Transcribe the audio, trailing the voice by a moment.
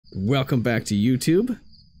Welcome back to YouTube.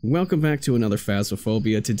 Welcome back to another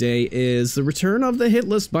Phasmophobia. Today is the return of the hit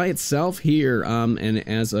list by itself here. And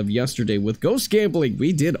as of yesterday with Ghost Gambling,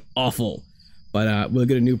 we did awful. But we'll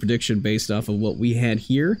get a new prediction based off of what we had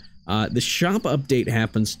here. The shop update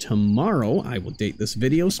happens tomorrow. I will date this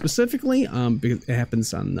video specifically. Because it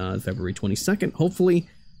happens on February 22nd. Hopefully,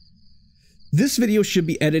 this video should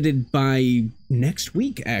be edited by next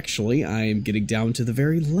week, actually. I am getting down to the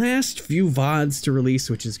very last few VODs to release,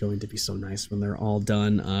 which is going to be so nice when they're all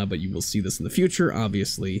done. But you will see this in the future,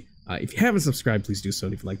 obviously. If you haven't subscribed, please do so.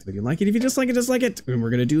 And if you like the video, like it. If you dislike it, dislike it. And we're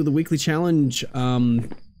going to do the weekly challenge.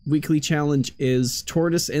 Weekly challenge is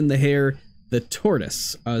Tortoise and the Hare, the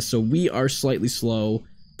Tortoise. So we are slightly slow.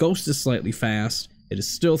 Ghost is slightly fast. It is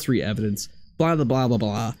still 3 evidence. Blah, blah, blah, blah,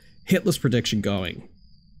 blah. Hitless prediction going.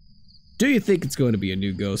 Do you think it's going to be a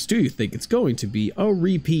new ghost? Do you think it's going to be a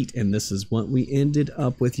repeat? And this is what we ended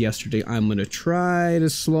up with yesterday. I'm going to try to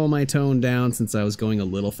slow my tone down since I was going a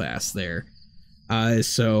little fast there.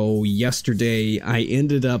 So yesterday I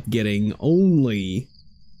ended up getting only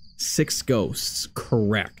 6 ghosts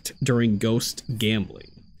correct during ghost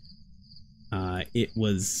gambling. It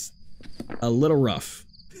was a little rough.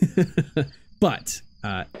 But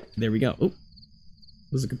there we go. Oh,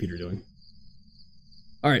 what's the computer doing?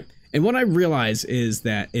 All right. And what I realize is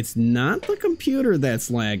that it's not the computer that's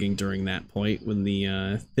lagging during that point when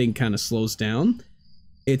the thing kind of slows down.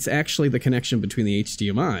 It's actually the connection between the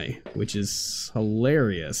HDMI, which is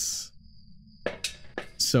hilarious.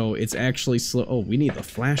 So it's actually slow. Oh, we need the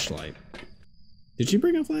flashlight. Did she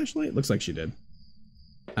bring a flashlight? Looks like she did.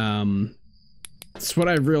 So what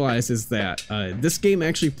I realized is that this game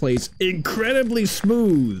actually plays incredibly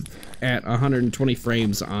smooth at 120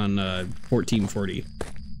 frames on 1440.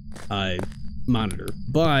 Monitor,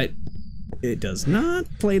 but it does not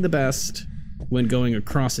play the best when going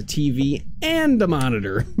across a TV and a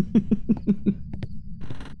monitor.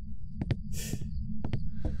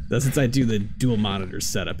 That's since I do the dual monitor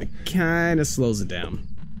setup, it kind of slows it down.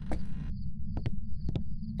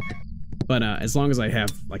 But as long as I have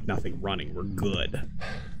like nothing running, we're good.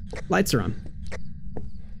 Lights are on.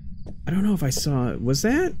 I don't know if I saw, was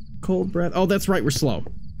that cold breath? Oh, that's right, we're slow.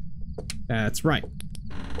 That's right.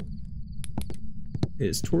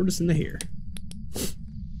 Is Tortoise and the Hare.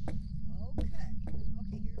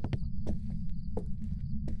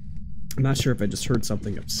 I'm not sure if I just heard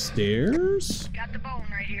something upstairs. Got the bone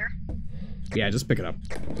right here. Yeah, just pick it up.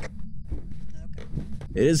 Okay.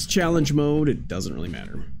 It is challenge mode. It doesn't really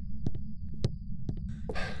matter.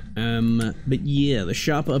 But yeah, the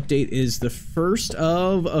shop update is the first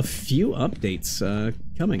of a few updates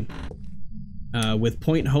coming. With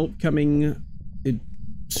Point Hope coming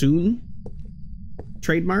soon.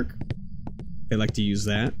 Trademark. They like to use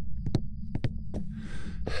that.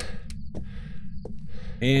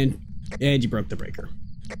 And you broke the breaker.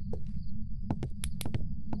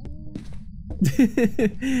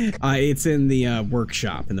 It's in the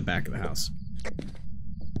workshop in the back of the house.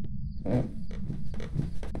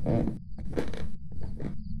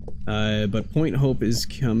 But Point Hope is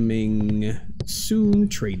coming soon.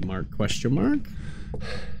 Trademark question mark.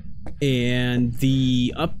 And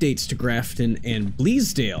the updates to Grafton and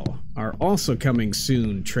Bleasdale are also coming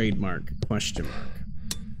soon, trademark question mark.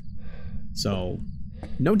 So,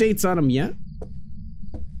 no dates on them yet.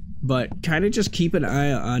 But kind of just keep an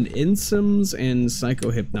eye on Insims and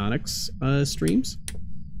Psychohypnotics streams.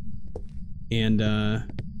 And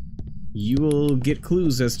you will get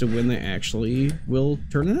clues as to when they actually will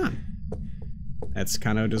turn it on. That's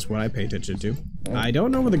kind of just what I pay attention to. I don't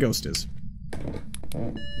know where the ghost is.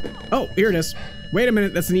 Oh, here it is. Wait a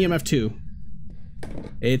minute, that's an EMF 2.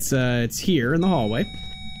 It's here in the hallway.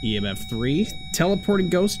 EMF 3. Teleporting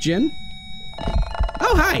ghost, Jen.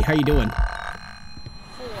 Oh, hi, how you doing?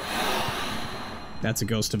 That's a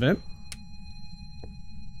ghost event.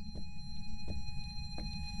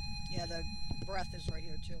 Yeah, the breath is right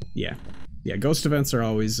here too. Yeah. Yeah, ghost events are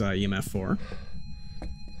always EMF 4.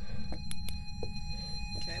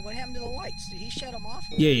 Okay, what happened to the lights? Did he shut them off?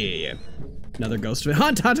 Yeah. Another ghost event.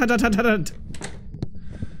 Hunt, hunt, hunt, hunt, hunt, hunt.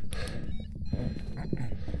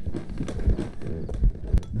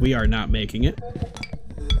 We are not making it.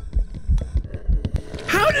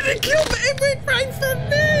 How did it kill me? It went right for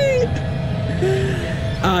me!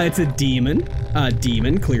 It's a demon. A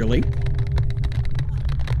demon, clearly.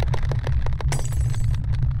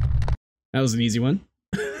 That was an easy one.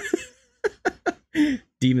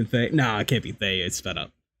 Demon Thay. Nah, it can't be Thay. It's sped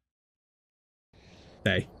up.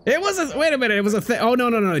 Thay. It was a. Wait a minute. It was a Thay. Oh, no.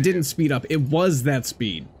 It didn't speed up. It was that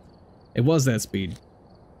speed. It was that speed.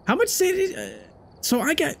 How much say did. So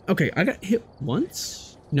I got. Okay, I got hit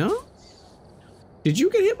once? No? Did you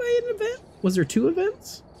get hit by an event? Was there 2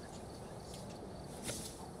 events?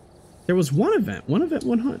 There was 1 event.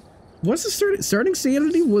 100. What's the starting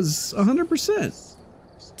sanity was 100%.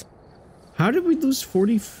 How did we lose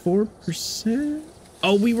 44%?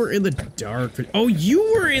 Oh, we were in the dark. Oh, you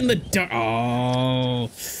were in the dark. Oh.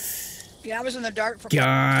 Yeah, I was in the dark for.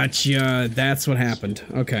 Gotcha. That's what happened.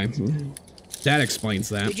 Okay. That explains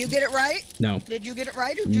that. Did you get it right? No. Did you get it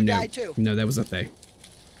right, or did you die too? No, that was a they.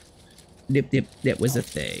 Dip, dip. That was a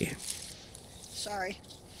they. Sorry.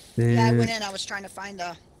 Yeah, I went in. I was trying to find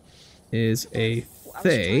the. Is a I was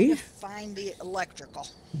they. trying to find the electrical.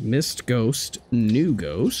 Missed ghost. New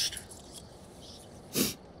ghost.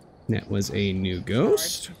 That was a new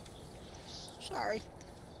ghost. Sorry.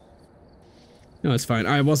 No, it's fine.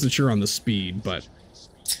 I wasn't sure on the speed, but...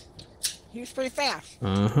 He was pretty fast.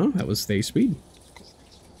 Uh-huh, that was stay speed.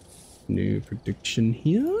 New prediction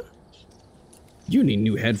here. You need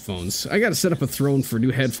new headphones. I gotta set up a throne for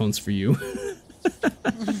new headphones for you.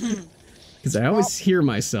 Because I always hear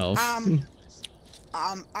myself.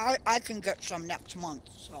 I can get some next month,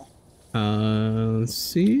 so... Let's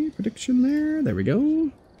see. Prediction there. There we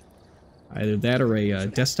go. Either that or a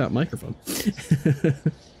desktop microphone.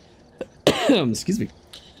 Excuse me.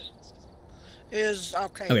 Is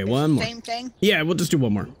okay. Okay, one more. Same thing. Yeah, we'll just do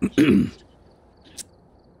one more.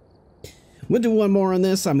 We'll do one more on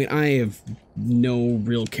this. I mean, I have no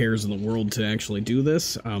real cares in the world to actually do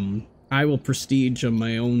this. I will prestige on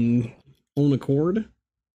my own accord.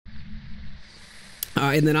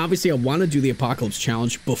 And then obviously I want to do the Apocalypse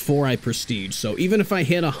Challenge before I prestige. So even if I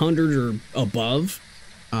hit 100 or above,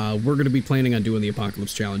 we're going to be planning on doing the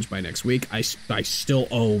Apocalypse Challenge by next week. I still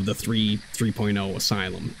owe the 3.0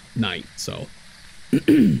 Asylum night. So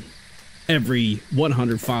every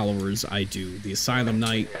 100 followers, I do the Asylum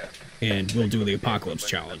night, and we'll do the Apocalypse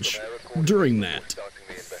Challenge during that.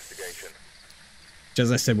 Which,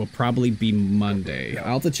 as I said, will probably be Monday.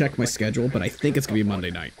 I'll have to check my schedule, but I think it's going to be Monday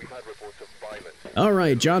night.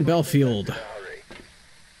 Alright, John Belfield.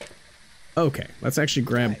 Okay, let's actually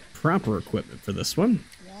grab proper equipment for this one.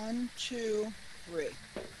 1, 2, 3.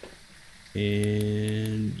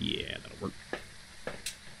 And yeah, that'll work.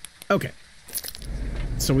 Okay.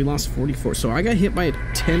 So we lost 44. So I got hit by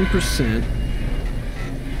 10%.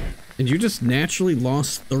 And you just naturally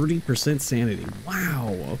lost 30% sanity.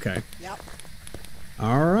 Wow, okay. Yep.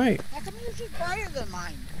 Alright. How come yours is brighter than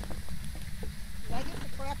mine? Did I get the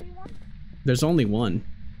crappy one? There's only one.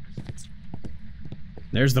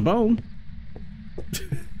 There's the bone.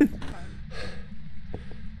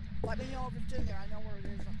 Let me know if it's in there. I know where it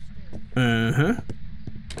is upstairs. Uh-huh.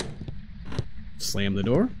 Slam the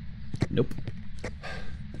door. Nope.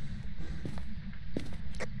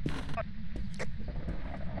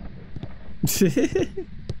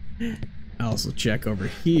 I'll also check over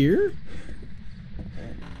here.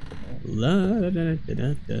 La, da, da,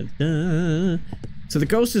 da, da, da. So the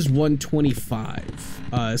ghost is 125.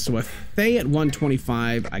 So a Thay at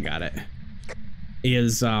 125, I got it,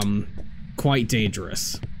 is quite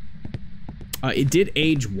dangerous. It did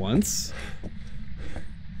age once.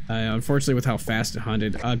 Unfortunately, with how fast it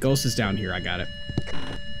hunted. Ghost is down here, I got it.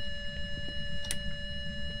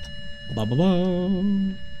 Ba ba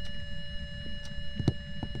ba.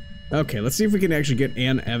 Okay, let's see if we can actually get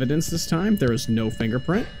an evidence this time. There is no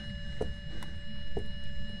fingerprint.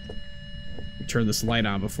 Turn this light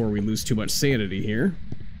on before we lose too much sanity here.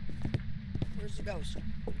 Where's the ghost?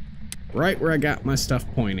 Right where I got my stuff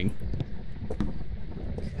pointing.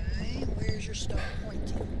 Okay, where's your stuff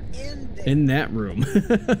pointing? In there. In that room.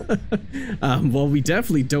 Well, we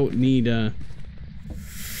definitely don't need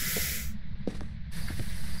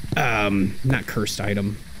not cursed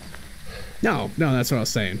item. No, that's what I was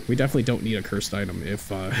saying. We definitely don't need a cursed item if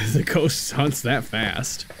the ghost hunts that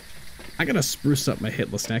fast. I gotta spruce up my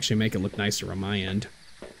hit list and actually make it look nicer on my end.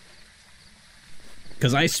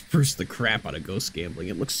 Because I spruced the crap out of ghost gambling.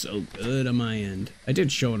 It looks so good on my end. I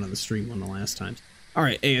did show it on the stream one of the last times.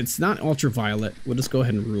 Alright, it's not ultraviolet. We'll just go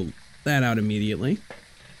ahead and rule that out immediately.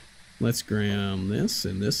 Let's grab this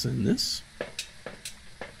and this and this.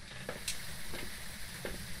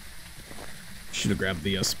 Should have grabbed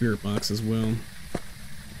the spirit box as well.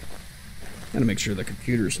 Gotta make sure the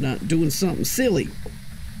computer's not doing something silly.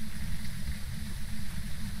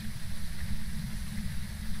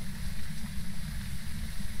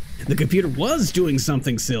 The computer was doing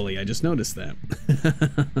something silly. I just noticed that.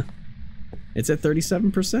 It's at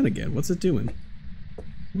 37% again. What's it doing? I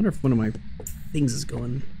wonder if one of my things is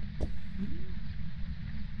going.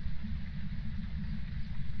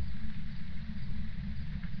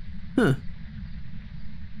 Huh.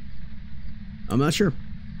 I'm not sure.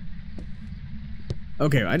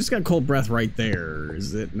 Okay, I just got cold breath right there.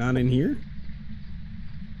 Is it not in here?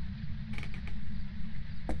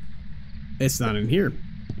 It's not in here.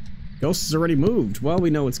 Ghost has already moved. Well, we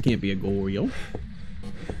know it can't be a Goyle.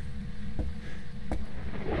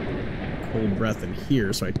 Cold breath in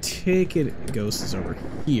here, so I take it Ghost is over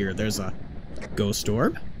here. There's a ghost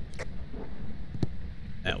orb.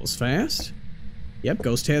 That was fast. Yep,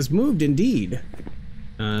 Ghost has moved indeed.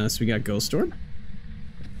 So we got Ghost Orb.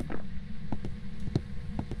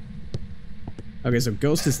 Okay, so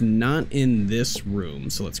Ghost is not in this room.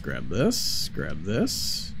 So let's grab this,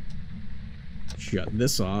 shut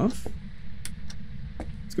this off.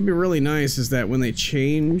 It's gonna be really nice is that when they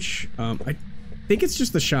change, I think it's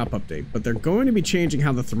just the shop update, but they're going to be changing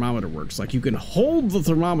how the thermometer works. Like you can hold the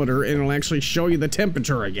thermometer and it'll actually show you the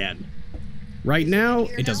temperature again. Right now,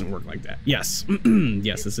 it doesn't work like that. Yes.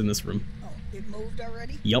 Yes, it's in this room. Oh, it moved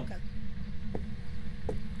already? Yep. Okay.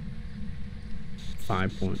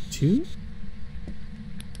 5.2.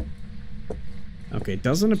 Okay, it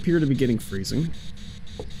doesn't appear to be getting freezing.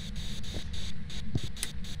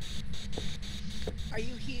 Are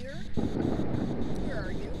you here? Where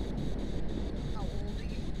are you? How old are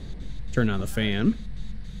you? Turn on the fan.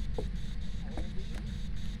 How old are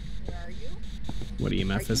you? Where are you? What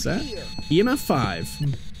EMF is Are that? you EMF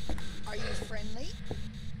 5. Are you friendly?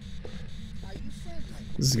 Are you friendly?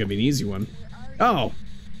 This is gonna be an easy one. Where are you? Oh!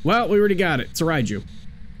 Well, we already got it. It's a Raiju.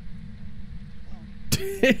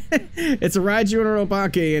 It's a Raiju and a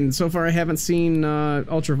Robake, and so far I haven't seen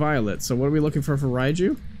Ultraviolet. So what are we looking for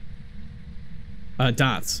Raiju?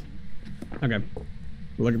 Dots. Okay.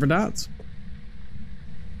 We're looking for dots.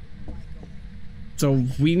 Oh my God. So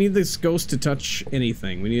we need this ghost to touch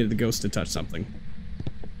anything. We needed the ghost to touch something.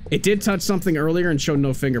 It did touch something earlier and showed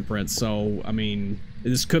no fingerprints, so, I mean,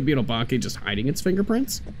 this could be an Obake just hiding its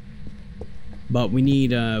fingerprints. But we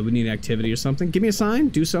need activity or something. Give me a sign.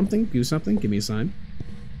 Do something. Do something. Give me a sign.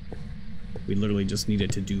 We literally just need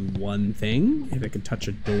it to do one thing. If it could touch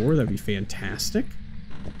a door, that'd be fantastic.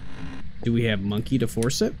 Do we have monkey to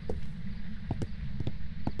force it?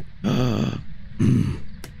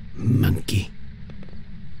 Monkey.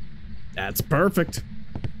 That's perfect.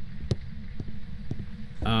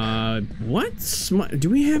 What? Do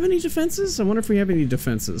we have any defenses? I wonder if we have any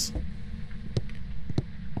defenses.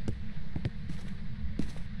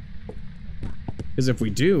 Because if we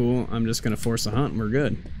do, I'm just gonna force a hunt and we're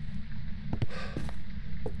good.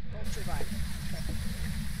 Ultraviolet. Okay.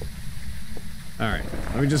 Alright,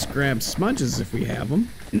 let me just grab smudges if we have them.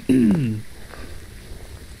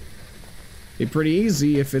 Be pretty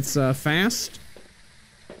easy if it's fast.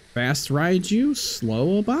 Fast Raiju,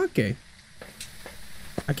 slow Obake.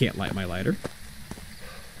 I can't light my lighter.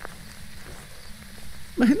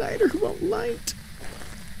 My lighter won't light.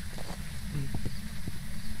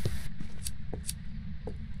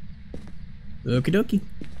 Okie dokie.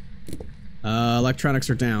 Electronics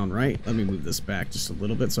are down, right? Let me move this back just a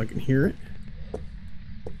little bit so I can hear it.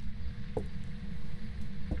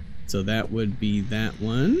 So that would be that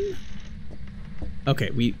one.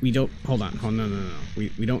 Okay, we don't, hold on, no.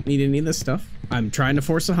 We don't need any of this stuff. I'm trying to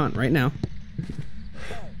force a hunt right now.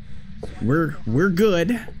 We're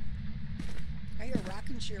good. I hear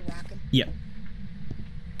rockin', sheer rockin'. Yep.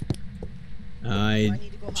 I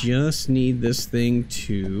just need this thing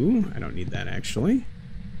to, I don't need that actually.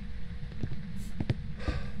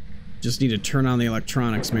 Just need to turn on the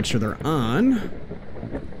electronics, make sure they're on.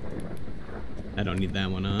 I don't need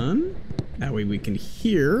that one on. That way we can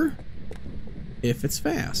hear if it's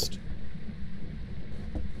fast.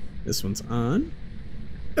 This one's on.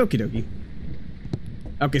 Okie dokie.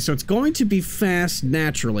 Okay, so it's going to be fast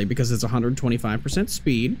naturally because it's 125%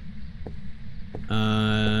 speed.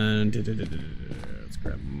 Let's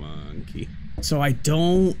grab monkey. So I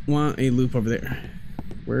don't want a loop over there.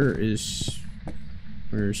 Where is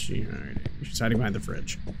she hiding? She's hiding behind the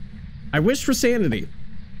fridge. I wish for sanity.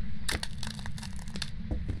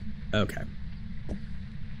 Okay.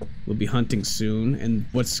 We'll be hunting soon, and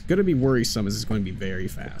what's going to be worrisome is it's going to be very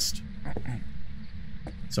fast.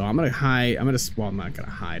 So I'm going to hide, well, I'm not going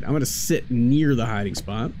to hide. I'm going to sit near the hiding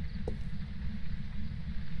spot.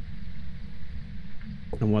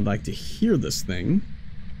 I would like to hear this thing,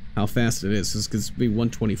 how fast it is. This is going to be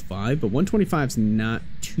 125, but 125 is not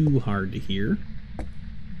too hard to hear.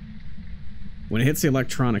 When it hits the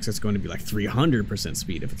electronics, it's going to be like 300%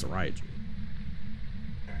 speed if it's a Raiju.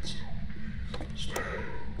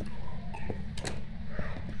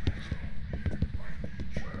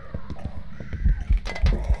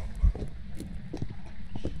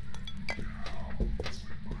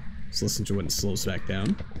 Let's listen to when it slows back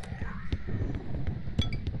down.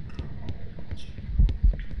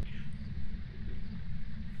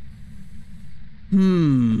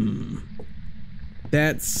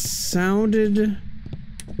 That sounded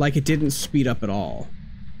like it didn't speed up at all.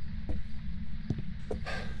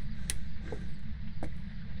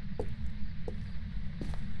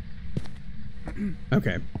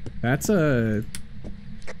 Okay, that's a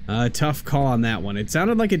tough call on that one. It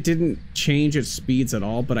sounded like it didn't change its speeds at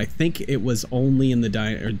all, but I think it was only in the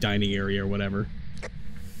dining area or whatever.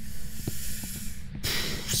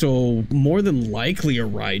 So more than likely a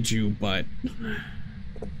Raiju, but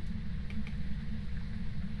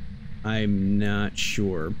I'm not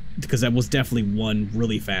sure, because that was definitely one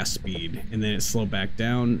really fast speed, and then it slowed back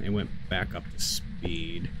down and went back up to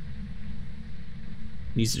speed.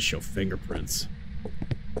 Needs to show fingerprints.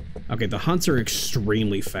 Okay, the hunts are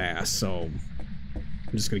extremely fast, so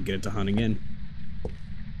I'm just gonna get it to hunt again.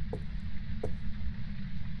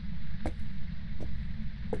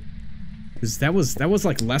 Because that was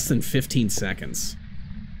like less than 15 seconds.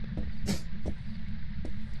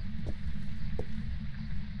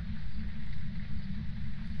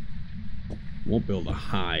 Won't be able to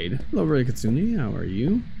hide. Hello, Ray Katsuni, how are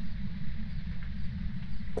you?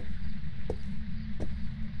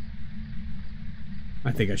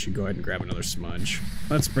 I think I should go ahead and grab another smudge.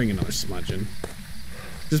 Let's bring another smudge in.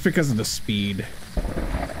 Just because of the speed.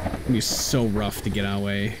 It's gonna be so rough to get our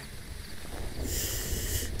way.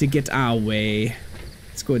 To get our way.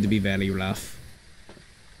 It's going to be very rough.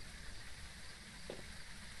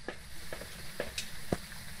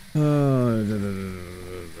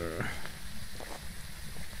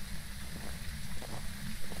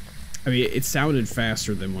 I mean, it sounded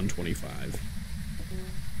faster than 125.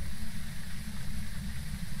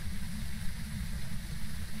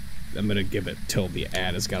 I'm gonna give it till the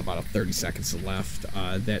ad has got about 30 seconds left.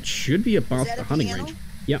 That should be about the hunting piano? range.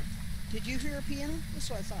 Yep. Did you hear a piano? That's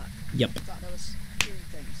what I thought. Yep. I thought I was hearing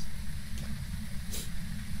things.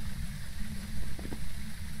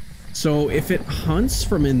 So if it hunts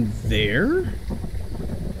from in there,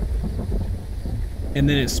 and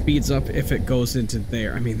then it speeds up if it goes into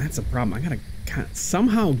there. I mean, that's a problem. I gotta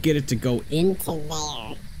somehow get it to go into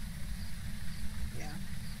there.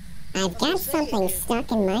 I've got something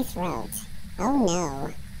stuck in my throat. Oh no.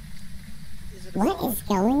 What is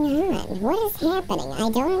going on? What is happening? I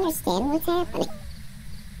don't understand what's happening.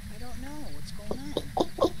 I don't know what's going on.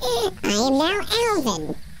 I am now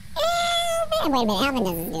Alvin. Wait a minute, Alvin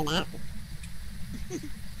doesn't do that.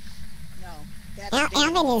 No, that's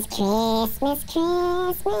Alvin is Christmas,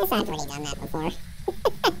 Christmas. I've already done that before.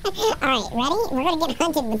 Alright, ready? We're gonna get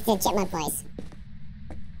hunted with the Chipmunk Boys.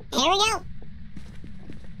 Here we go.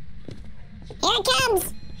 Here it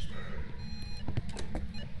comes!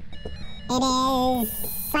 It is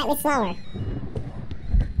slightly slower.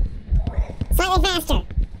 Slightly faster.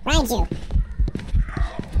 Raiju.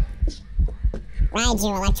 Raiju,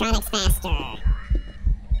 electronics faster. Yeah,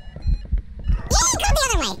 go the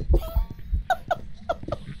other way!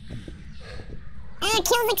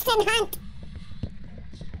 Kills extend hunt!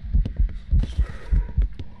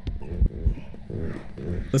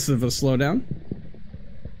 Listen to the slow down.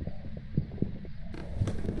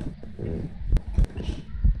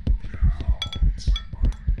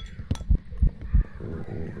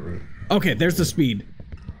 Okay, there's the speed.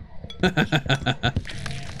 Ah,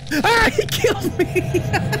 he killed me!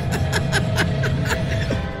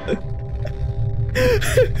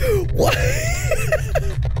 What?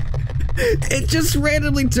 It just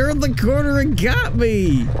randomly turned the corner and got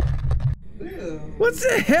me! What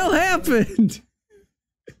the hell happened?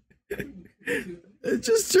 It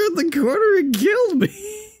just turned the corner and killed me!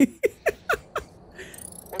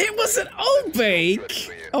 It was an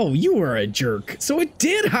O-bake! Oh, you were a jerk. So it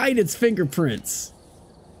did hide its fingerprints.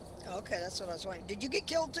 Okay, that's what I was wondering. Did you get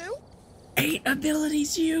killed too? 8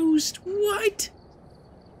 abilities used. What?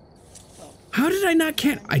 How did I not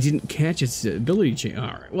catch? I didn't catch its ability change. All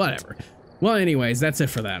right, whatever. Well, anyways, that's it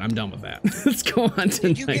for that. I'm done with that. Let's go on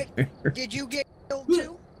to Nightmare. Did you get killed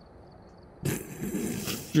too?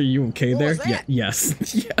 Are you okay there? Yeah.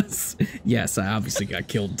 Yes. Yes. Yes. I obviously got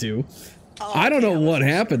killed too. Oh, I don't know what sure.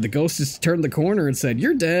 happened. The ghost just turned the corner and said,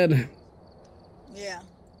 "You're dead." Yeah.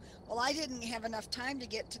 Well, I didn't have enough time to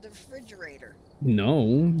get to the refrigerator.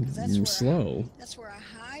 No, That's you're where slow. That's where I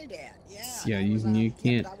hide at. Yeah. Yeah, and you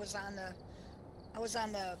can't. I was on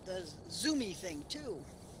the Zoomy thing too,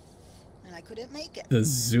 and I couldn't make it. The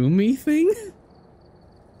Zoomy thing?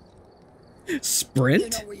 Sprint? You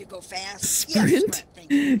know where you go fast. Sprint? Yeah, sprint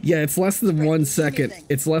thing. Yeah, it's less than Sprint, 1 Zoomy second. thing.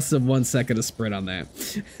 It's less than 1 second of sprint on that.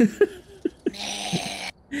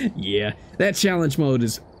 Yeah, that challenge mode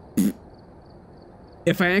is...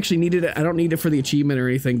 If I actually needed it, I don't need it for the achievement or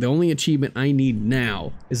anything. The only achievement I need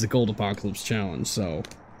now is the Gold Apocalypse Challenge, so...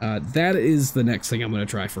 that is the next thing I'm going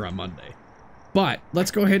to try for on Monday. But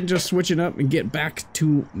let's go ahead and just switch it up and get back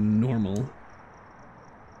to normal.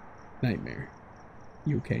 Nightmare.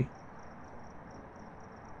 You okay?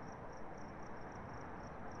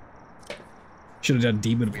 Should have done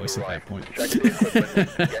demon voice at that point.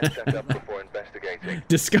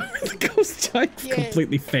 Discover the ghost type.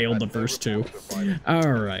 Completely failed the first two.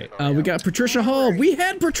 Alright. We got Patricia Hall. We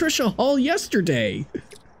had Patricia Hall yesterday.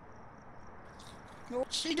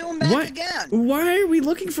 What's she doing back again? Why are we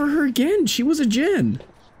looking for her again? She was a Jen.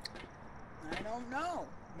 I don't know.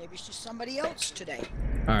 Maybe she's somebody else today.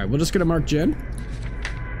 Alright, we're just gonna mark Jen.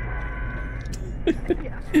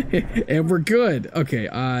 And we're good. Okay,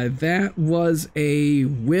 that was a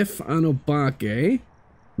whiff on Obake,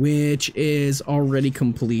 which is already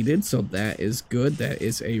completed, so that is good. That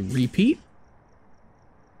is a repeat.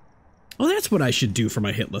 Oh, that's what I should do for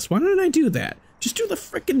my hit list. Why didn't I do that? Just do the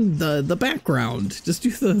frickin' the background. Just do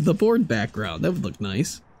the board background. That would look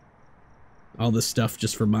nice. All this stuff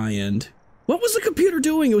just for my end. What was the computer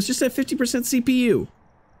doing? It was just at 50% CPU.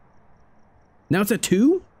 Now it's at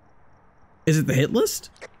 2? Is it the hit list?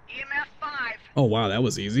 EMF 5. Oh wow, that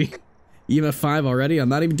was easy. EMF 5 already? I'm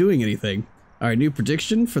not even doing anything. Alright, new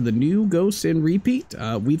prediction for the new Ghost in Repeat.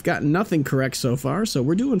 We've got nothing correct so far, so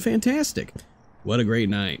we're doing fantastic. What a great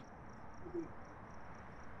night.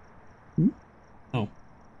 Oh.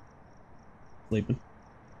 Sleeping.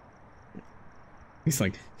 He's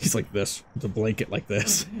like this, with a blanket like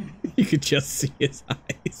this. You could just see his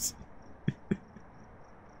eyes.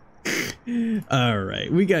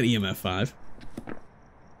 Alright, we got EMF 5.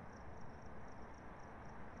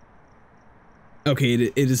 Okay,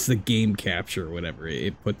 it is the game capture or whatever.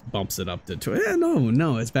 It bumps it up to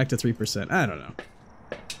no, it's back to 3%. I don't know.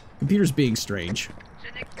 Computer's being strange.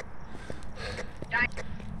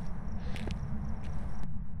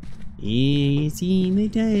 It's in the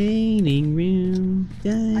dining room.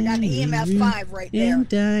 I got an EMF 5 right there.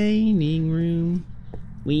 Dining room.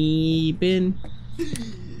 We've been...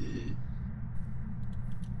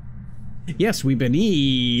 Yes, we've been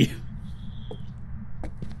We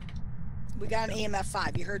got an EMF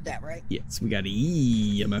 5. You heard that, right? Yes, we got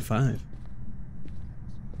EMF 5.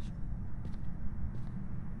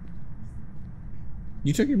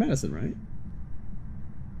 You took your medicine, right?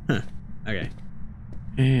 Huh. Okay.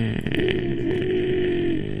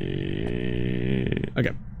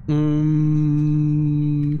 Okay.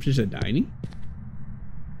 She said dining.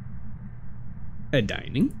 A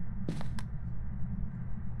dining.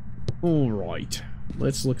 Alright.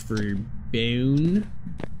 Let's look for bone.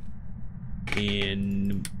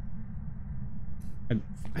 And I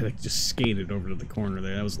like just skated over to the corner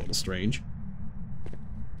there. That was a little strange.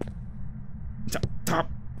 Top.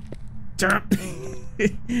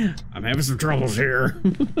 I'm having some troubles here.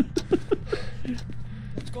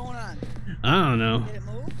 What's going on? I don't know. Did it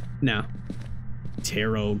move? No.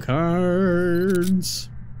 Tarot cards.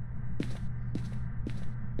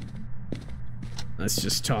 Let's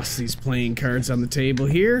just toss these playing cards on the table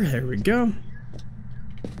here. There we go.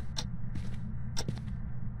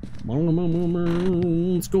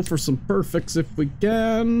 Let's go for some perfects if we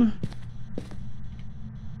can.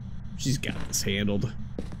 She's got this handled.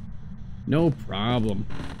 No problem.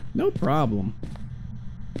 No problem.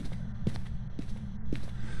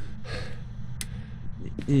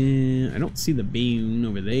 I don't see the bean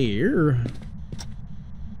over there.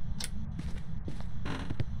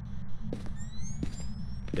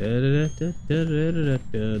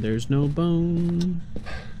 There's no bone.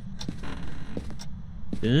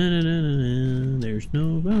 There's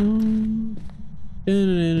no bone.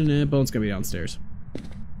 Bone's gonna be downstairs.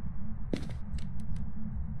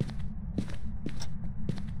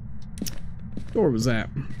 Door was that?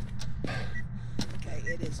 Okay,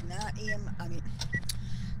 it is not I mean,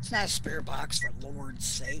 it's not a spirit box, for Lord's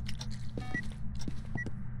sake.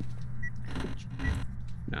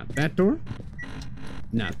 Not that door.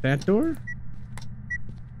 Not that door.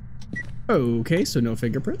 Okay, so no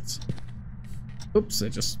fingerprints. Oops, I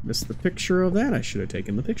just missed the picture of that. I should have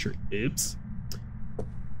taken the picture. Oops.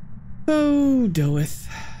 Oh, doeth.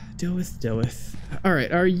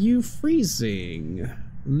 Alright, are you freezing?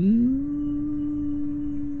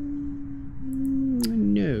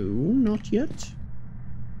 No, not yet.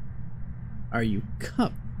 Are you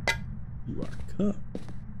cup? You are cup.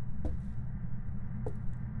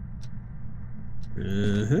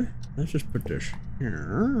 Let's just put this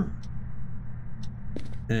here.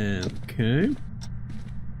 Okay.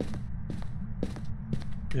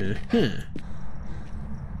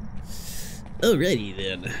 Alrighty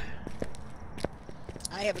then.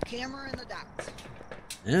 I have a camera in the docks.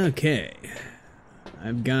 Okay.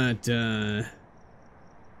 I've got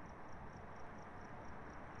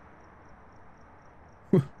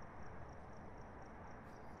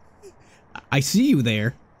I see you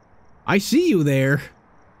there. I see you there.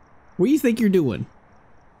 What do you think you're doing?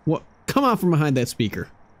 What? Come out from behind that speaker.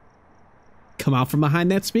 Come out from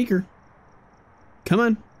behind that speaker. Come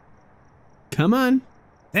on. Come on.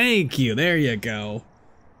 Thank you. There you go.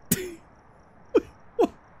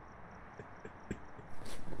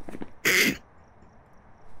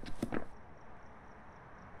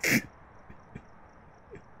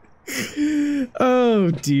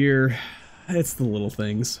 Oh dear. It's the little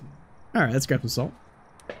things. Alright, let's grab some salt.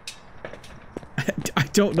 I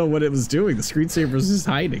don't know what it was doing. The screensaver was just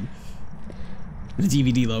hiding. The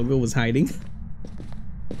DVD logo was hiding.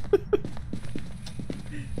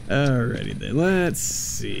 Alrighty then, let's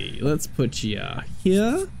see. Let's put you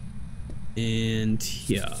here and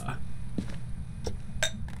here.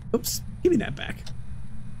 Oops, give me that back.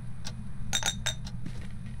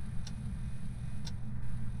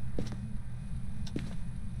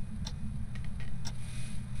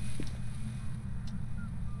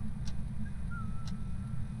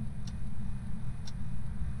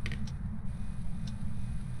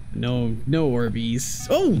 No Orbeez.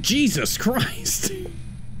 Oh, Jesus Christ!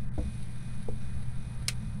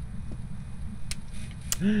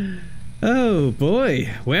 Oh boy.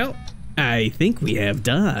 Well, I think we have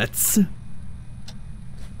dots.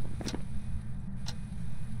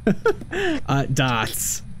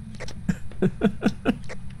 Dots.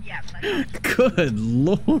 Yes, Good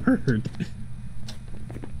Lord.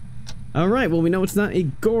 All right. Well, we know it's not a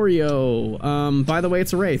Goryo. By the way,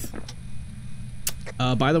 it's a Wraith.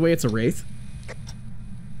 By the way, it's a Wraith.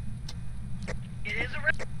 It is a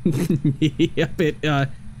Wraith. Yep, it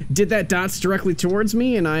did that dots directly towards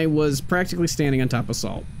me, and I was practically standing on top of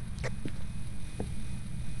salt.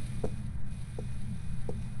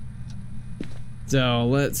 So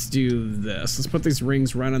let's do this. Let's put these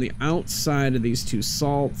rings right on the outside of these two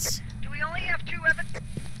salts. Do we only have 2 evidence?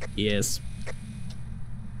 Yes.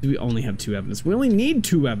 Do we only have 2 evidence? We only need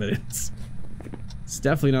 2 evidence. It's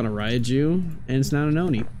definitely not a Raiju, and it's not an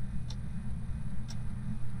Oni.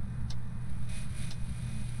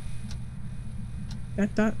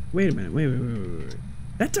 That dot, wait a minute, wait.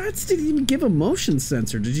 That dots didn't even give a motion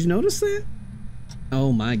sensor. Did you notice that?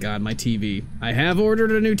 Oh my god, my TV. I have ordered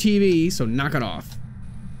a new TV, so knock it off.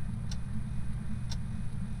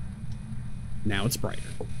 Now it's brighter.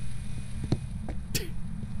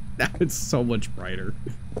 Now it's so much brighter.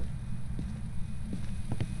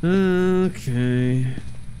 Okay.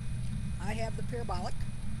 I have the parabolic.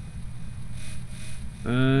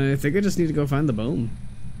 I think I just need to go find the bone.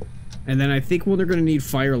 And then I think they're gonna need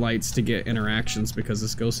firelights to get interactions because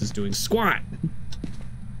this ghost is doing squat.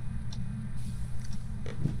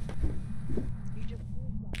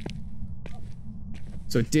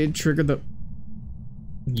 So it did trigger the...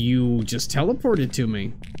 You just teleported to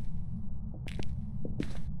me.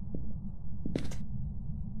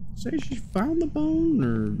 Say she found the bone,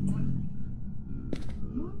 or...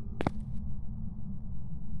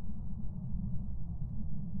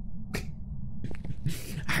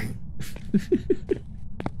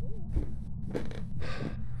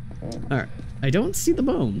 Alright, I don't see the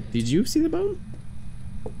bone. Did you see the bone?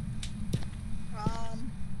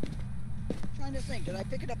 Trying to think, did I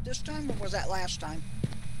pick it up this time, or was that last time?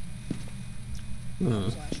 Huh. That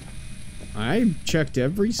was last time. I checked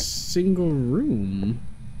every single room.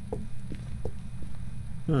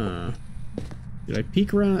 Huh. Did I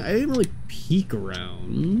peek around? I didn't really peek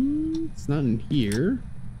around. It's not in here.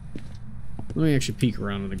 Let me actually peek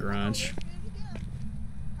around in the garage.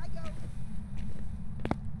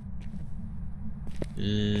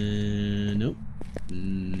 Nope.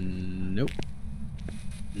 Nope.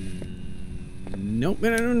 Nope.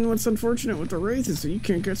 And I don't know what's unfortunate with the Wraith is that you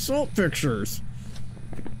can't get salt pictures.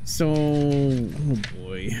 So, oh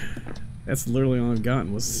boy. That's literally all I've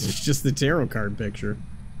gotten was just the tarot card picture.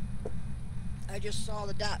 I just saw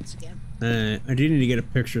the dots again. I do need to get a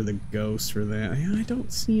picture of the ghost for that. I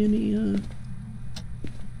don't see any, I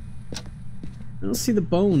don't see the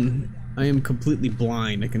bone. I am completely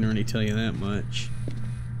blind, I can already tell you that much.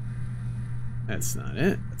 That's not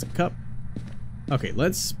it. That's a cup. Okay,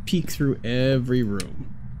 let's peek through every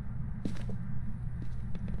room.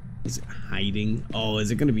 Is it hiding? Oh,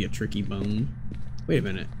 is it gonna be a tricky bone? Wait a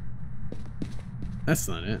minute. That's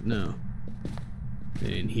not it, no.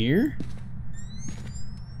 In here?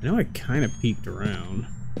 I know I kind of peeked around.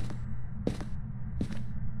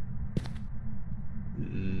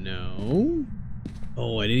 No.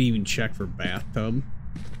 Oh, I didn't even check for bathtub.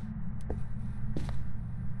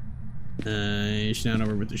 It's not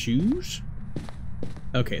over with the shoes.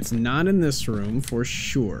 Okay, it's not in this room for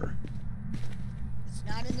sure. It's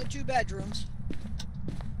not in the 2 bedrooms.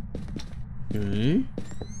 Okay.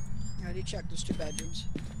 I already checked. There's 2 bedrooms.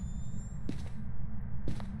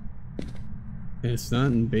 It's not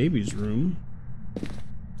in baby's room.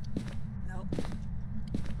 Nope.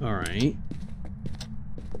 Alright.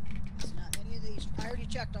 It's not any of these. I already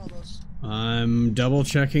checked all those. I'm double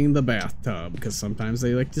checking the bathtub because sometimes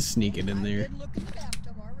they like to sneak it in there. I did look in the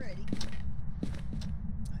bathtub already.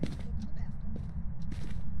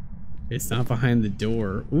 It's not behind the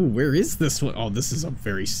door. Ooh, where is this one? Oh, this is a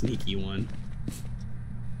very sneaky one.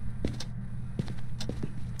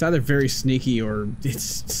 It's either very sneaky or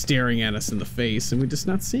it's staring at us in the face and we're just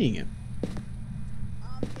not seeing it.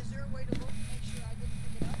 Is there a way to look and make sure I didn't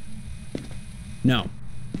pick it up? No.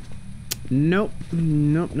 Nope.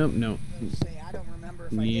 Nope, nope, nope. Say, I don't remember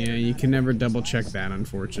if I did Yeah, or you not. can never double check that,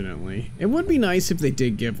 unfortunately. It would be nice if they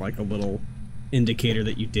did give like a little indicator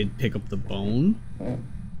that you did pick up the bone.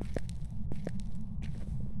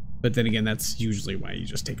 But then again, that's usually why you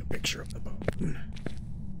just take a picture of the bone.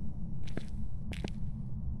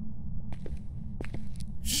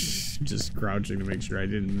 Just crouching to make sure I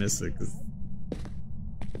didn't miss it, 'cause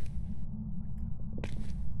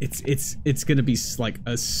it's gonna be like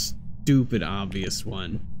a stupid obvious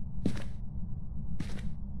one.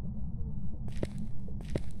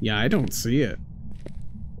 Yeah, I don't see it.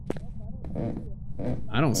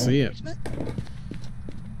 I don't see it.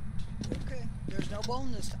 Okay, there's no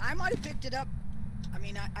bone this. I might have picked it up. I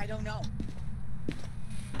mean, I don't know.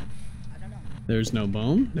 I don't know. There's no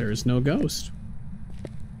bone. There is no ghost.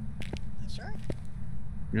 That's right.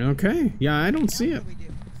 Okay. Yeah, I don't see it. What do we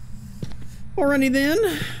do? Alrighty then.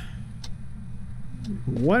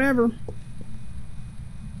 Whatever.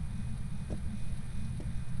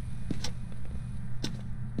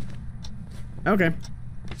 Okay.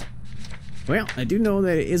 Well, I do know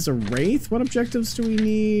that it is a wraith. What objectives do we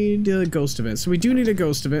need? Ghost event. So we do need a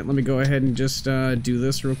ghost event. Let me go ahead and just do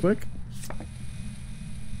this real quick.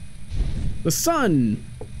 The sun.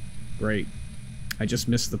 Great. I just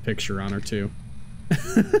missed the picture on her too.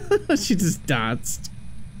 She just dotsed.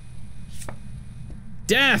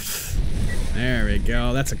 Death. There we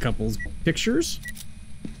go. That's a couple pictures.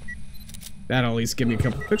 That'll at least give me a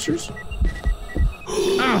couple pictures.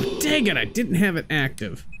 Oh, dang it, I didn't have it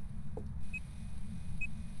active.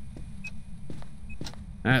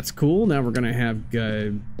 That's cool. Now we're gonna have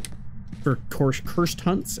for cursed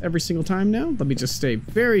hunts every single time now. Let me just stay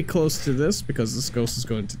very close to this because this ghost is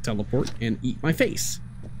going to teleport and eat my face.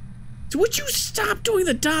 So would you stop doing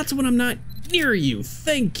the dots when I'm not near you?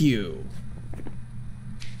 Thank you.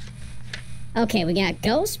 Okay, we got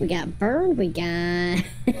ghost, we got bird, we got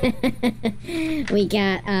we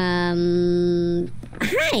got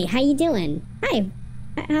hi, how you doing? Hi,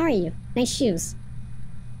 how are you? Nice shoes.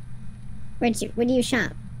 Where do you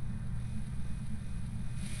shop?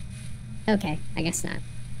 Okay, I guess not.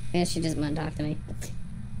 I guess she doesn't want to talk to me.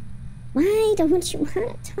 Why don't you want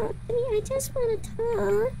to talk to me? I just want to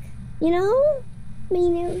talk. You know? I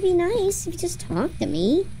mean, it would be nice if you just talk to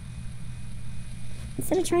me.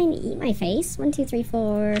 Instead of trying to eat my face. 1, 2, 3,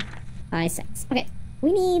 4, 5, 6. Okay,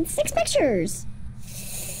 we need 6 pictures.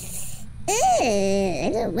 I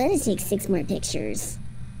don't want to take 6 more pictures.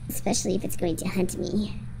 Especially if it's going to hunt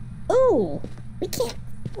me. Oh, we can't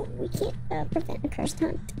prevent a cursed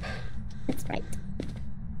hunt. That's right.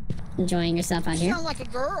 Enjoying yourself out You here? sound like a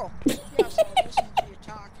girl. Yes, I listen to you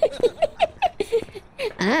talk.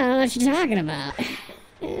 I don't know what you're talking about.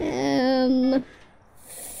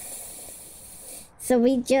 So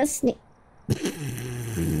we just need...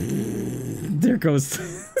 There goes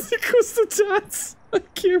the dots on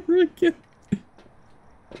camera again.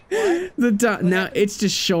 The dot now it's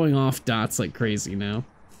just showing off dots like crazy now.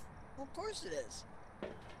 Well, of course it is.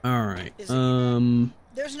 All right.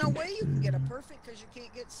 There's no way you can get a perfect because you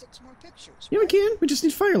can't get 6 more pictures. Yeah, we right? can. We just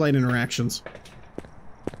need firelight interactions.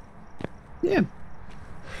 Yeah.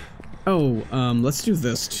 Oh, let's do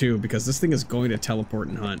this too because this thing is going to teleport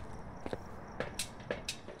and hunt.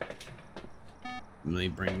 Let me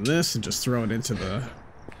bring this and just throw it into the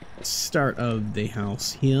start of the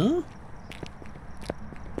house here.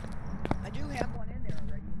 I do have one in there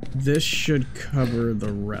already. This should cover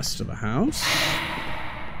the rest of the house.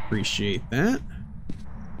 Appreciate that.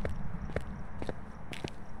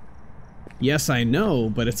 Yes, I know,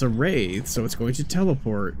 but it's a wraith, so it's going to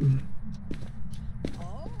teleport.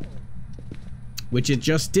 Oh. Which it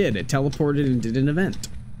just did. It teleported and did an event.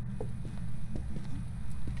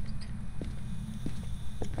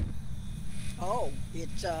 Oh,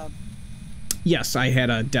 it's Yes, I had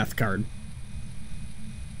a death card.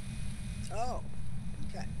 Oh.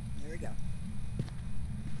 Okay. There we go.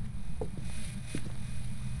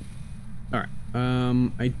 Alright.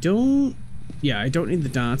 I don't Yeah, I don't need the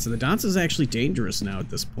dots. And the dots is actually dangerous now at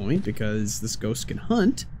this point because this ghost can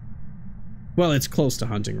hunt. Well, it's close to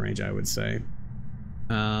hunting range, I would say.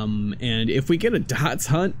 And if we get a dots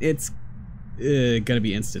hunt, it's gonna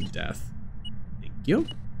be instant death. Thank you.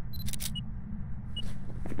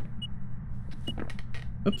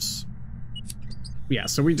 Oops. Yeah,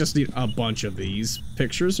 so we just need a bunch of these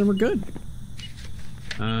pictures and we're good.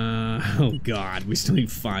 Oh god, we still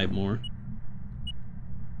need 5 more.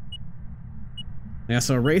 Yeah,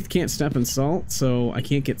 so Wraith can't step in salt, so I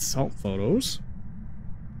can't get salt photos.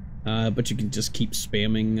 But you can just keep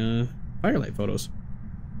spamming firelight photos.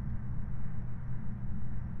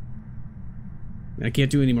 I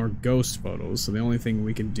can't do any more ghost photos, so the only thing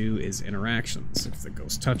we can do is interactions. If the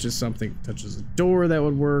ghost touches something, touches a door, that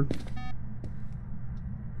would work. Can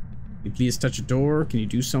you please touch a door? Can you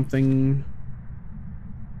do something?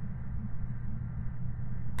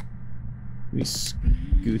 Let me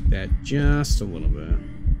scoot that just a little bit.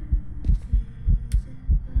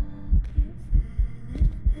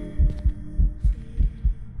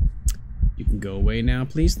 You can go away now,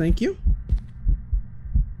 please. Thank you.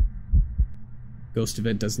 Ghost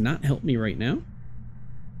event does not help me right now.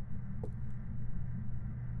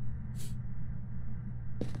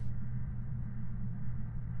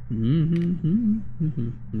 Come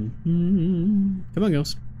on,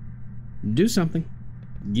 ghost. Do something.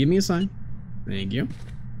 Give me a sign. Thank you.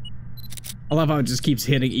 I love how it just keeps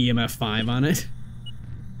hitting EMF 5 on it.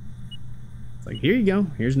 It's like, here you go.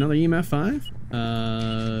 Here's another EMF 5.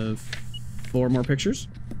 4 more pictures.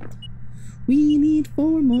 We need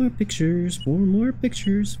 4 more pictures. 4 more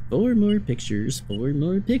pictures. 4 more pictures. 4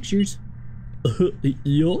 more pictures.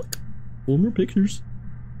 Yuck. 4 more pictures.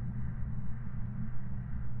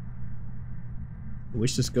 I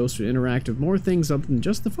wish this ghost would interact with more things other than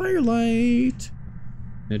just the firelight.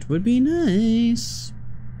 It would be nice.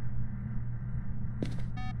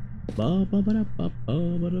 Touch the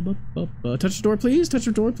door, please. Touch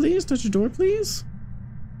the door, please. Touch the door, please.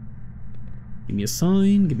 Give me a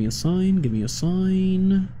sign. Give me a sign. Give me a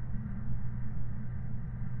sign.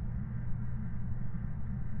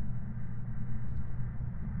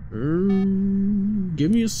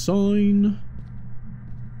 Give me a sign.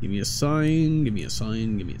 Give me a sign. Give me a sign. Give me a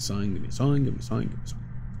sign. Give me a sign. Give me a sign. Give me a sign.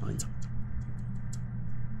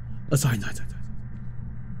 A sign. Sign.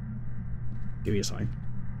 Give me a sign.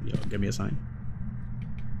 Yo, give me a sign.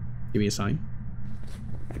 Give me a sign.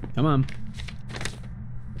 Come on.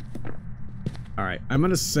 Alright, I'm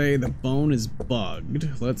gonna say the bone is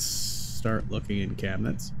bugged. Let's start looking in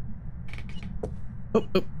cabinets. Oh.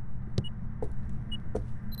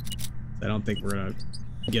 I don't think we're gonna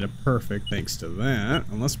get a perfect thanks to that.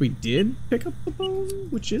 Unless we did pick up the bone,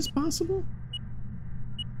 which is possible.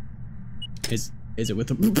 Is it with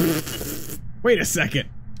the... Wait a second.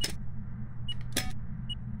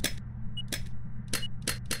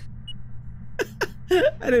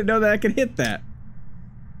 I didn't know that I could hit that.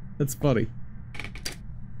 That's funny.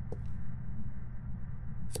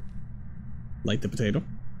 Light the potato.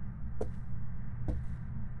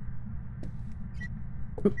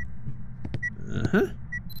 Uh-huh.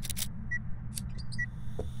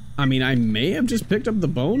 I mean, I may have just picked up the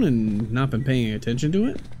bone and not been paying attention to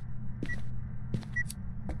it.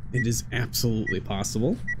 It is absolutely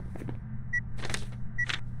possible.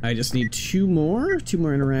 I just need 2 more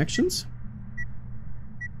interactions.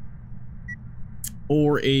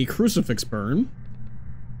 Or a crucifix burn,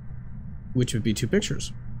 which would be 2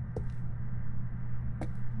 pictures.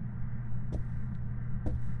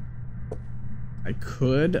 I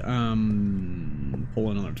could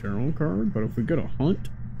pull another tarot card, but if we go to hunt,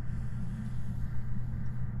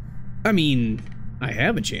 I mean, I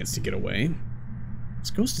have a chance to get away. This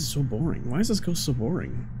ghost is so boring. Why is this ghost so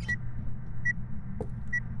boring?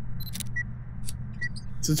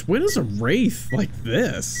 Since when is a wraith like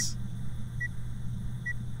this?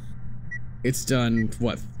 It's done,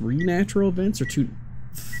 what, 3 natural events or 2...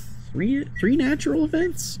 3 natural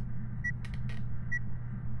events?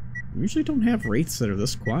 We usually don't have wraiths that are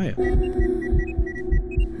this quiet.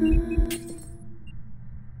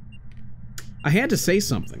 I had to say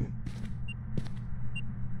something.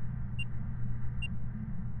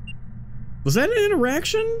 Was that an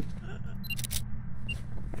interaction?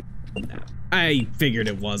 No, I figured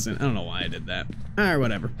it wasn't. I don't know why I did that. Alright,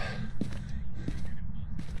 whatever.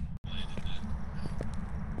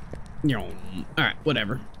 Alright,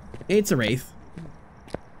 whatever. It's a wraith.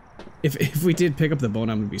 If we did pick up the bone,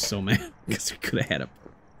 I'm gonna be so mad because we could have had a...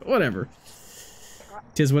 Whatever.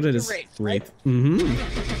 Tis what it is. Wraith. Mm-hmm.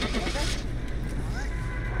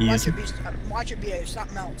 Watch it be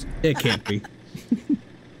something else. It can't be.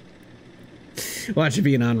 Watch it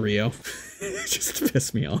being on Rio. Just to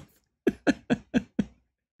piss me off.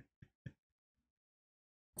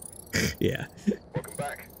 Yeah. Welcome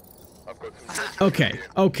back. I've got some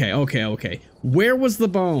Okay. Where was the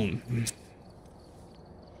bone?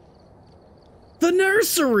 The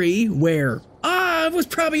nursery? Where? Ah, it was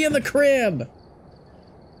probably in the crib.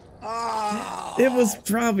 Oh. It was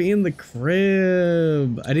probably in the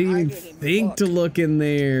crib. I didn't even think to look in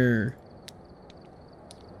there.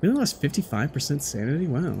 We only lost 55% sanity?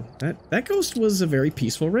 Wow. That ghost was a very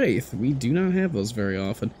peaceful wraith. We do not have those very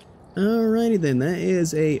often. Alrighty then, that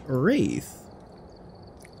is a wraith.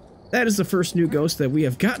 That is the first new ghost that we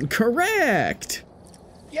have gotten correct!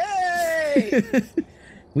 Yay!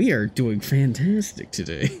 We are doing fantastic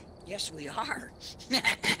today. Yes, we are.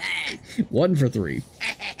 1 for 3.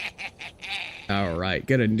 Alright,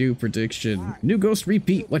 get a new prediction. New ghost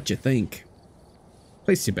repeat, what you think?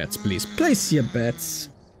 Place your bets, please. Place your bets.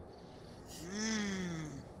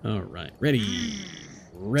 Alright, ready.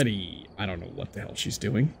 Ready. I don't know what the hell she's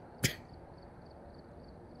doing.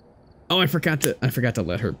 Oh, I forgot to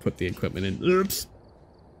let her put the equipment in. Oops.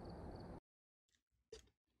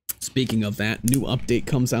 Speaking of that, new update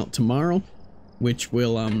comes out tomorrow, which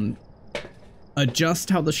will adjust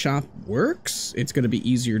how the shop works. It's going to be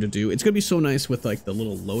easier to do. It's going to be so nice with like the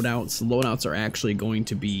little loadouts. The loadouts are actually going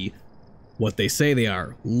to be what they say they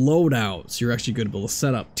are. Loadouts. You're actually going to be able to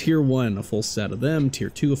set up tier 1, a full set of them, tier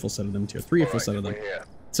 2, a full set of them, tier 3, a full set of them.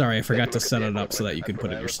 Sorry, I forgot to set it up so that you could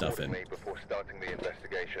put in your stuff in.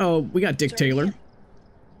 Oh, we got Dick Taylor.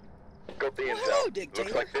 Hello, Dick Taylor.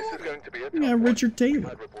 Looks like this is going to be a Yeah, Richard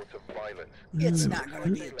Taylor. It's not going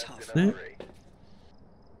to be a tough That- one.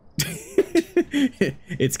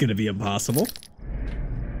 It's gonna be impossible.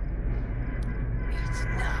 It's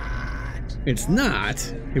not. It's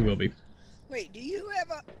not. It will be. Wait, do you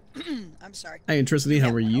have a... I'm sorry. Hey, Intricity, how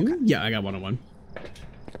are you? Okay. Yeah, I got 1 on 1.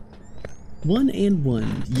 1 and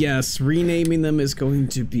 1. Yes, renaming them is going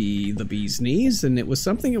to be the bee's knees, and it was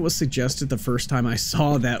something that was suggested the first time I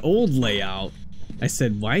saw that old layout. I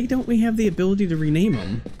said, why don't we have the ability to rename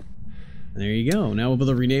them? And there you go. Now we'll be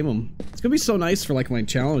able to rename them. It's gonna be so nice for like my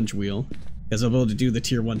challenge wheel, because I'll be able to do the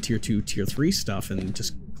tier 1, tier 2, tier 3 stuff and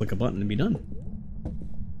just click a button and be done.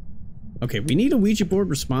 Okay, we need a Ouija board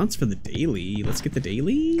response for the daily. Let's get the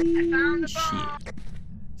daily. I found the bomb.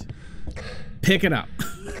 Shit. Pick it up.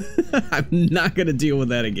 I'm not gonna deal with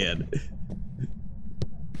that again.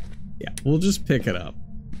 Yeah, we'll just pick it up.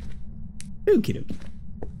 Okie dokie.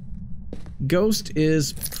 Ghost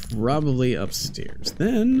is probably upstairs.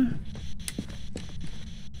 Then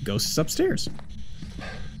Ghost is upstairs.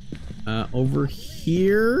 Over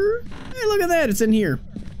here. Hey, look at that! It's in here.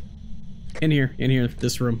 In here.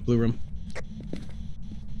 This room. Blue room.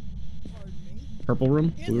 Pardon me. Purple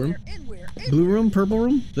room. Blue room. In where? Blue room. Purple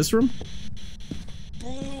room. This room.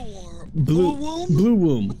 Blue womb? Blue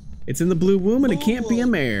womb. It's in the blue womb and it can't be a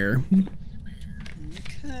mare.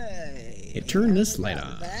 Okay. It turned this I light got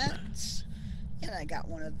on. that. And I got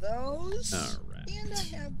one of those. Alright. And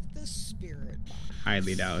I have the spirit box.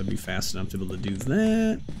 Highly doubt it'd be fast enough to be able to do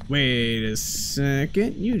that. Wait a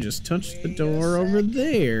second. You just touched the Wait a door over second.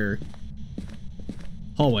 there.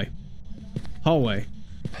 Hallway. Hallway.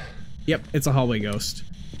 Yep, it's a hallway ghost.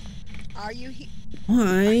 Are you here?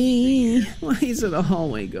 Why? Why is it a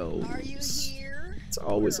hallway ghost? Are you here? It's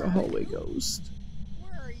always Where a are hallway you? ghost.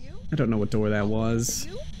 Where are you? I don't know what door that was.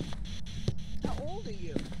 You? How old are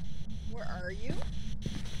you? Where are you?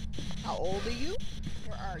 How old are you?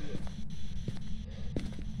 Where are you?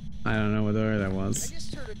 I don't know what door that I was.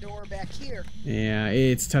 just heard a door back here. Yeah,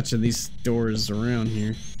 it's touching these doors around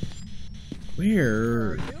here. Where?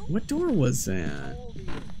 Where are you? What door was How that? old are you?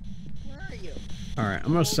 Where are you? Alright,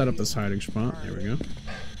 I'm gonna set up this hiding spot. There we go.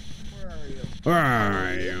 Where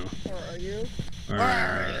are you? Where are you? Where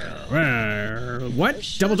are you? Where?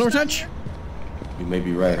 What? Double door touch? You may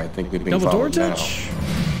be right. I think we're being Double door followed now. touch?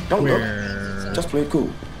 Don't Where? look. Just play it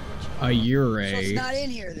cool. A So it's Ure. not in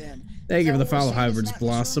here then. Thank you for the Is that what follow, we're saying? It's Hybrids not in this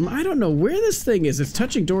Blossom. room? I don't know where this thing is. It's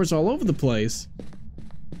touching doors all over the place.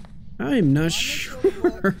 I'm not sure.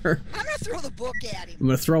 I'm gonna throw the book at him. I'm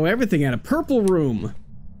gonna throw everything at a purple room.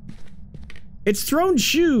 It's thrown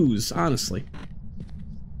shoes, honestly.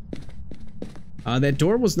 That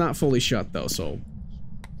door was not fully shut though, so.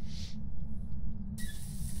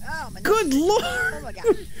 Oh, my Good nose. lord! Oh my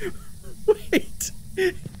god. Wait!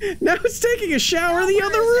 Now it's taking a shower in the Where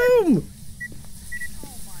other is it? room!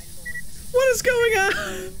 Oh my lord. What is going on?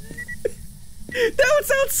 Now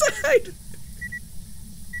it's outside!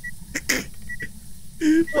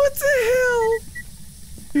 What the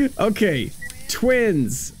hell? Okay,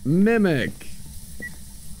 twins, mimic.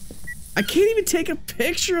 I can't even take a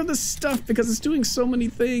picture of the stuff because it's doing so many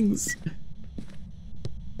things.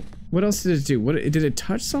 What else did it do? What did it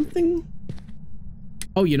touch something?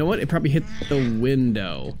 Oh, you know what? It probably hit the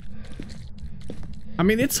window. I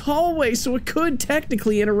mean, it's hallway, so it could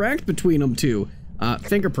technically interact between them two.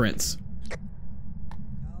 Fingerprints. Okay.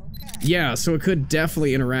 Yeah, so it could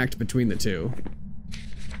definitely interact between the two.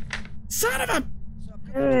 Son of a...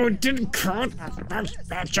 Oh, it didn't count. Twins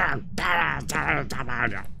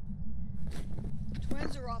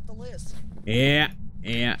are off the list. Yeah.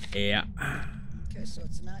 Okay, so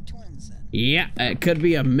it's not twins then. Yeah, it could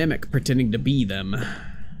be a mimic pretending to be them.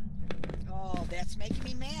 Oh, that's making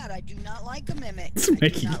me mad. I do not like a mimic. It's I do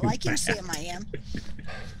making not you like him, mad. Sam I am.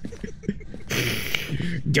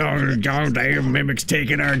 Don't damn mimics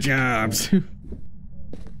taking our jobs.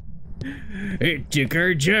 It took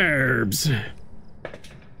our jobs.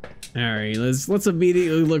 Alright, let's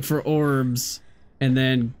immediately look for orbs and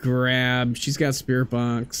then grab. She's got spirit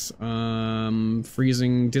box.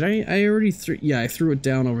 Freezing. Did I already threw? Yeah, I threw it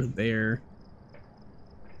down over there.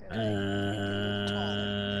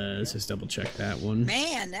 Let's just double check that one.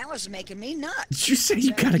 Man, that was making me nuts. Did you say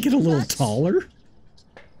you gotta get a little taller?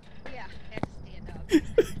 Yeah, I had to stand up.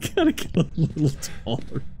 Gotta get a little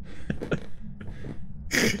taller.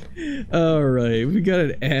 Alright, we got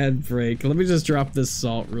an ad break. Let me just drop this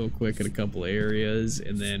salt real quick in a couple areas,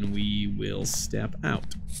 and then we will step out.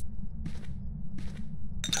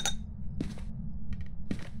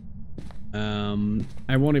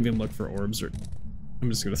 I won't even look for orbs, or I'm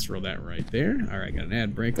just gonna throw that right there. Alright, got an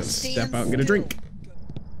ad break. Let's step out and get a drink.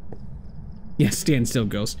 Yeah, stand still,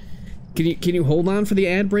 Ghost. Can you hold on for the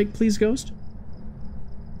ad break, please, Ghost?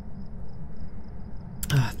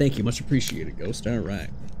 Ah, thank you, much appreciated, Ghost. All right.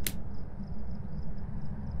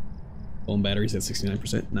 Phone battery's at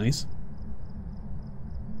 69%. Nice.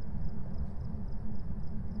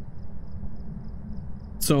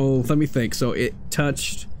 So let me think. So it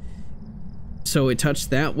touched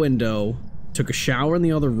that window. Took a shower in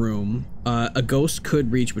the other room. A ghost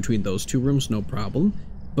could reach between those two rooms, no problem.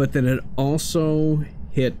 But then it also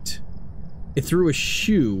hit. It threw a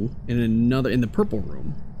shoe in the purple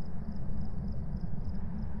room.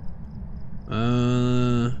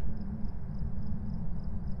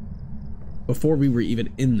 Before we were even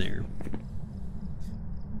in there.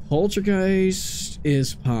 Poltergeist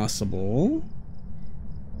is possible.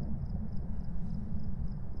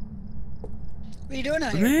 What are you doing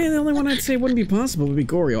out here? Man, the only one I'd say wouldn't be possible would be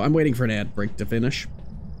Goryo. I'm waiting for an ad break to finish.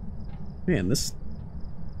 Man, this...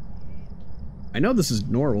 I know this is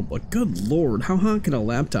normal, but good lord, how hot can a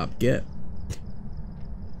laptop get?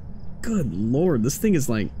 Good lord, this thing is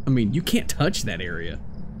like... I mean, you can't touch that area.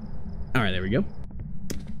 Alright, there we go.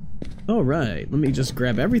 Alright, let me just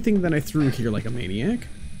grab everything that I threw here like a maniac.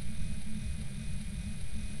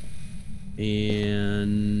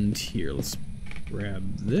 And here, let's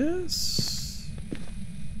grab this.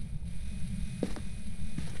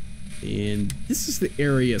 And this is the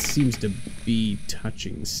area seems to be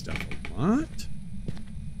touching stuff a lot.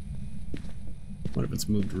 What if it's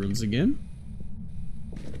moved rooms again?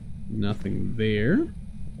 Nothing there.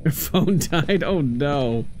 Her phone died? Oh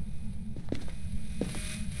no.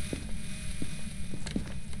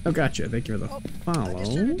 Oh, gotcha. Thank you for the follow. I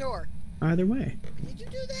just turned the door. Either way. Did you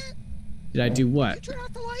do that? Did I do what? Did you turn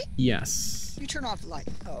off the light? Yes. You turn off the light.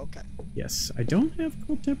 Oh, okay. Yes. I don't have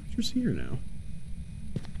cold temperatures here now.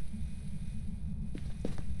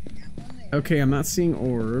 Got one there. Okay, I'm not seeing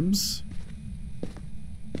orbs.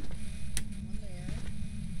 One there.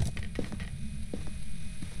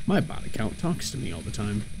 My body count talks to me all the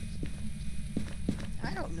time.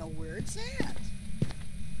 I don't know where it's at.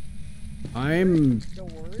 I'm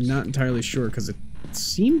Doors. not entirely sure because it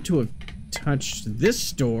seemed to have touched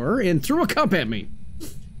this door and threw a cup at me.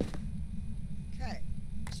 Okay.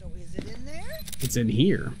 So is it in there? It's in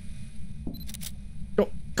here. Oh,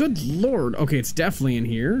 good lord. Okay, it's definitely in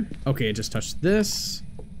here. Okay, it just touched this.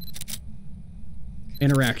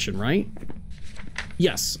 Interaction, right?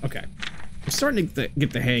 Yes, okay. I'm starting to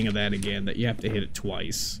get the hang of that again, that you have to hit it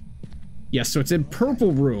twice. Yes, so it's in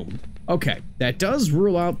purple room. Okay, that does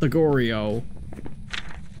rule out the Goryo.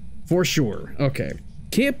 For sure. Okay.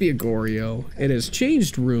 Can't be a Goryo. It has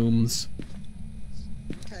changed rooms.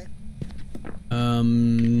 Okay.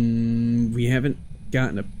 We haven't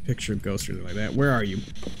gotten a picture of Ghost or anything like that. Where are you?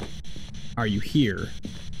 Are you here?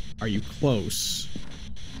 Are you close?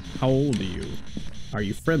 How old are you? Are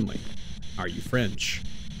you friendly? Are you French?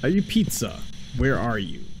 Are you pizza? Where are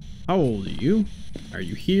you? How old are you? Are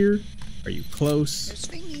you here? Are you close? There's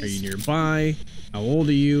fingies. Are you nearby? How old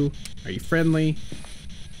are you? Are you friendly?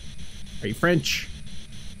 Are you French?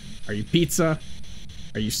 Are you pizza?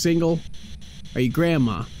 Are you single? Are you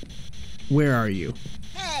grandma? Where are you?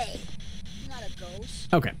 Hey! I'm not a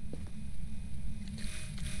ghost. Okay.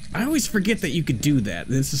 I always forget that you could do that.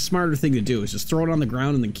 It's a smarter thing to do, is just throw it on the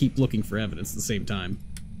ground and then keep looking for evidence at the same time.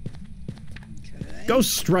 Okay.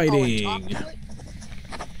 Ghost Oh, and writing. talk to it?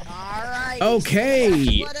 Alright.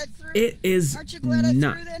 Okay. It is Aren't you glad I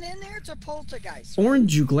not. threw that in there? It's a poltergeist.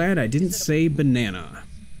 Orange, you glad I didn't say banana?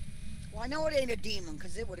 Well, I know it ain't a demon,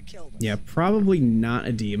 because it would have killed us. Yeah, probably not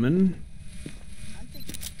a demon. I'm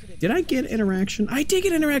thinking it could have Did I get interaction? I did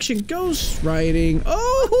get interaction. Ghost writing.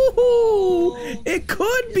 Oh, it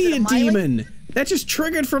could be it a a Miley? demon. That just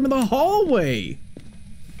triggered from the hallway.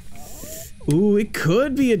 Ooh, it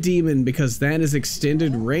could be a demon because that is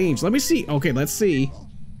extended range. Let me see. Okay, let's see.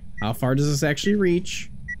 How far does this actually reach?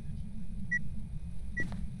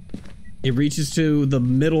 It reaches to the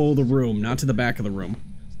middle of the room, not to the back of the room.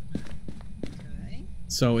 Okay.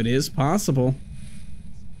 So it is possible.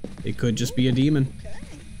 It could just be a demon. Okay.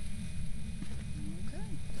 Okay.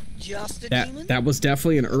 Just a demon? That was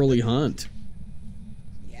definitely an early hunt.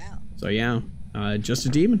 Yeah. So yeah, just a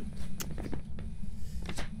demon.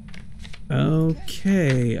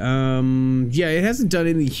 Okay, yeah, it hasn't done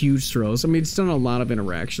any huge throws. I mean, it's done a lot of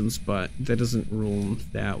interactions, but that doesn't rule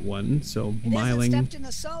that one. So It hasn't miling. stepped in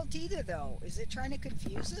the salt either, though. Is it trying to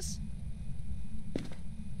confuse us?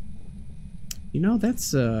 You know,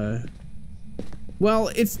 that's well,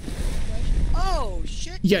 it's Oh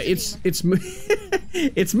shit! yeah, it's it's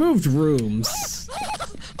it's moved rooms.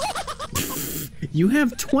 You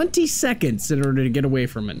have 20 seconds in order to get away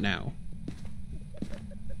from it now.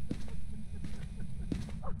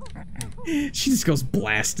 She just goes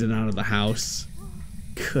blasting out of the house.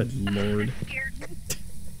 Good lord.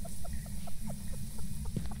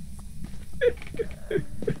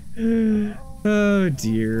 Oh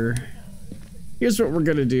dear. Here's what we're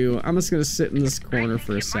gonna do. I'm just gonna sit in this corner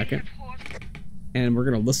for a second. And we're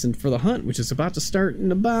gonna listen for the hunt, which is about to start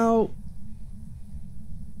in about,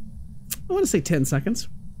 I wanna say 10 seconds.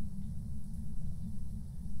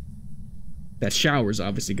 That shower's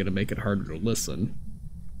obviously gonna make it harder to listen.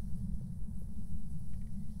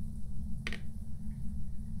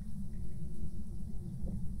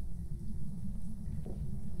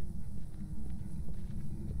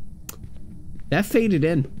 That faded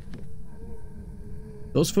in.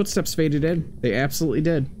 Those footsteps faded in. They absolutely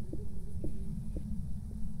did.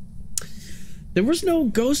 There was no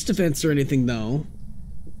ghost events or anything, though.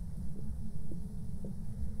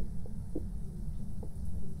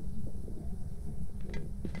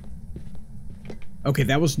 Okay,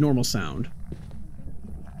 that was normal sound.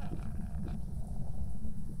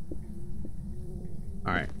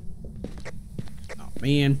 Alright. Oh,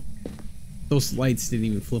 man. Those lights didn't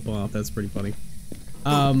even flip off. That's pretty funny.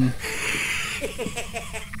 Damn,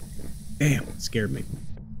 it scared me.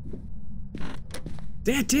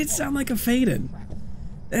 That did sound like a fade-in.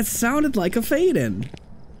 That sounded like a fade-in.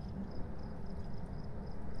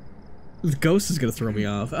 The ghost is gonna throw me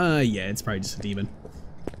off. Yeah, it's probably just a demon.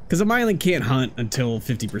 Because a Mylan can't hunt until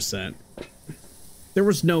 50%. There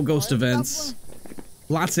was no ghost events.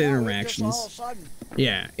 Lots of interactions.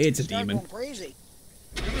 Yeah, it's a demon. Crazy.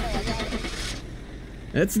 Okay, I got it.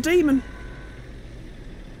 It's a demon.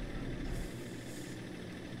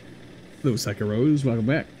 Hello, Psycho Rose. Welcome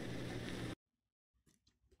back.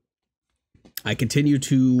 I continue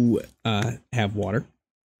to have water.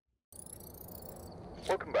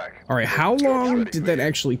 Welcome back. All right, how long did that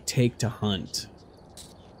actually take to hunt?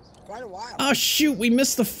 Quite a while. Oh shoot, we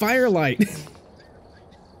missed the firelight.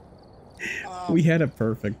 We had it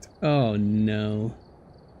perfect. Oh no.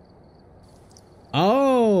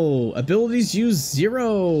 Oh, abilities use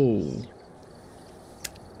 0.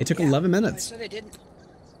 It took 11 minutes. I said it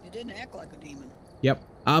didn't act like a demon. Yep.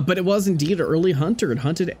 But it was indeed an early hunter. It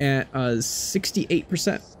hunted at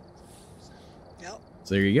 68%. Yep.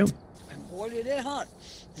 So there you go. And boy did it hunt.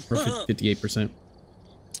 Or 58%.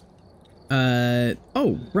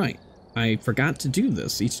 Oh, right. I forgot to do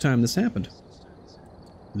this each time this happened.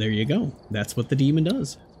 There you go. That's what the demon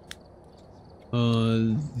does.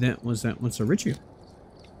 That was that one. So Richie.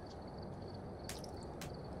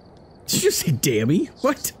 Did you say dammy?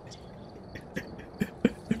 What?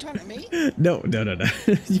 You talking to me? No.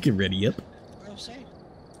 You can ready up. What did I say?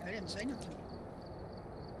 I didn't say nothing.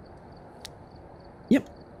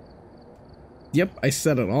 Yep, I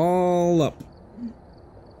set it all up.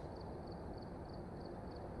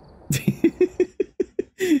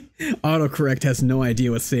 Autocorrect has no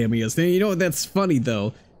idea what Sammy is. You know what? That's funny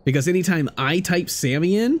though, because anytime I type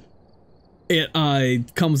Sammy in, it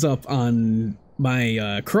comes up on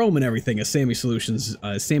my Chrome and everything as Sammy Solutions,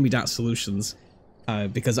 Sammy.Solutions.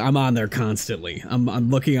 because I'm on there constantly. I'm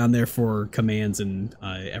looking on there for commands and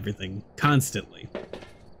everything constantly.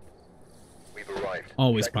 We've arrived.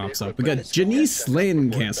 Always Check the pops up. We equipment. got Janice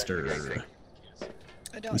Lancaster.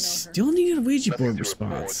 I don't know We her. still need a Ouija board Nothing to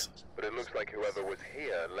report, response. but it looks like whoever was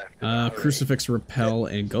here left in a hurry. Crucifix, Repel,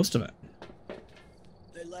 and Ghost Event.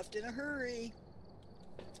 They left in a hurry.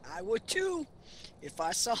 I would too. If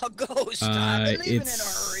I saw a ghost, I'd be leaving in a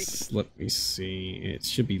hurry. Let me see. It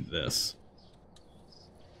should be this.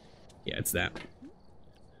 Yeah, it's that.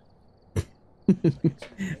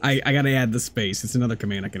 I gotta add the space. It's another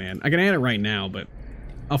command I can add. I can add it right now, but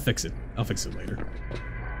I'll fix it. I'll fix it later.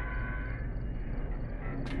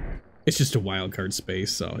 It's just a wildcard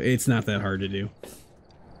space, so it's not that hard to do.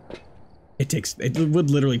 It would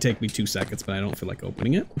literally take me 2 seconds, but I don't feel like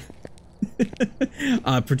opening it.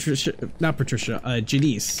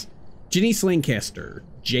 Janice. Janice Lancaster.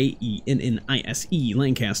 Jennise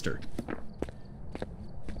Lancaster.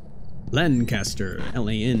 Lancaster. Lancaster.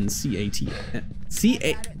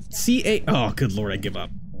 Oh, good lord, I give up.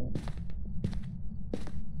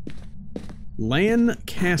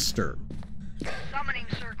 Lancaster. Summoning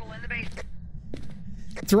circle in the base.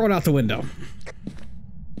 Throw it out the window.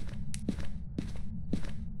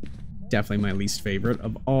 Definitely my least favorite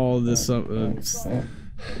of all this Is it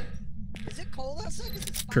cold outside? Is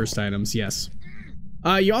it cursed items, yes.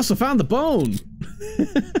 You also found the bone.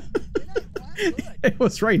 It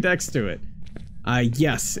was right next to it.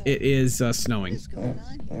 Yes, it is snowing. What's going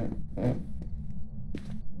on here?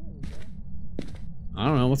 I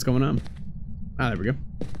don't know what's going on. Ah, there we go.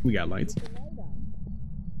 We got lights.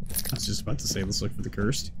 I was just about to say, let's look for the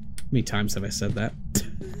cursed. How many times have I said that?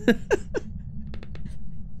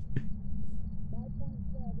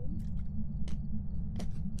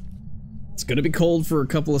 It's gonna be cold for a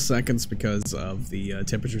couple of seconds because of the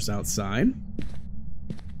temperatures outside.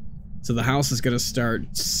 So the house is gonna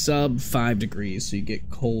start sub 5 degrees, so you get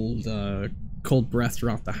cold, cold breath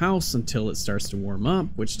throughout the house until it starts to warm up,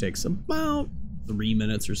 which takes about 3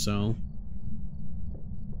 minutes or so.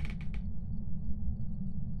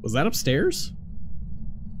 Was that upstairs?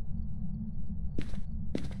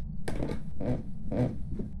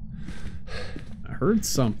 I heard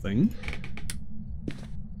something.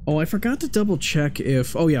 Oh, I forgot to double check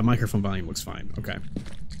if... Oh yeah, microphone volume looks fine. Okay.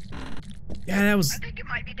 Yeah, that was... I think it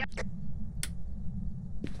might be down.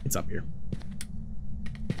 It's up here.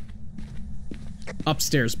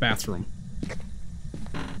 Upstairs bathroom.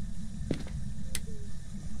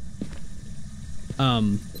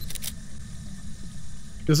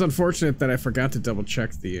 It was unfortunate that I forgot to double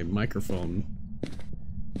check the microphone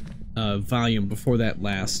volume before the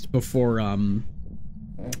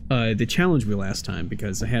challenge wheel last time,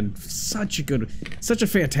 because I had such a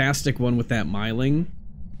fantastic one with that miling,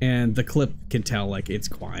 and the clip can tell like it's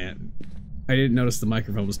quiet. I didn't notice the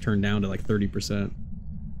microphone was turned down to like 30%.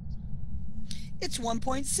 It's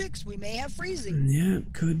 1.6. We may have freezing. Yeah,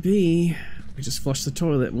 could be. We just flushed the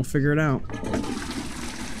toilet and we'll figure it out.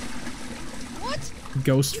 What?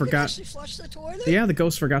 Ghost You forgot. can actually flush the toilet? Yeah, the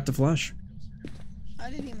ghost forgot to flush. I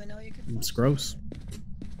didn't even know you could flush. It's gross.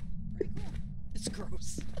 Pretty cool. It's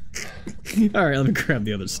gross. Alright, let me grab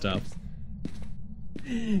the other stuff.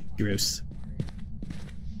 Gross.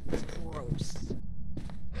 It's gross.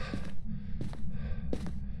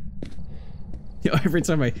 You know, every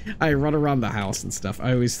time I run around the house and stuff,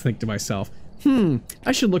 I always think to myself,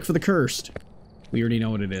 I should look for the cursed. We already know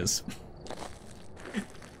what it is.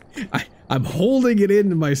 I'm holding it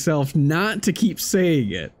into myself not to keep saying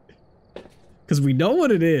it. Because we know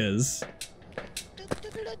what it is.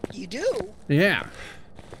 You do? Yeah.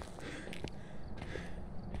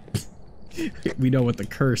 We know what the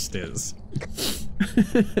cursed is.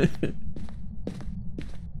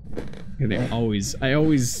 And I always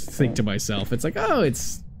think to myself, it's like, oh,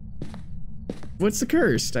 what's the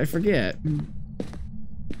cursed? I forget.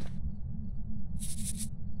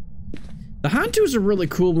 The Hantus are really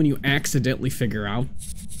cool when you accidentally figure out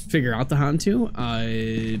the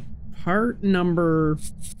Hantu. Part number...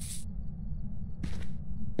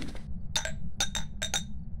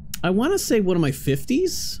 I want to say one of my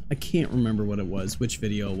 50s. I can't remember what it was, which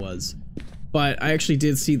video it was. But I actually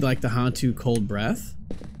did see like the Hantu cold breath.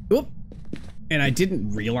 Oop. And I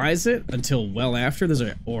didn't realize it until well after. There's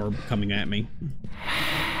an orb coming at me.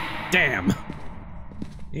 Damn.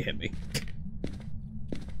 It hit me.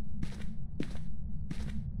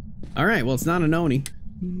 Alright, well, it's not an Oni.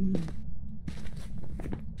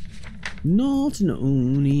 Not an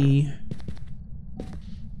Oni.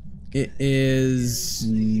 It is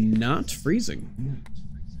not freezing.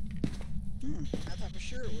 I thought for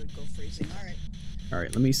sure it would go freezing. Alright.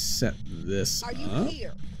 Alright, let me set this Are you up.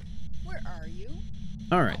 here? Where are you?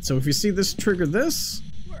 Alright, so if you see this trigger this,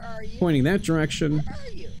 Where are you? pointing that direction, Where are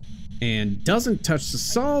you? and doesn't touch the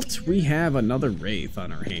salt, we have another wraith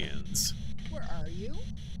on our hands. Where are you?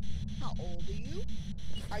 How old are you?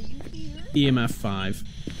 Are you here? EMF 5.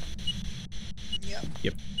 Yep.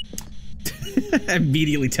 Yep.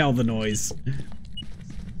 Immediately tell the noise.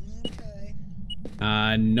 Okay.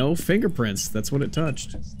 No fingerprints. That's what it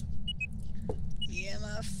touched.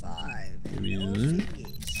 EMF 5. Give me No that.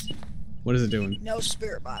 fingies. What is it doing? No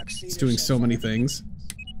spirit box. It's either doing so many far. things.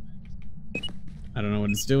 I don't know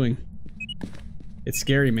what it's doing. It's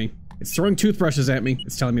scaring me. It's throwing toothbrushes at me.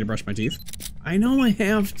 It's telling me to brush my teeth. I know I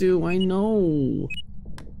have to. I know.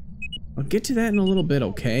 I'll get to that in a little bit,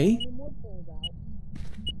 okay?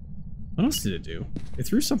 What else did it do? It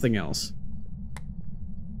threw something else.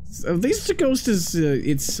 So at least the ghost is,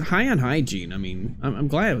 it's high on hygiene. I mean, I'm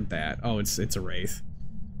glad with that. Oh, it's a wraith.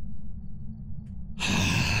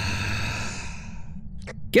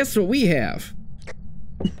 Guess what we have?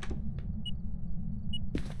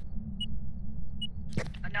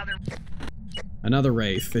 Another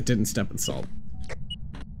wraith that didn't step in salt.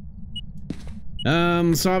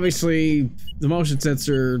 So obviously, the motion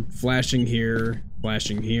sensor flashing here,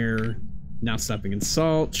 not stepping in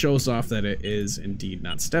salt, shows off that it is indeed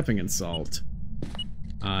not stepping in salt.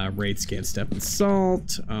 Wraiths can't step in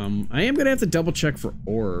salt. I am gonna have to double check for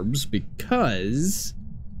orbs because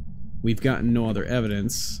we've gotten no other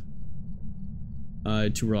evidence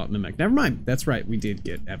to rule out Mimic. Never mind, that's right, we did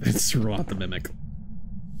get evidence to rule out the Mimic.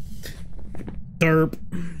 Derp.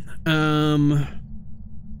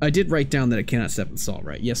 I did write down that it cannot step in salt,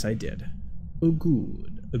 right? Yes, I did. Oh,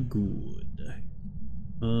 good. Oh, good.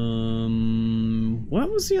 What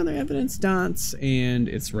was the other evidence? Dots, and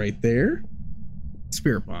it's right there.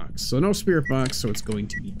 Spirit box. So no spirit box, so it's going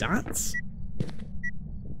to be dots.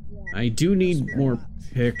 I do need more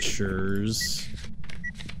pictures.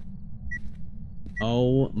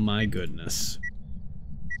 Oh my goodness.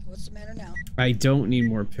 What's the matter now? I don't need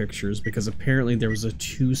more pictures because apparently there was a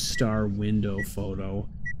 2-star window photo.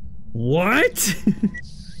 What?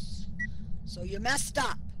 So you messed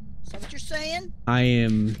up. Is that what you're saying? I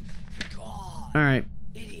am. God. Alright.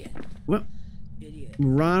 Idiot. Well, Idiot.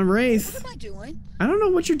 Ron Wraith. What am I doing? I don't know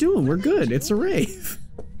what you're doing. We're good. It's a Wraith.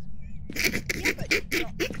 Yeah, but weren't you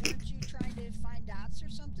trying to find dots or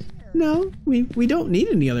something? Or? No, we don't need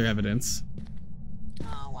any other evidence.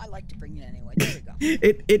 Oh, I like to bring it anyway. There we go.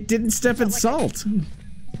 It didn't step in like salt. I know,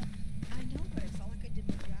 but it felt like I did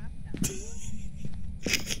my job now.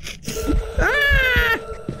 Ah!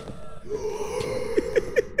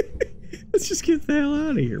 Let's just get the hell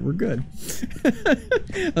out of here. We're good.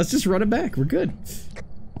 Let's just run it back. We're good.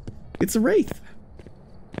 It's a Wraith.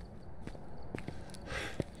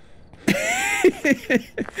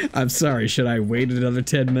 I'm sorry. Should I wait another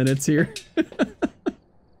 10 minutes here?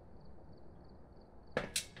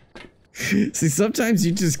 See, sometimes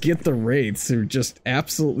you just get the Wraiths who are just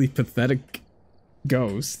absolutely pathetic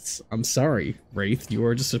ghosts. I'm sorry, Wraith. You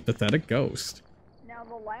are just a pathetic ghost. Now,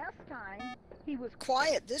 the last time, he was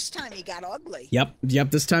quiet. This time, he got ugly. Yep.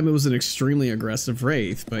 This time it was an extremely aggressive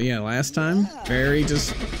Wraith. But yeah, last time, very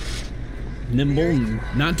just nimble and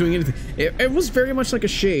not doing anything. It was very much like a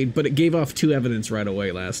shade, but it gave off 2 evidence right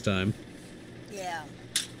away last time. Yeah.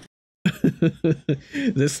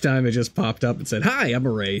 This time it just popped up and said, "Hi, I'm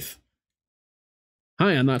a Wraith.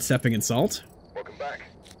 Hi, I'm not stepping in salt. Welcome back.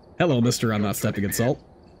 Hello, Mr. I'm not stepping in salt."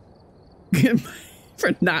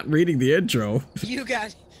 For not reading the intro. You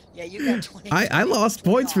got 20. I lost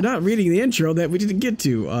points for not reading the intro that we didn't get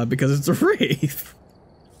to because it's a Wraith.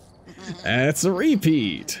 That's a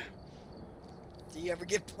repeat. Do you ever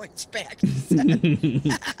get points back? You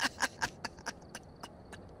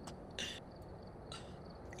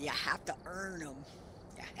have to earn them.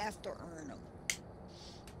 You have to earn them.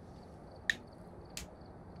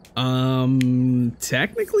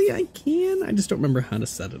 Technically I can. I just don't remember how to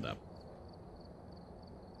set it up.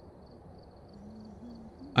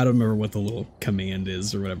 I don't remember what the little command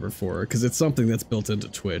is or whatever for, because it's something that's built into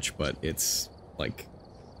Twitch, but it's like,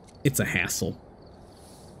 it's a hassle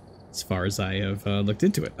as far as I have looked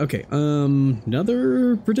into it. Okay,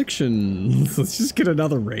 another prediction. Let's just get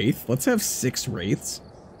another Wraith. Let's have 6 Wraiths.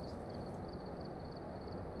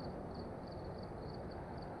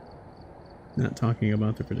 Not talking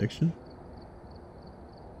about the prediction.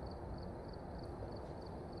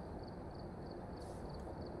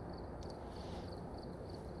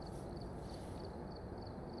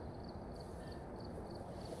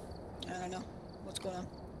 I don't know. What's going on?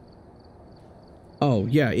 Oh,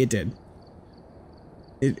 yeah, it did.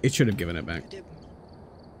 It should have given it back. It did.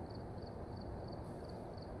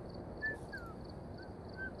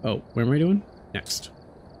 Oh, what am I doing? Next.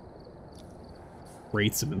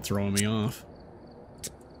 crates have been throwing me off.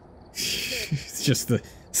 It's just the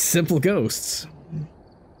simple ghosts.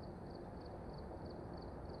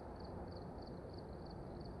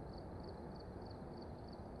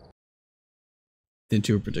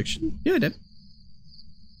 Into a prediction? Yeah, I did.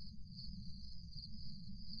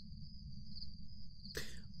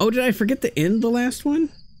 Oh, did I forget to end the last one?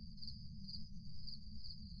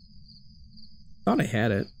 Thought I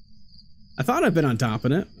had it. I thought I've been on top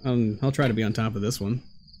of it. I'll try to be on top of this one.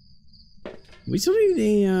 We still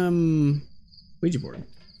need a Ouija board.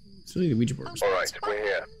 Still need a Ouija board. All right, we're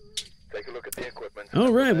here. Take a look at the equipment.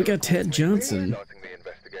 All right, we got Ted Johnson. Starting the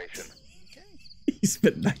investigation. He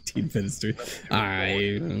spent 19 minutes to.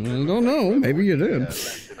 I don't know. Maybe you did.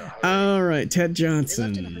 All right, Ted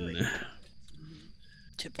Johnson.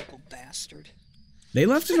 Typical bastard. They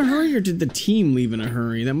left in a hurry, or did the team leave in a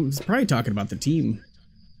hurry? That was probably talking about the team.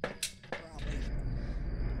 Probably.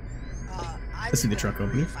 Let's see the truck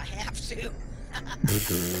opening. If I have to.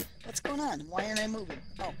 What's going on? Why aren't I moving?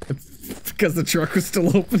 Oh. Because the truck was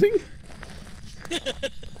still opening?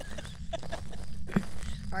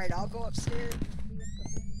 Alright, I'll go upstairs.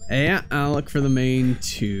 Yeah, I'll look for the main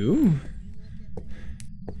two.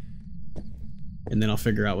 And then I'll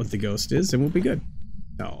figure out what the ghost is, and we'll be good.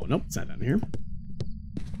 Oh, nope, it's not down here.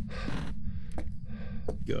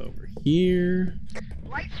 Go over here.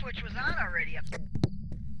 Light switch was on already up there.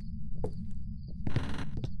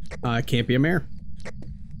 It can't be a mare.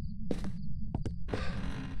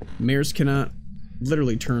 Mares cannot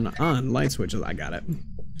literally turn on light switches. I got it.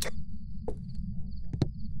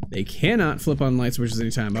 They cannot flip on light switches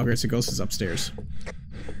anytime. Okay, so ghost is upstairs.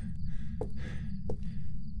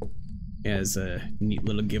 As a neat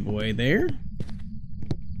little giveaway there.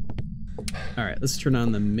 Alright, let's turn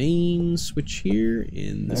on the main switch here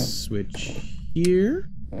and the switch here.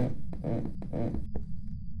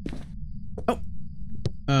 Oh!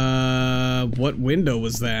 What window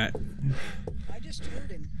was that? I just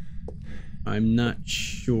heard him. I'm not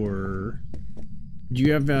sure. Do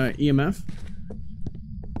you have EMF?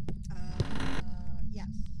 Yes.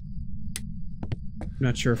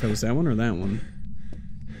 Not sure if it was that one or that one.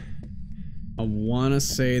 I want to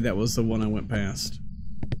say that was the one I went past.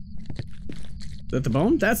 Is that the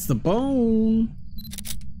bone? That's the bone!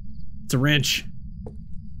 It's a wrench.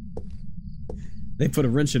 They put a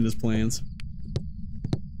wrench in his plans.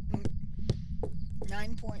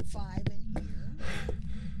 9.5 in here.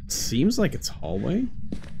 Seems like it's hallway.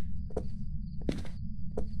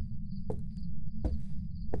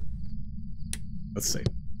 Let's see.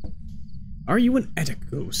 Are you an attic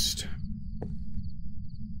ghost?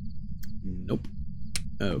 Nope.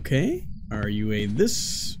 Okay. Are you a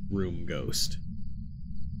this room ghost?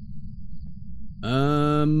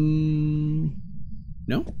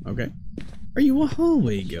 No? Okay. Are you a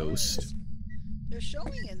hallway ghost? They're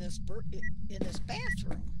showing in this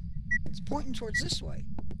bathroom. It's pointing towards this way.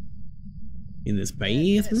 In this And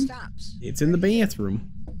it bathroom? stops. It's in the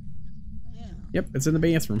bathroom. Yeah. Yep, it's in the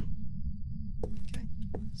bathroom. Okay.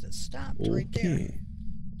 So it stopped right there. Okay.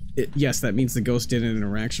 Yes, that means the ghost did an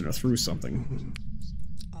interaction or threw something.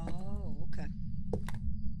 Oh, okay.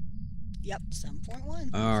 Yep,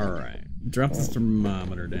 7.1. Alright. Drop the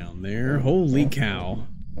thermometer down there. Holy cow.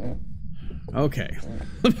 Okay.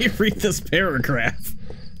 Let me read this paragraph.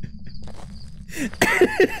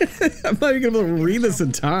 I'm not even gonna read this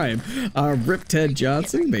in time. Rip Ted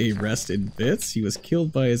Johnson, may he rest in bits. He was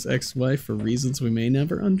killed by his ex-wife for reasons we may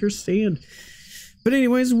never understand. But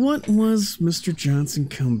anyways, what was Mr. Johnson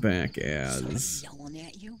come back as? Yelling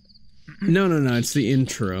at you? No, it's the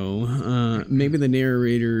intro. Maybe the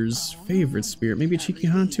narrator's favorite spirit. Maybe a cheeky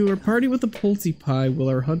Hantu or party with a Pulte pie. Will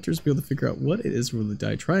our hunters be able to figure out what it is we'll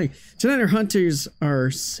die trying? Tonight our hunters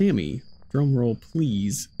are Sammy. Drum roll,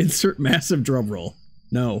 please. Insert massive drum roll.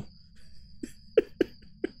 No.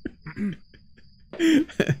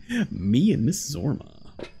 Me and Miss Zorma.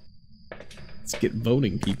 Let's get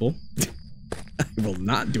voting, people. I will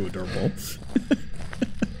not do a drum roll.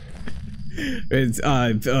 It's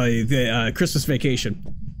the Christmas Vacation.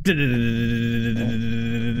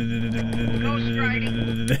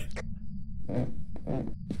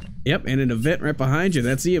 Yep, and an event right behind you.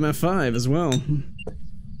 That's EMF 5 as well.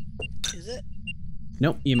 Is it?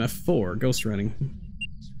 Nope, EMF 4. Ghost running.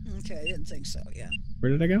 Okay, I didn't think so, yeah.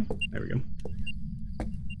 Where did I go? There we go.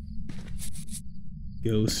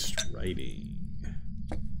 Ghost writing.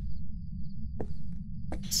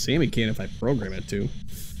 Sammy can if I program it to.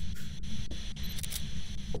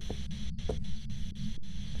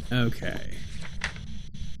 Okay.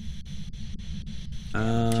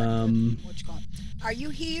 Are you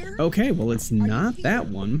here? Okay, well it's not that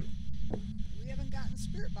one. We haven't gotten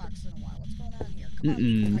Spirit Box in a while. What's going on here? Come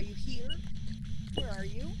on. Are you here? Where are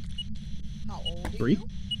you? How old are 3. you?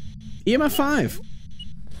 EMF 5.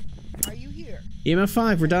 Are you here? EMF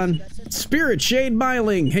 5, we're done. Spirit Shade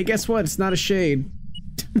Myling. Hey, guess what? It's not a shade.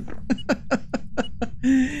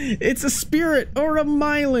 It's a spirit or a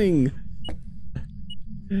Myling.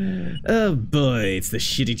 Oh boy, it's the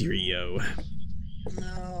shitty trio.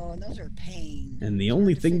 No, those are pain. And the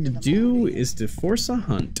only thing to do is to force a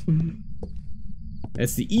hunt.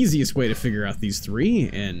 That's the easiest way to figure out these 3,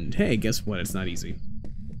 and hey, guess what? It's not easy.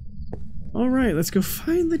 Alright, let's go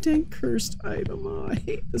find the dang cursed item. Oh, I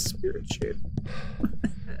hate the spirit shit.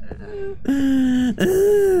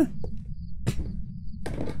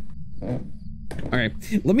 Alright,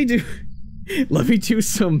 let me do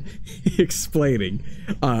some explaining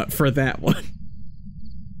for that one.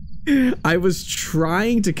 I was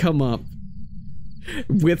trying to come up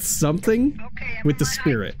with something with the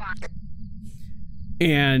spirit.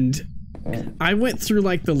 And I went through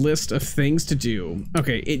like the list of things to do.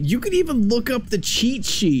 Okay, you could even look up the cheat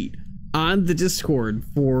sheet on the Discord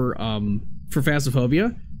for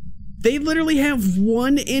Phasmophobia. They literally have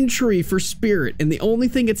 1 entry for spirit, and the only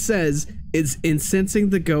thing it says is incensing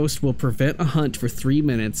the ghost will prevent a hunt for 3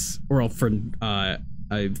 minutes, or for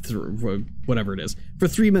whatever it is, for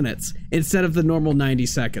 3 minutes instead of the normal 90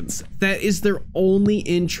 seconds. That is their only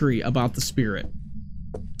entry about the spirit.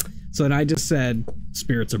 So then I just said,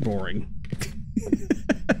 spirits are boring.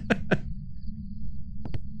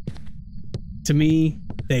 To me,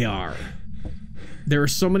 they are. There are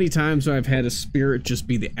so many times where I've had a spirit just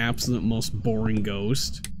be the absolute most boring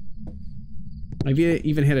ghost. I've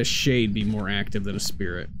even had a shade be more active than a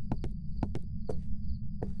spirit.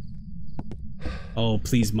 Oh,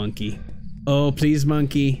 please, monkey. Oh, please,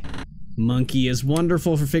 monkey. Monkey is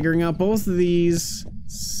wonderful for figuring out both of these.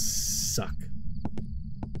 Suck.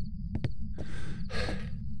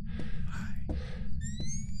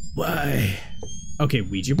 Why? Okay,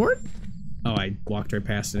 Ouija board? Oh, I walked right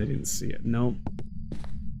past it. I didn't see it. Nope.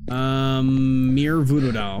 Mirror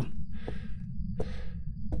voodoo doll.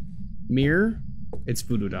 Mirror? It's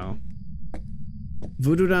voodoo doll.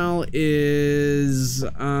 Voodoo doll is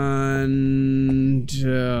on...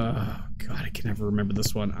 God, I can never remember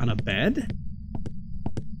this one. On a bed?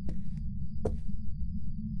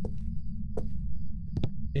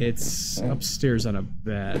 It's upstairs on a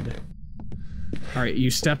bed. Alright,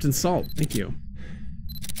 you stepped in salt. Thank you.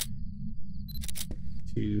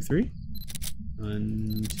 2, 3.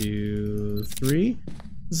 1, 2, 3.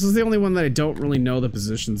 This is the only one that I don't really know the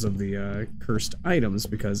positions of the cursed items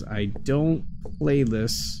because I don't play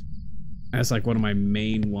this as like one of my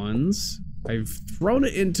main ones. I've thrown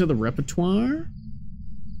it into the repertoire,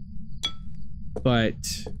 but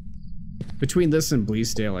between this and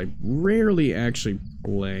Bleasdale, I rarely actually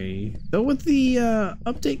play. Though with the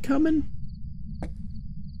update coming,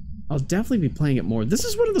 I'll definitely be playing it more. This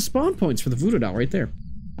is one of the spawn points for the voodoo doll right there.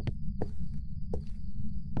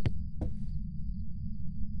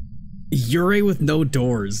 Yurei with no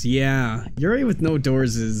doors. Yeah, Yurei with no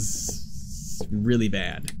doors is really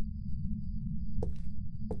bad.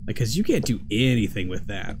 Because you can't do anything with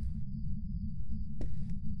that.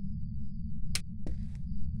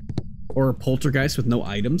 Or Poltergeist with no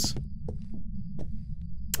items.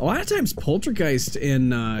 A lot of times Poltergeist in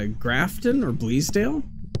Grafton or Bleasdale,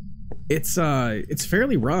 it's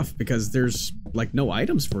fairly rough because there's like no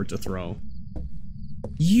items for it to throw.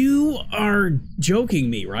 You are joking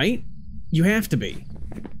me, right? You have to be.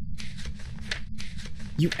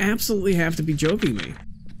 You absolutely have to be joking me.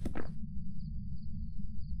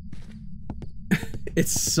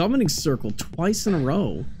 It's summoning circle twice in a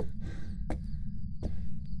row.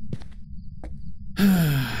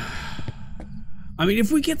 I mean, if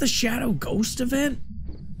we get the Shadow Ghost event,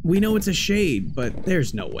 we know it's a shade, but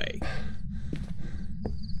there's no way.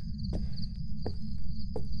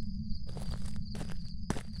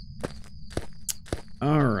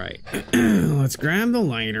 Alright, let's grab the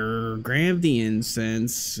lighter, grab the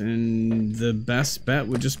incense, and the best bet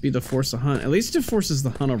would just be to force a hunt. At least it forces the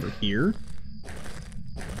hunt over here.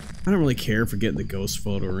 I don't really care for getting the ghost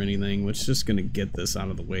photo or anything, which is just gonna get this out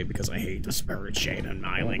of the way because I hate the Spirit Shade and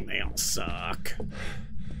Myling. They all suck.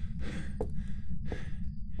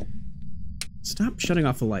 Stop shutting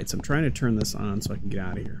off the lights. I'm trying to turn this on so I can get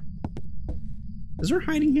out of here. Is there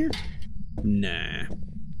hiding here? Nah.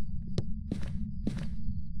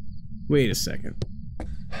 Wait a second.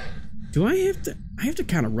 Do I have to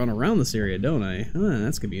kind of run around this area, don't I?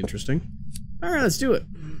 That's gonna be interesting. Alright, let's do it.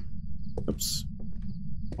 Oops.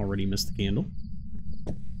 Already missed the candle.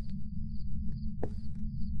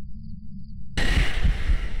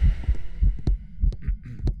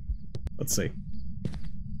 Let's see.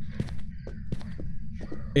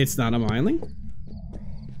 It's not a miling?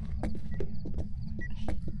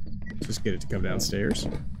 Just get it to come downstairs.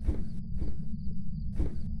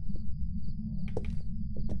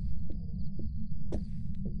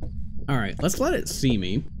 Alright, let's let it see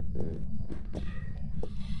me.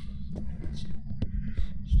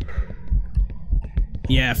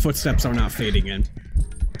 Yeah, footsteps are not fading in.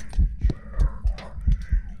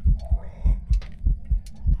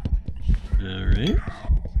 Alright.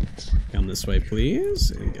 Come this way,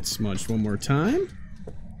 please. And get smudged one more time.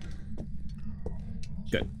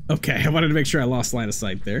 Good. Okay, I wanted to make sure I lost line of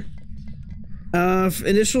sight there.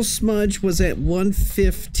 Initial smudge was at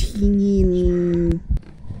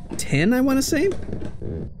 1:15:10, I want to say?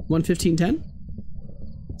 1:15:10?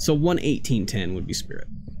 So 1:18:10 would be spirit.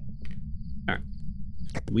 Alright.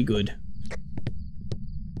 We good.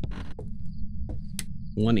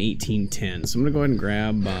 1:18:10. So I'm gonna go ahead and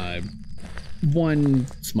grab one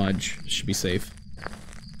smudge. Should be safe.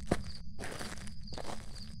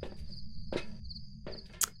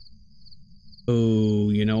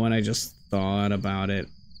 Oh, you know what? I just thought about it.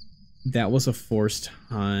 That was a forced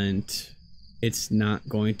hunt. It's not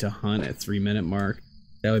going to hunt at 3-minute mark.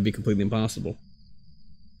 That would be completely impossible.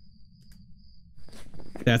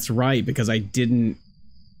 That's right, because I didn't...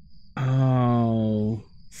 Oh...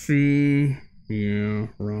 See? Yeah,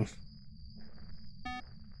 rough.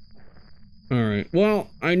 Alright,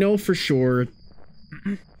 well, I know for sure...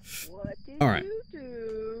 What did Alright. you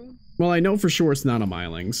do? Well, I know for sure it's not a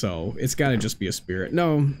miling, so it's gotta just be a spirit.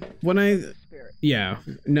 No, when I... Yeah,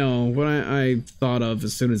 no, what I thought of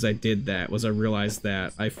as soon as I did that was I realized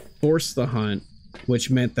that I forced the hunt, which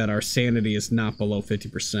meant that our sanity is not below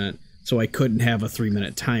 50%, so I couldn't have a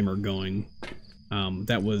 3-minute timer going.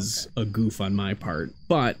 That was a goof on my part,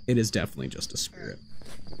 but it is definitely just a spirit.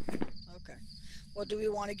 Okay. Well, do we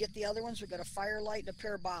want to get the other ones? We got a firelight and a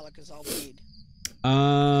parabolic is all we need.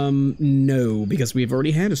 No, because we've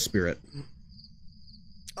already had a spirit.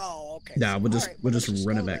 Oh, okay. Nah, So, we'll just all right, we'll let's just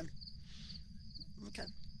run it go back. then. Okay.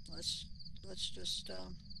 Let's just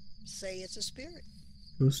say it's a spirit.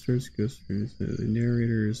 Ghosters. The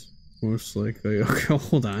narrator is most likely... Okay,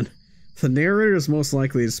 hold on. The narrator is most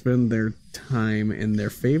likely to spend their time in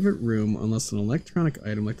their favorite room unless an electronic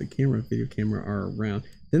item like the camera and video camera are around.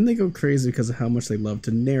 Then they go crazy because of how much they love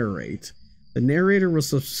to narrate. The narrator will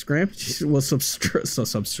subtract your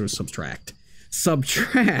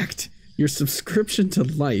subscription to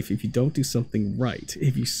life if you don't do something right.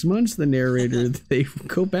 If you smudge the narrator, they will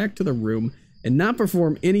go back to the room and not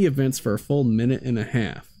perform any events for a full 1.5 minutes.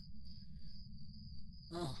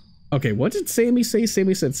 Oh. Okay, what did Sammy say?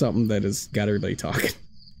 Sammy said something that has got everybody talking.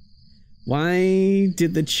 Why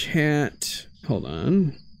did the chat... Hold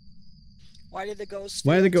on. Why did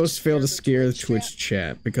the ghost fail to scare the Twitch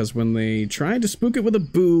chat? Because when they tried to spook it with a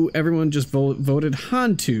boo, everyone just voted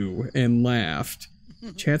Hantu and laughed.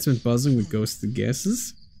 Chat's been buzzing with ghostly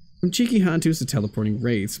guesses. From cheeky Hantus to teleporting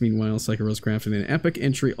wraiths. Meanwhile, Psycho Rose crafted an epic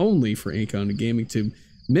entry only for acondongaming to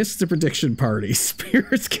miss the prediction party.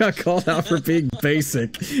 Spirits got called out for being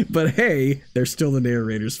basic, but hey, they're still the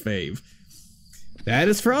narrator's fave. That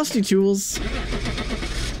is Frosty Tools.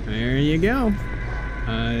 There you go.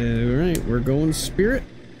 Alright, we're going spirit.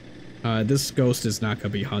 This ghost is not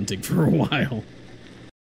going to be hunting for a while.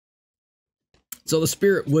 So the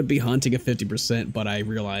spirit would be hunting at 50%, but I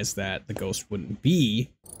realized that the ghost wouldn't be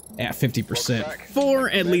at 50% for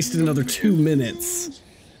at least another 2 minutes.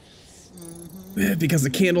 Because the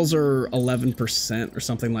candles are 11% or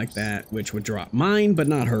something like that, which would drop mine, but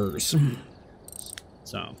not hers.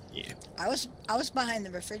 So, yeah. I was behind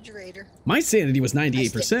the refrigerator. My sanity was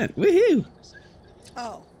 98%. Woohoo!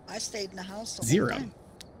 Oh, I stayed in the house. The 0. whole time.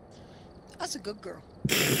 That's a good girl.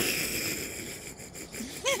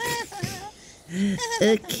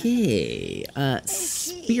 Okay,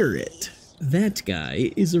 spirit. That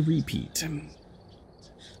guy is a repeat.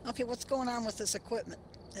 Okay, what's going on with this equipment?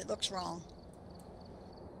 It looks wrong.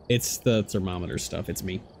 It's the thermometer stuff, it's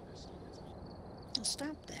me.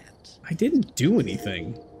 Stop that. I didn't do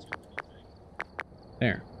anything.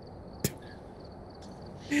 There.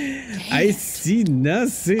 I see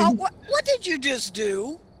nothing. Oh, what did you just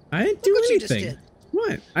do? I didn't do anything.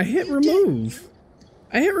 What? I hit remove.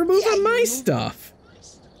 I hit remove on my stuff.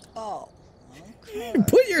 Oh. Okay.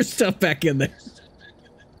 Put your stuff back in there.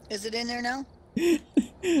 Is it in there now?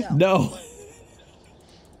 No.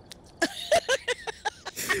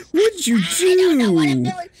 What'd you do?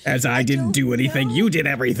 As I didn't do anything, you did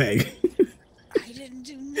everything. I didn't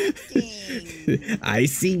do nothing. I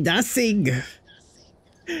see nothing.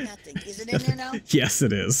 Nothing. Is it in there now? Yes,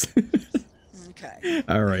 it is. Okay.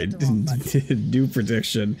 All right. New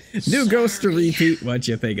prediction. New ghost to repeat. What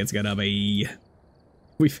you think it's gonna be?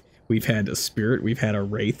 We've had a spirit, we've had a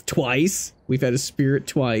wraith twice. We've had a spirit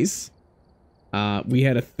twice. We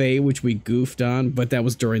had a Thay, which we goofed on, but that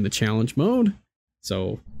was during the challenge mode.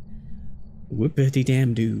 So,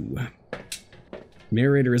 whoopity-damn-doo.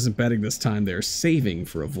 Narrator isn't betting this time, they're saving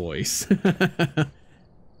for a voice.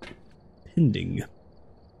 Pending.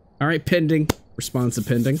 Alright, pending. Responsive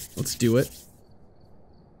pending. Let's do it.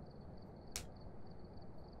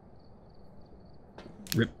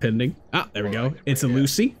 Rip pending. Ah, there we go. It's a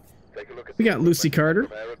Lucy. We got Lucy Carter.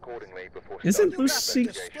 Isn't Lucy?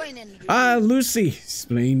 Ah, Lucy.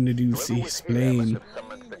 Explain to Lucy. Explain.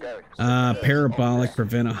 Parabolic,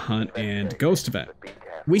 prevent a hunt, and ghost event.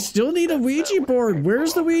 We still need a Ouija board.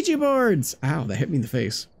 Where's the Ouija boards? Ow, that hit me in the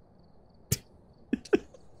face.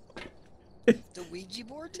 The Ouija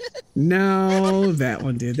board did? No, that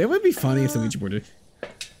one did. That would be funny if the Ouija board did.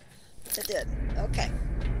 It did. Okay.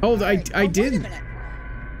 Oh, Right. I Wait a did. minute.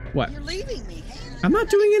 What? You're leaving me. Hang on. I'm not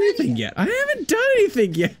doing anything yet. I haven't done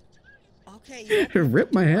anything yet. Okay. You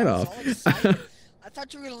Rip my head I was off. all excited. I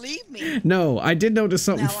thought you were gonna leave me. No, I did notice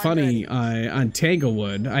something Now I'm funny on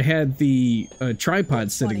Tanglewood. I had the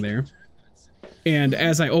tripod sitting there, and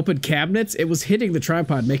as I opened cabinets, it was hitting the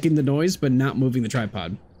tripod, making the noise, but not moving the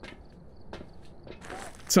tripod.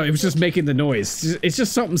 So it was just making the noise. It's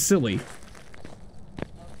just something silly.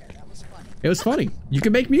 Okay, that was funny. It was funny. You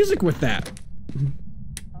can make music with that.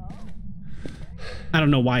 I don't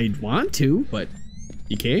know why you'd want to, but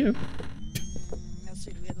you can. Let's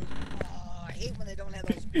see, do we have those? Oh, I hate when they don't have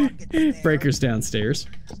those buckets there. Breaker's downstairs.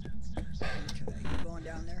 Okay, you going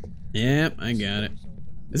down there? Yep, I got it.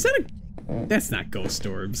 Is that a... That's not ghost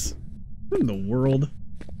orbs. What in the world?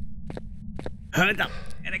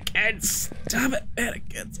 Anakids! Stop it,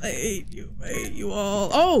 Anakids! I hate you. I hate you all.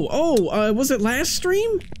 Oh, was it last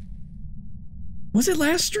stream? Was it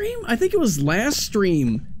last stream? I think it was last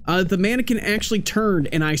stream. The mannequin actually turned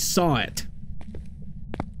and I saw it.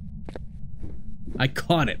 I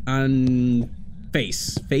caught it on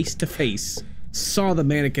face to face. Saw the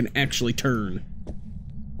mannequin actually turn.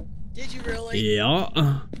 Did you really? Yeah.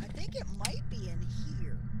 I think it might be in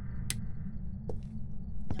here.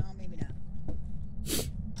 No, maybe not.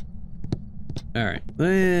 Alright,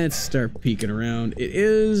 let's start peeking around. It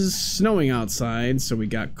is snowing outside, so we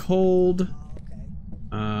got cold.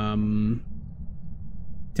 Oh, okay.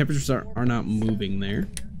 Temperatures are not moving there.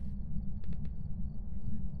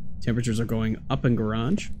 Temperatures are going up in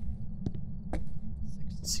garage.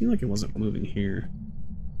 Seemed like it wasn't moving here.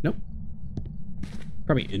 Nope.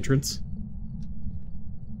 Probably entrance.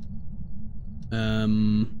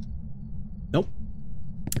 Nope.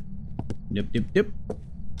 Nope.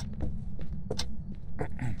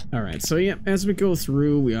 Alright, so yeah, as we go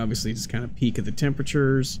through, we obviously just kind of peek at the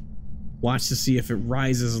temperatures. Watch to see if it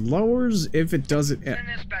rises, lowers. If it doesn't at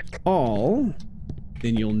all,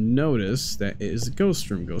 then you'll notice that it is a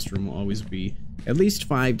ghost room. Ghost room will always be at least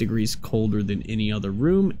 5 degrees colder than any other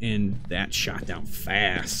room, and that shot down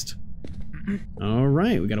fast.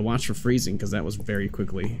 Alright, we gotta watch for freezing, because that was very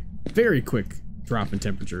quick drop in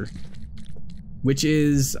temperature. Which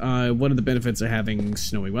is one of the benefits of having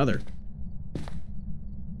snowy weather.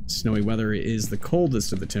 Snowy weather is the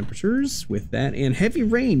coldest of the temperatures, with that and heavy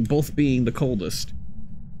rain both being the coldest.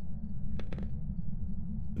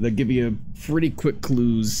 They give you pretty quick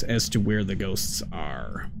clues as to where the ghosts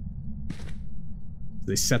are.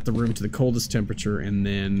 They set the room to the coldest temperature, and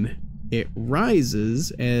then it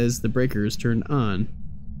rises as the breaker is turned on.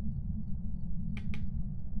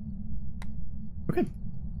 Okay.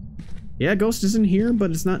 Yeah, ghost is in here,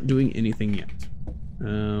 but it's not doing anything yet.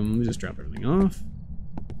 Let me just drop everything off.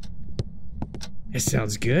 It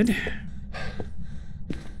sounds good.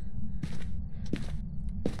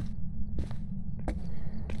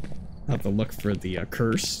 I'll have to look for the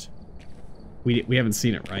cursed. We haven't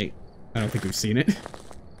seen it, right? I don't think we've seen it.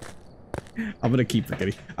 I'm gonna keep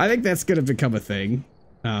forgetting. I think that's gonna become a thing.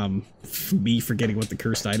 Me forgetting what the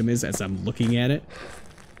cursed item is as I'm looking at it.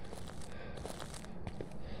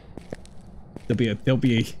 There'll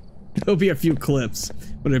be a few clips,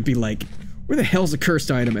 but it'd be like, where the hell's the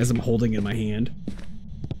cursed item as I'm holding it in my hand?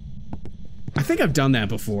 I think I've done that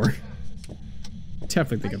before.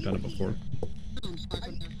 Definitely think I've done it before.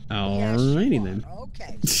 Alrighty then.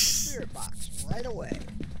 Okay, spirit box right away.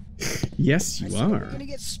 Yes, you are. We're gonna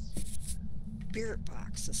get spirit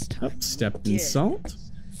box this time. Up, stepped in salt.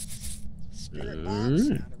 Spirit box,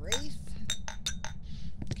 not a wraith.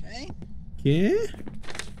 Okay. Yeah.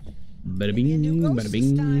 Bada bing, bada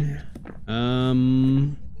bing.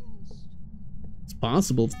 It's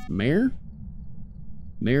possible. It's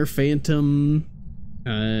Mare, Phantom,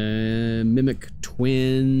 Mimic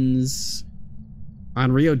Twins,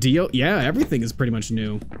 On Rio Dio? Yeah, everything is pretty much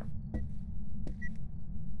new.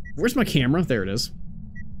 Where's my camera? There it is.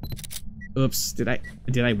 Oops, did I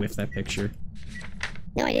whiff that picture?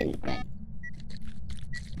 No, I didn't, but...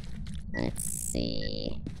 Let's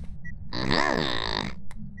see... Aha!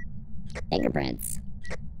 Fingerprints.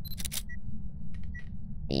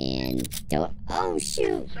 And don't... Oh,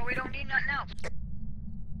 shoot! So we don't need nothing else.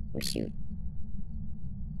 Oh, shoot.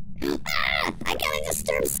 Ah! I got a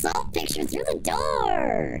disturbed salt picture through the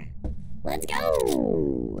door! Let's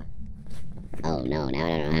go! Oh, no, now I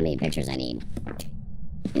don't know how many pictures I need.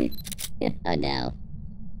 Oh, no.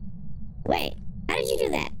 Wait, how did you do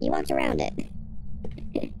that? You walked around it.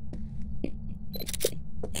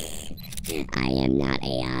 I am not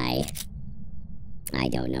AI. I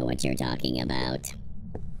don't know what you're talking about.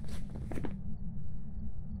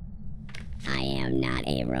 I am not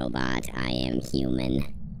a robot. I am human.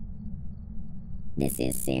 This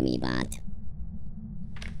is SammyBot.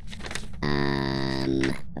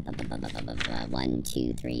 1,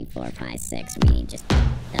 2, 3, 4, 5, 6. We need just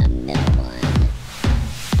the middle one.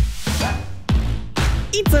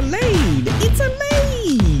 It's a laid! It's a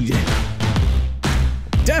laid!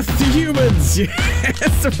 Death to humans!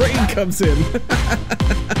 Yes, the rain comes in.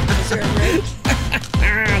 Is there a raid?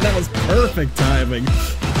 That was perfect timing.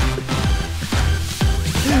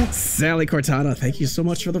 Sally Cortana, thank you so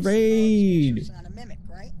much for the raid. It's not a mimic,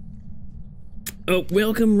 right? Oh,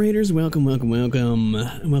 welcome Raiders, welcome to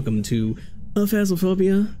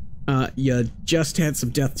Phasmophobia. You just had some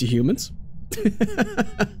death to humans.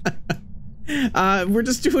 We're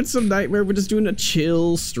just doing some nightmare, we're just doing a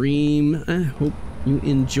chill stream. I hope you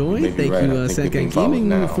enjoy. Thank you, Second Gaming,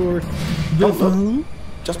 for the follow.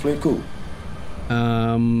 Just play it cool.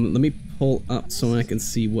 Let me pull up so I can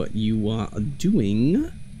see what you are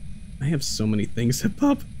doing. I have so many things that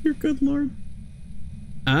pop up here, good lord.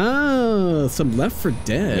 Oh, some Left 4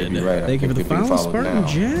 Dead. Right. Thank you for the follow, Spartan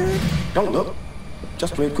Jack. Don't look.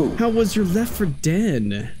 Just play it cool. How was your Left 4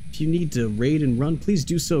 Dead? If you need to raid and run, please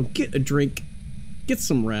do so. Get a drink, get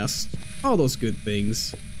some rest, all those good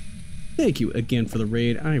things. Thank you again for the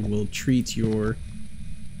raid. I will treat your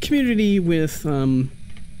community with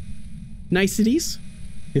niceties,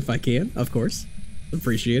 if I can, of course.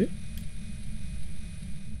 Appreciate it.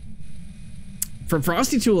 From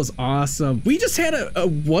Frosty Tool is awesome. We just had a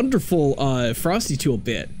wonderful Frosty Tool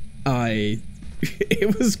bit.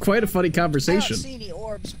 It was quite a funny conversation. I don't see any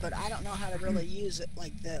orbs, but I don't know how to really use it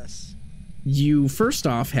like this. You first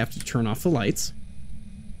off have to turn off the lights.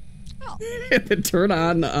 Oh. And then turn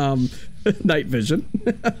on night vision.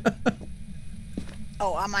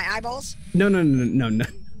 Oh, on my eyeballs? No.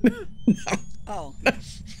 Oh.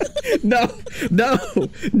 No,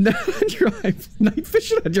 your night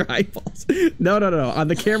vision on your eyeballs. No, on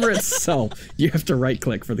the camera itself. You have to right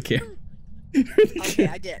click for the camera. Okay,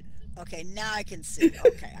 I did. Okay, now I can see.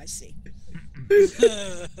 Okay, I see.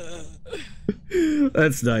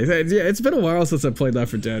 That's nice. Yeah, it's been a while since I played Left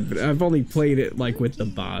 4 Dead, but I've only played it like with the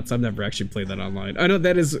bots. I've never actually played that online. I know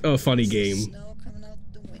that is a funny game. Snow coming out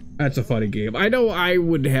the window. That's a funny game. I know I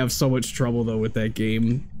would have so much trouble though with that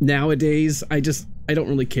game. Nowadays, I don't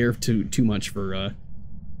really care too much for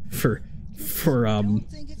what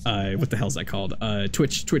the hell's that called?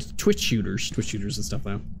 Twitch shooters and stuff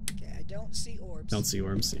now. Okay, I don't see orbs. Don't see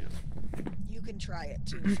orbs, yeah. You can try it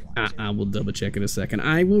too if you want to. I will double check in a second.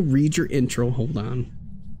 I will read your intro. Hold on.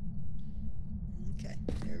 Okay,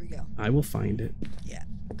 there we go. I will find it. Yeah,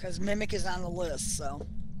 because Mimic is on the list, so.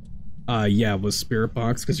 Yeah, with Spirit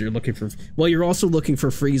Box, because you're looking for. Well, you're also looking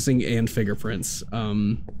for freezing and fingerprints.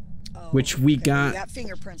 Which we got. We got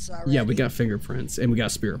fingerprints already. Yeah, we got fingerprints and we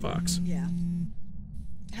got Spirit Box. Yeah.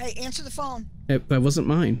 Hey, answer the phone. That wasn't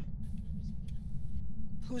mine.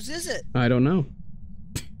 Whose is it? I don't know.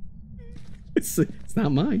 It's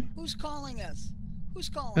not mine. Who's calling us? Who's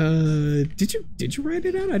calling us? Did you write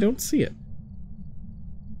it out? I don't see it.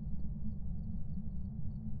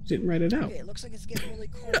 Didn't write it out. Okay, it looks like it's getting really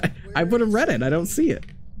cold. I would have read it. I don't see it.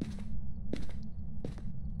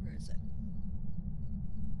 Where is it?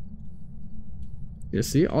 You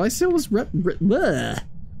see? All I saw was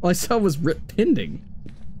all I saw was rip pending.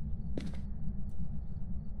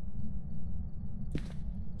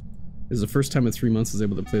 This is the first time in 3 months I was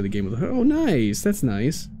able to play the game with. Oh, nice. That's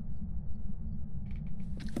nice.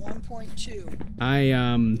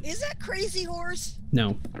 1.2. Is that Crazy Horse?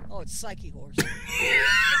 No. Oh, it's Psyche Horse.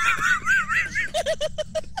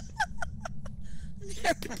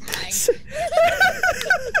 Never mind.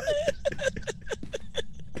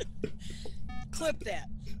 Clip that.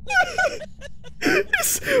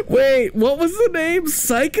 Wait, what was the name?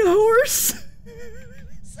 Psycho Horse?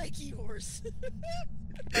 Psyche Horse.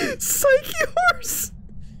 Psyche horse.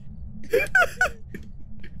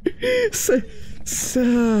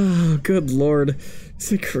 So, good lord.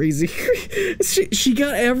 It's a crazy. She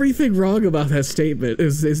got everything wrong about that statement.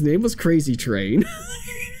 His name was Crazy Train.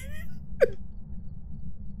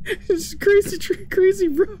 It's crazy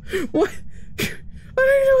bro. What? I don't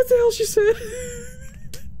even know what the hell she said.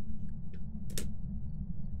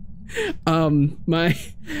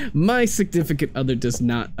 My significant other does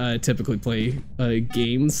not typically play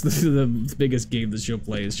games. The biggest game that she'll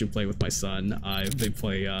play with my son. They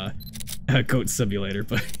play Goat Simulator,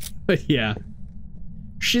 but yeah,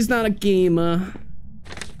 she's not a gamer.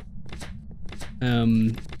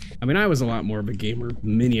 I mean, I was a lot more of a gamer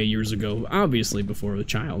many years ago, obviously before the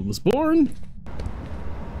child was born.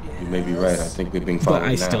 You may be right. I think we've been following.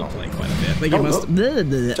 But I still play quite a bit. Like, you must.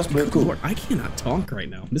 Just play it cool. Lord, I cannot talk right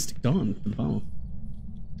now. Mystic Dawn for the follow.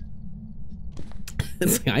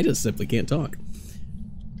 I just simply can't talk.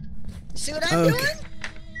 See what I'm doing?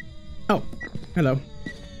 Oh, hello.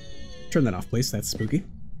 Turn that off, please. That's spooky.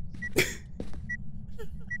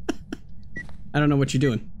 I don't know what you're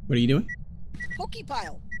doing. What are you doing? Pokey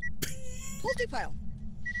pile. Pokey pile.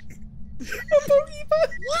 A pokey pile?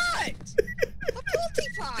 What? A pokey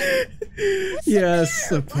pile. What's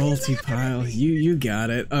yes, a pokey pile. You got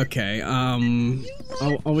it. Okay. All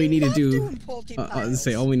we need to do.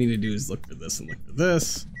 All we need to do is look for this and look for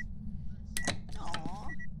this. Aww.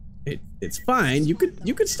 It's fine. You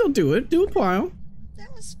could still do it. Do a pile.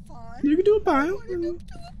 That was fun. You can do a pile. I wanted to do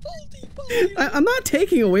a pie. I'm not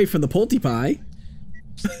taking away from the Polty Pie.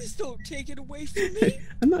 Please don't take it away from me.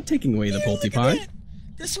 I'm not taking away the Polty Pie.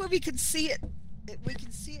 This way we can see it. We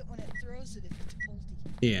can see it when it throws it if it's Polty.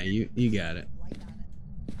 Yeah, you got it. Light on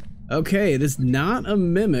it. Okay, it is not a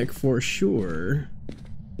mimic for sure.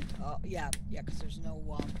 Oh, yeah, because there's no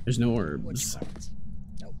witch orbs. bones.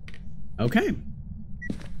 Nope. Okay.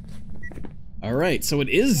 All right, so it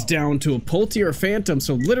is down to a Polty or a Phantom.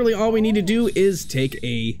 So literally all we need to do is take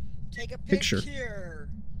a picture.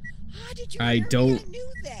 How did you I hear don't. me? I knew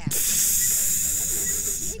that.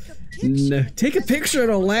 No, take a picture.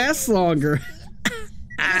 It'll last longer.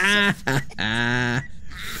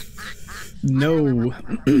 No,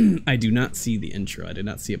 I do not see the intro. I did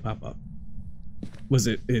not see it pop up. Was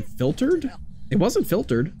it filtered? It wasn't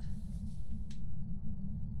filtered.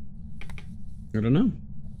 I don't know.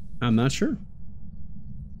 I'm not sure.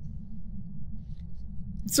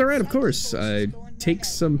 It's all right, of course. Take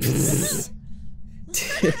some.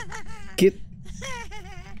 Get.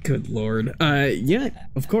 Good lord. Yeah,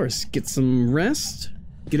 of course. Get some rest.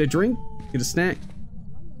 Get a drink. Get a snack.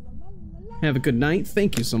 Have a good night.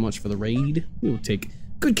 Thank you so much for the raid. We will take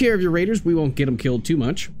good care of your raiders. We won't get them killed too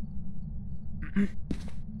much. I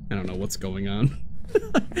don't know what's going on.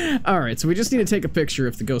 Alright, so we just need to take a picture.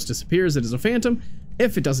 If the ghost disappears, it is a phantom.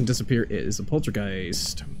 If it doesn't disappear, it is a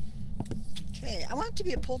poltergeist. Okay, I want it to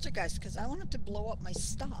be a poltergeist because I want it to blow up my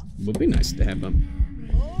stuff. Would be nice to have them.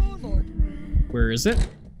 Oh, Lord. Where is it?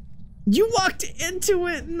 You walked into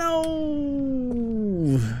it!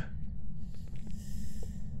 No!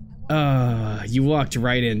 You walked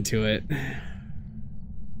right into it.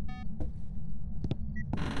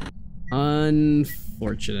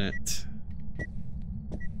 Unfortunate.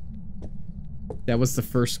 That was the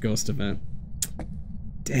first ghost event.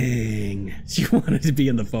 Dang. You wanted to be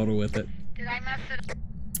in the photo with it. Did I mess it up?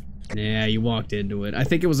 Yeah, you walked into it. I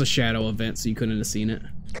think it was a shadow event, so you couldn't have seen it.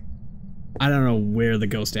 I don't know where the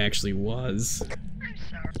ghost actually was. I'm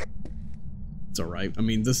sorry. It's alright. I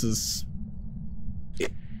mean, this is...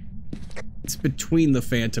 It's between the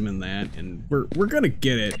Phantom and that, and we're gonna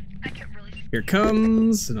get it. Here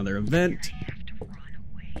comes another event.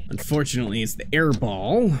 Unfortunately, it's the air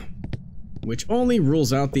ball, which only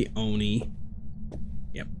rules out the Oni.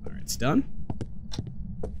 Yep, alright, it's done.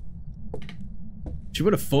 She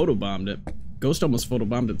would have photobombed it. Ghost almost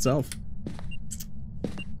photobombed itself.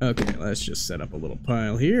 Okay, let's just set up a little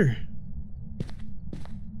pile here.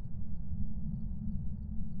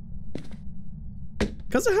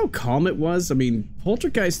 Because of how calm it was, I mean,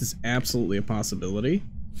 poltergeist is absolutely a possibility.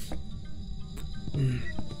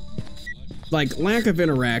 Like, lack of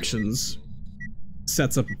interactions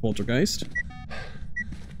sets up a poltergeist.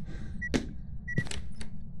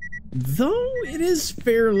 Though it is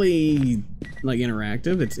fairly, like,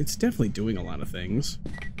 interactive, it's definitely doing a lot of things.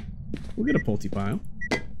 We'll get a Polty Pile.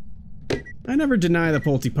 I never deny the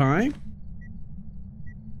Polty Pie.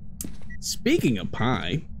 Speaking of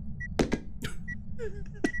pie...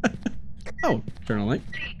 Oh, turn on light.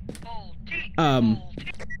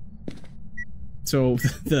 So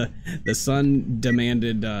the son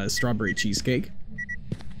demanded strawberry cheesecake.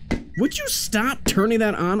 Would you stop turning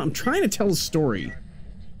that on? I'm trying to tell a story.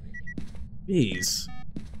 Jeez.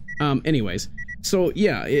 Anyways, so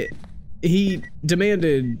yeah, he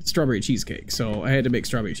demanded strawberry cheesecake, so I had to make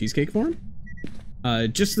strawberry cheesecake for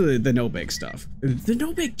him. Just the no-bake stuff. The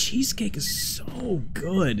no-bake cheesecake is so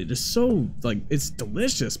good. It is so, like, it's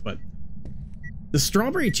delicious, but the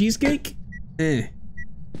strawberry cheesecake,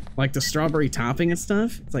 like the strawberry topping and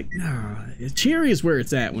stuff, it's like, nah, cherry is where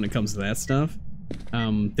it's at when it comes to that stuff.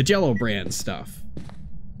 The Jell-O brand stuff.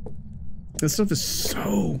 That stuff is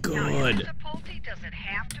so good.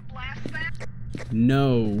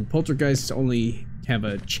 No, Poltergeist only have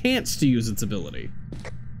a chance to use its ability.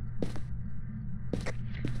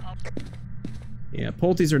 Yeah,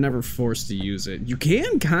 Polties are never forced to use it. You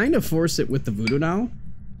can kind of force it with the Voodoo Doll,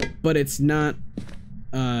 but it's not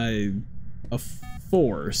a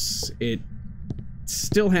force. It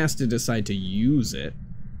still has to decide to use it.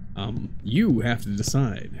 You have to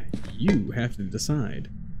decide. You have to decide.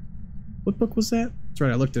 What book was that? That's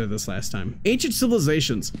right, I looked at this last time. Ancient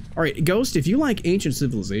Civilizations. All right, Ghost, if you like ancient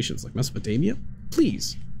civilizations like Mesopotamia,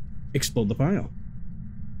 please explode the pile.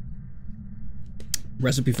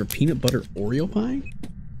 Recipe for peanut butter Oreo pie?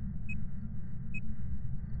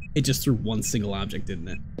 It just threw one single object, didn't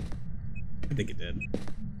it? I think it did.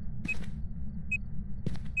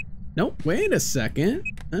 Nope, wait a second.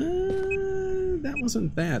 That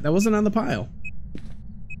wasn't that. That wasn't on the pile.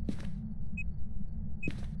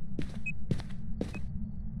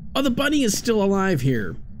 Oh, the bunny is still alive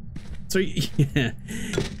here. So, yeah.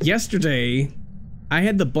 Yesterday, I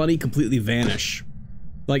had the bunny completely vanish.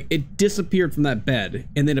 Like, it disappeared from that bed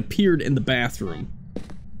and then appeared in the bathroom.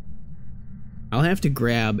 I'll have to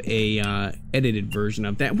grab a edited version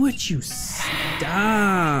of that. Would you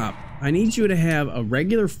stop? I need you to have a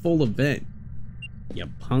regular full event, you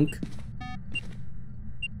punk.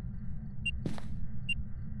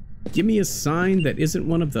 Give me a sign that isn't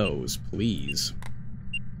one of those, please.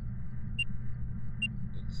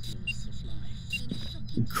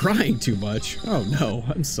 I'm crying too much. Oh no,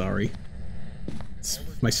 I'm sorry. Is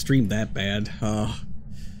my stream that bad? I'll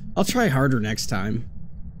try harder next time.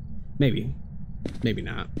 Maybe. Maybe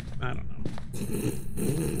not. I don't know.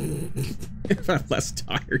 If I'm less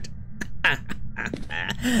tired.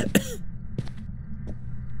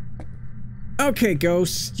 Okay,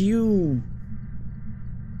 Ghost, you...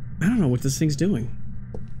 I don't know what this thing's doing.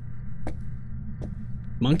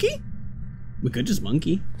 Monkey? We could just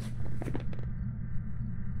monkey.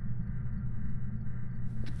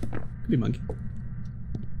 Could be monkey.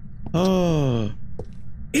 Oh.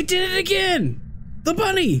 It did it again! The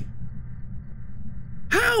bunny!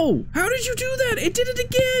 How? How did you do that? It did it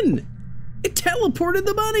again! It teleported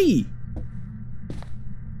the bunny!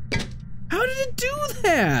 How did it do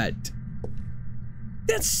that?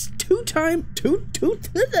 That's two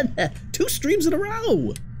streams in a row!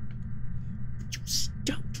 Would you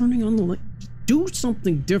stop turning on the light? Do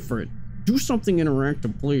something different. Do something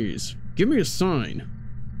interactive, please. Give me a sign.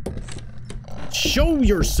 Show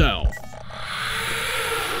yourself!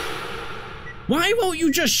 Why won't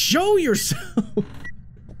you just show yourself?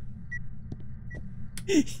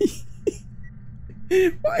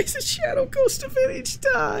 Why is the shadow ghost of it each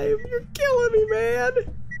time? You're killing me, man.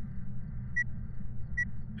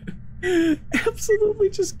 Absolutely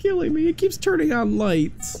just killing me. It keeps turning on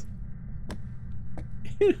lights.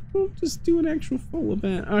 It won't just do an actual full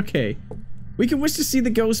event. Okay. We can wish to see the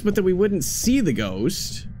ghost, but then we wouldn't see the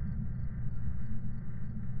ghost.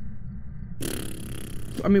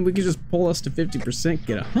 I mean, we could just pull us to 50%,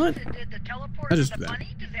 get a hunt. I'll just do that.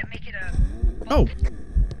 Oh.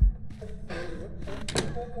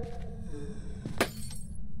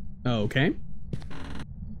 Okay.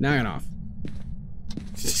 Knock it off.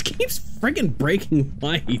 It just keeps freaking breaking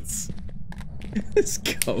lights. This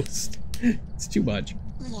ghost. It's too much.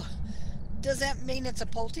 Does that mean it's a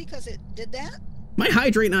Polty because it did that? My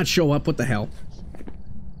hydrate not show up? What the hell?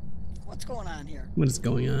 What's going on here? What is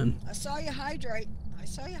going on? I saw you hydrate. I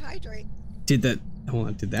saw you hydrate. Did that... Hold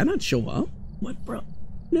on. Did that not show up? What, bro?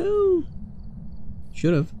 No.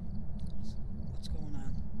 Should have. What's going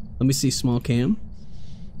on? Let me see small cam.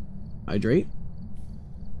 Hydrate.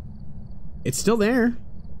 It's still there.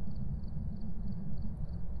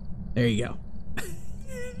 There you go.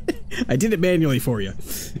 I did it manually for you.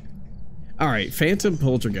 Alright, Phantom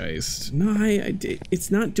Poltergeist. No, it's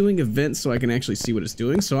not doing events so I can actually see what it's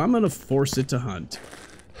doing, so I'm gonna force it to hunt.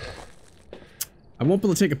 I won't be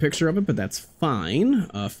able to take a picture of it, but that's fine.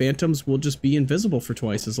 Phantoms will just be invisible for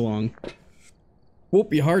twice as long. Won't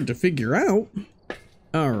be hard to figure out.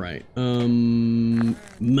 Alright,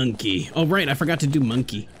 monkey. Oh right, I forgot to do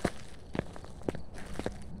monkey.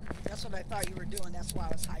 That's what I thought you were doing, that's why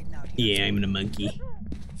I was hiding out here. Yeah, I'm in a monkey.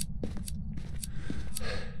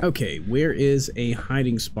 Okay, where is a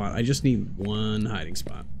hiding spot? I just need one hiding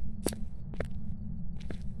spot.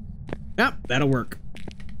 Ah, that'll work.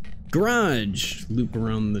 Garage. Loop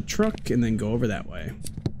around the truck and then go over that way.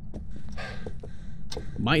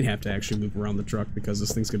 Might have to actually loop around the truck because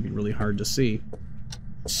this thing's gonna be really hard to see.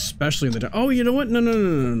 Especially in the dark. Oh, you know what?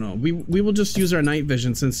 No. We will just use our night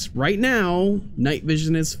vision since right now, night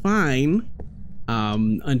vision is fine.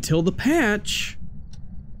 Until the patch.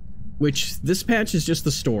 Which, this patch is just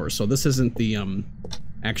the store, so this isn't the,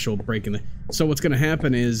 actual break in the... So what's gonna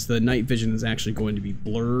happen is the night vision is actually going to be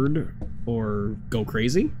blurred or go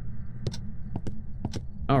crazy.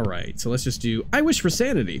 Alright, so let's just do... I wish for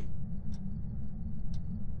sanity.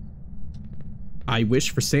 I wish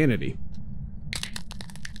for sanity.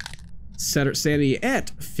 Set our sanity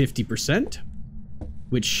at 50%,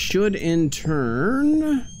 which should in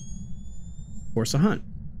turn force a hunt.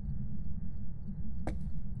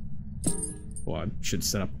 Well, I should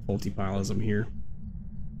set up a multi-pilism here.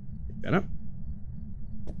 Pick that up.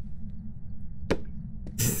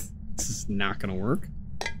 This is not gonna work.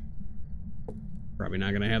 Probably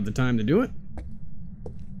not gonna have the time to do it.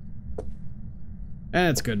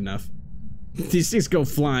 That's good enough. These things go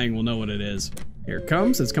flying, we'll know what it is. Here it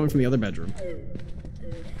comes, it's coming from the other bedroom.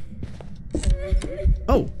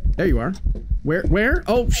 Oh, there you are. Where?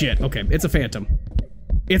 Oh shit, okay, it's a phantom.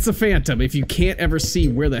 It's a phantom. If you can't ever see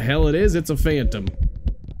where the hell it is, it's a phantom.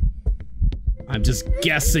 I'm just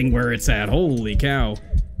guessing where it's at. Holy cow.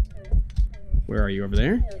 Where are you, over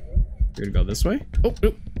there? You're gonna go this way? Oh,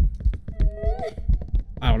 nope.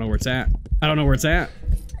 I don't know where it's at. I don't know where it's at.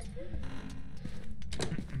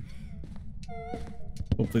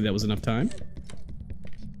 Hopefully that was enough time.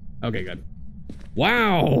 Okay, good.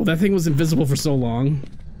 Wow, that thing was invisible for so long.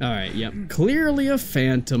 Alright, yep. Clearly a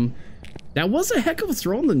phantom. That was a heck of a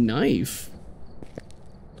throw on the knife.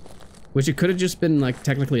 Which it could have just been, like,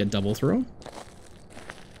 technically a double throw.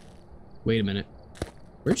 Wait a minute.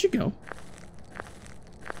 Where'd you go?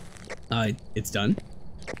 It's done.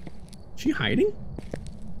 Is she hiding?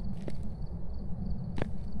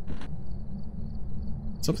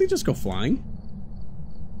 Something just go flying?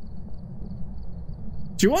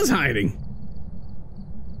 She was hiding.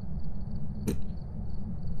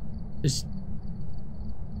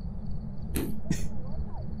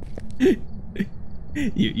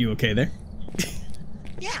 You okay there?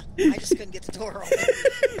 Yeah, I just couldn't get the door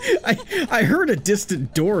open. I heard a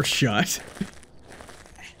distant door shut.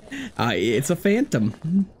 It's a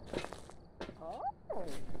phantom. Oh,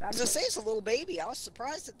 I was gonna say it's a little baby. I was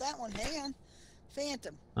surprised at that one. Hang on,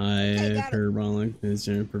 phantom. I heard wrong. Is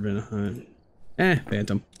there prevent a hunt?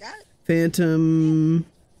 Phantom. Got it. Phantom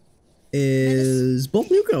is both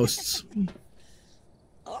new ghosts.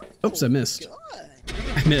 Oops, I missed. Good.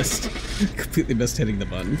 I missed. Completely missed hitting the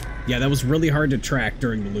button. Yeah, that was really hard to track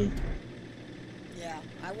during the loop. Yeah,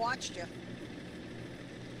 I watched you.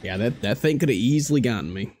 Yeah, that thing could have easily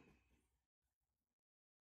gotten me.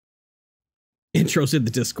 Intros in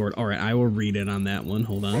the Discord. Alright, I will read it on that one.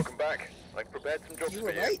 Hold on. Welcome back. I prepared some jobs You for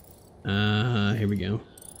were you. right. Here we go.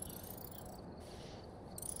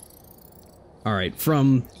 Alright,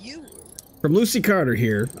 from Lucy Carter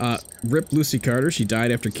here. Rip Lucy Carter. She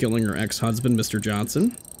died after killing her ex-husband, Mr.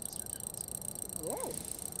 Johnson.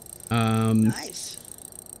 Oh. Nice.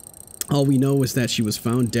 All we know is that she was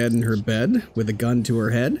found dead in her bed with a gun to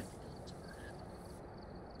her head.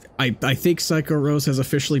 I think Psycho Rose has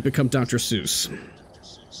officially become Dr. Seuss.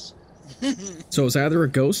 So it's either a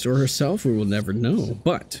ghost or herself, we will never know.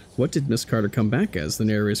 But what did Miss Carter come back as? The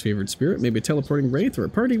narrator's favorite spirit? Maybe a teleporting wraith or a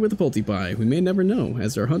party with a polty-pie? We may never know.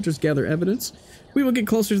 As our hunters gather evidence, we will get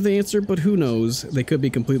closer to the answer, but who knows? They could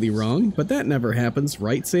be completely wrong, but that never happens,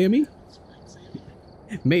 right, Sammy?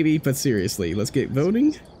 Maybe, but seriously, let's get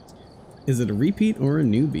voting. Is it a repeat or a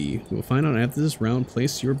newbie? We'll find out after this round.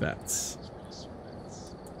 Place your bets.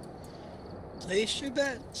 Place your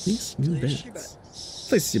bets. Place your bets.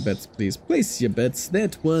 Place your bets, please. Place your bets.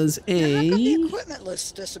 That was How come the a equipment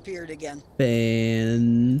list disappeared again?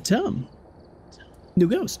 phantom. New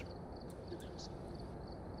ghost.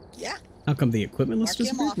 Yeah. How come the equipment list Mark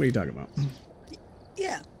him disappeared? off. What are you talking about?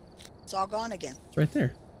 Yeah. It's all gone again. It's right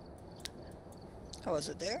there. Oh, is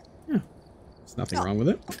it there? Yeah. There's nothing Oh, wrong with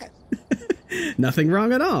it. Okay. Nothing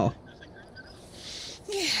wrong at all.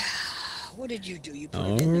 Yeah. What did you do? You put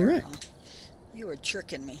All it in there, right. huh? You were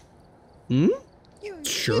tricking me. Hmm? You were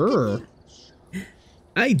Sure. tricking me.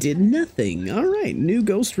 I did nothing. All right. New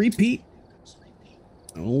ghost repeat.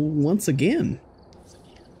 Oh, once again.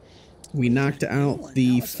 We knocked out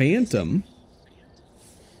the That was phantom.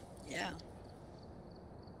 Yeah.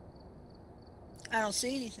 I don't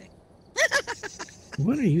see anything.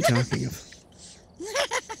 What are you talking of?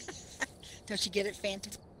 Don't you get it,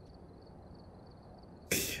 Phantom?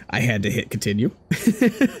 I had to hit continue.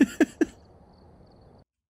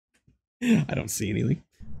 I don't see anything.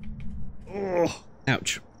 Oh,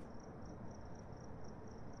 ouch.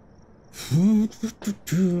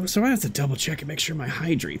 So I have to double check and make sure my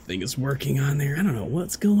hydrate thing is working on there. I don't know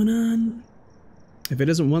what's going on. If it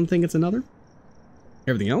isn't one thing, it's another.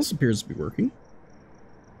 Everything else appears to be working.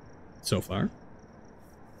 So far.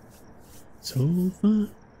 So far.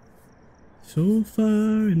 So far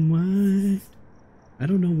and wide. I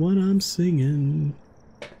don't know what I'm singing.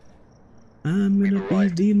 I'm gonna be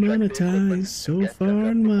demonetized so far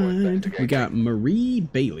and wide. We got Marie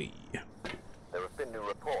Bailey.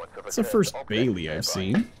 It's the first Bailey I've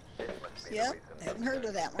seen. Yep, haven't heard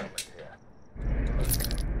of that one.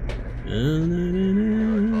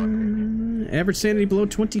 Average sanity below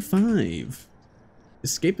 25.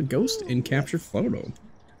 Escape a ghost and capture photo.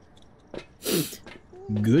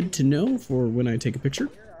 Good to know for when I take a picture.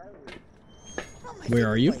 Where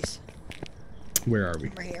are you? Where are we?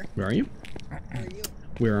 Over here. Where are you? Where are you?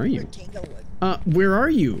 Where are you? Tanglewood. Where are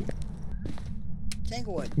you?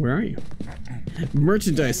 Tanglewood. Where are you?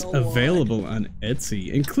 Merchandise available on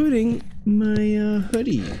Etsy, including my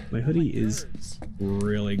hoodie. My hoodie is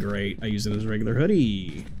really great. I use it as a regular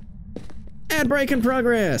hoodie. Ad break in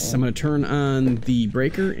progress. I'm gonna turn on the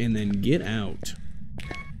breaker and then get out.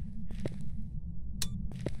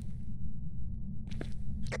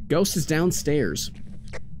 Ghost is downstairs.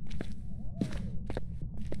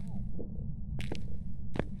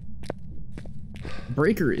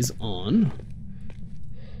 Breaker is on.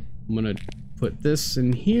 I'm gonna put this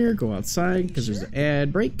in here, go outside because there's an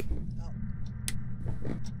ad break.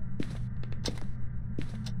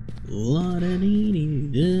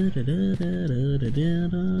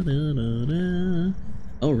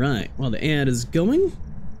 All right, while the ad is going.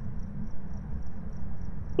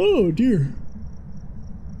 Oh dear.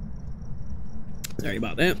 Sorry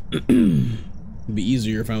about that. It'd be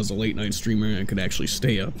easier if I was a late night streamer and I could actually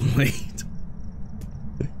stay up late.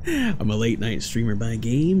 I'm a late night streamer by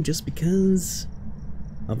game just because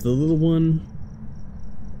of the little one.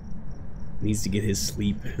 Needs to get his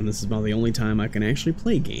sleep, and this is about the only time I can actually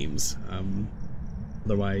play games.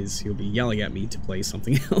 Otherwise, he'll be yelling at me to play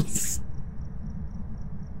something else.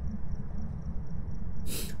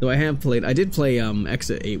 Though I did play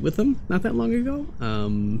Exit 8 with him not that long ago,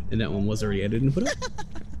 and that one was already edited and put up.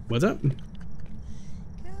 What's up?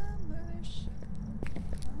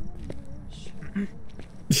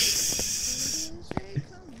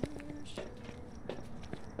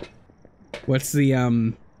 What's the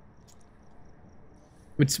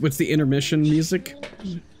what's the intermission music?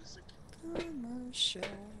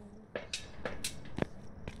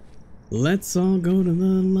 Let's all go to the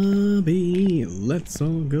lobby. Let's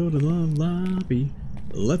all go to the lobby.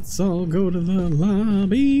 Let's all go to the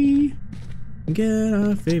lobby. Get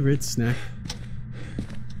our favorite snack.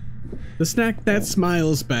 The snack that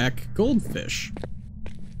smiles back. Goldfish.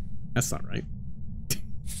 That's not right.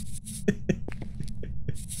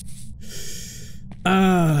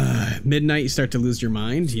 Midnight you start to lose your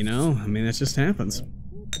mind, you know? I mean, that just happens.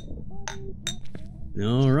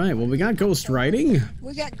 Alright, well we got ghost writing.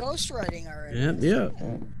 We got ghost writing already. Yep.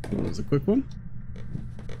 That was a quick one.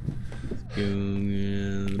 Go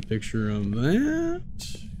get a picture of that.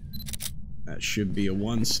 That should be a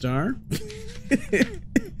 1 star.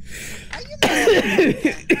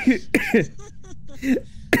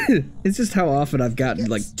 It's just how often I've gotten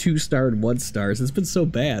like 2-starred 1 stars. It's been so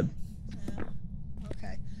bad.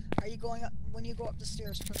 Okay. Are you going up when you go up the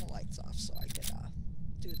stairs? Turn the lights off so I can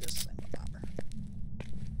do this thing with Bobber.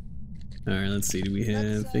 All right, let's see. Do we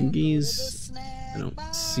have fingies? I don't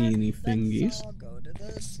see any fingies. Let's all go to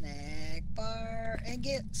the snack bar and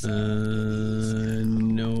get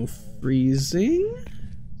some no freezing.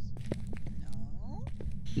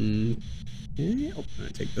 No. Okay. Oh, I'm gonna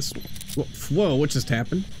take this one. Whoa, what just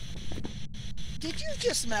happened? Did you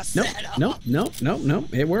just mess Nope, that up?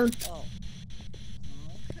 nope. It worked. Oh.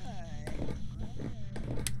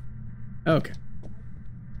 Okay.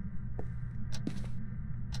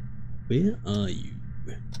 Where are you?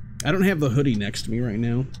 I don't have the hoodie next to me right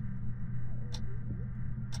now.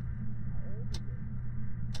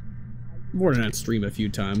 I've worn it on stream a few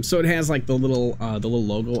times. So it has like the little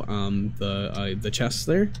logo on the chest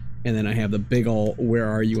there. And then I have the big ol' "Where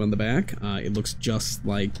are you" on the back. It looks just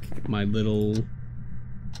like my little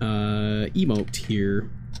emote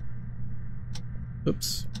here.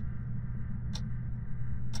 Oops.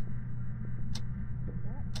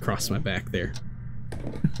 Cross my back there.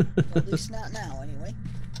 At least not now, anyway.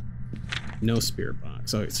 No spirit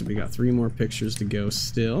box. Alright, so we got 3 more pictures to go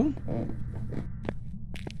still.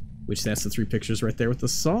 Which that's the 3 pictures right there with the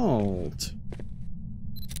salt.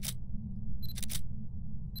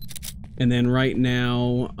 And then right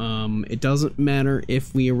now, it doesn't matter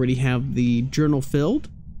if we already have the journal filled,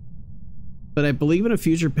 but I believe in a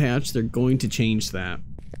future patch they're going to change that.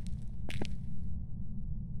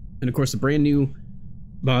 And of course, the brand new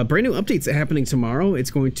updates happening tomorrow.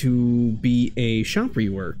 It's going to be a shop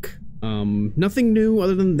rework. Nothing new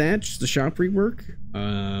other than that, just the shop rework.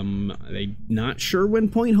 I'm not sure when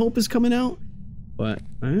Point Hope is coming out, but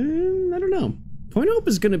I don't know. Point Hope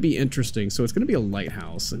is going to be interesting. So it's going to be a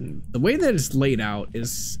lighthouse, and the way that it's laid out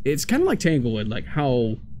is it's kind of like Tanglewood, like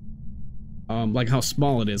how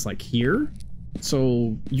small it is, like here.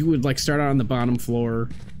 So you would like start out on the bottom floor,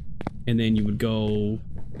 and then you would go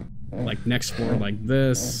like next floor like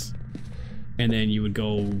this, and then you would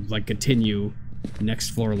go like continue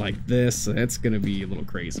next floor like this. So that's gonna be a little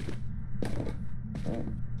crazy.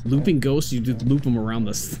 Looping ghosts, you just loop them around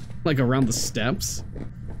the around the steps.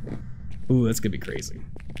 Ooh, that's gonna be crazy.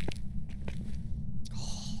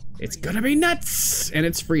 It's gonna be nuts, and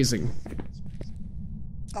it's freezing.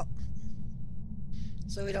 Oh,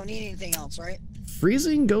 so we don't need anything else, right?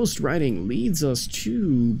 Freezing ghost writing leads us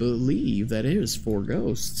to believe that it is 4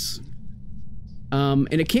 ghosts. And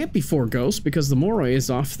it can't be 4 ghosts because the Moroi is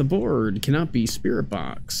off the board. It cannot be Spirit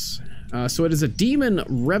Box. So it is a demon,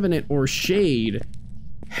 revenant, or shade.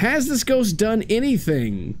 Has this ghost done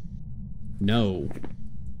anything? No.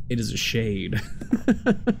 It is a shade.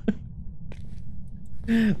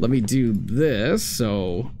 Let me do this.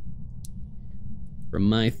 So, from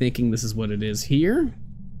my thinking, this is what it is here.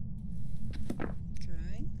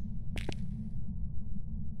 Okay.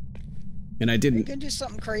 And I didn't. You can do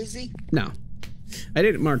something crazy. No. I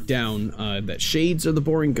didn't mark down that shades are the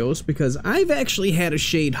boring ghost because I've actually had a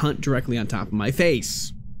shade hunt directly on top of my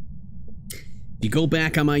face. You go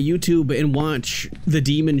back on my YouTube and watch the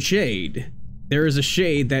demon shade. There is a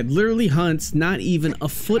shade that literally hunts not even a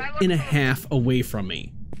foot and a half away from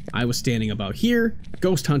me. I was standing about here,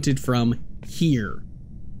 ghost hunted from here.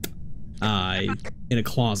 In a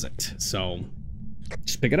closet. So,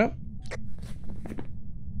 just pick it up.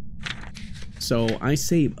 So I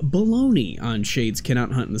say baloney on shades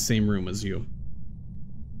cannot hunt in the same room as you.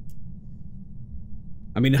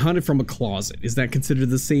 I mean, hunted from a closet. Is that considered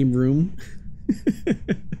the same room?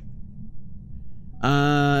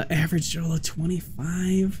 Average roll of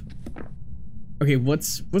 25. Okay,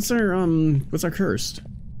 what's our cursed?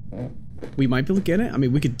 We might be able to get it. I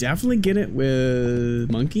mean, we could definitely get it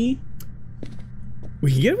with monkey.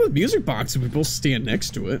 We can get it with music box if we both stand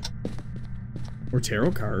next to it. Or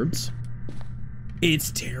tarot cards.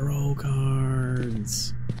 It's tarot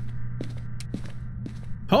cards.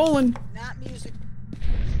 Poland. Not music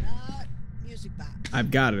box.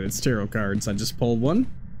 I've got it. It's tarot cards. I just pulled one.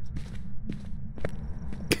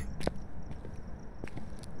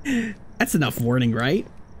 That's enough warning, right?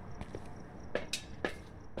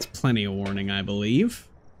 It's plenty of warning, I believe.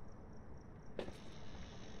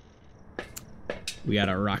 We got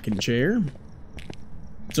our rocking chair.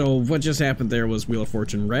 So what just happened there was Wheel of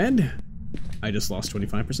Fortune red. I just lost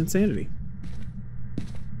 25% sanity.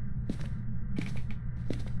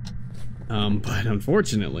 But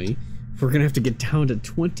unfortunately, we're gonna have to get down to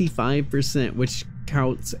 25%, which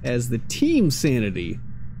counts as the team sanity.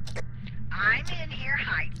 I'm in here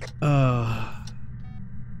hiding.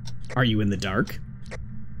 Are you in the dark?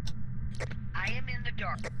 I am in the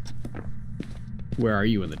dark. Where are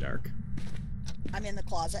you in the dark? I'm in the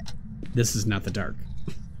closet. This is not the dark.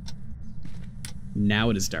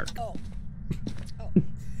 Now it is dark. Oh. Oh.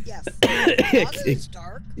 Yes. The closet is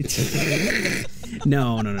dark.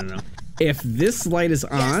 No. If this light is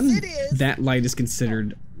on, Yes, it is. that light is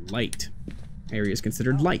considered light. Area is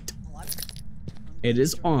considered light. Well, It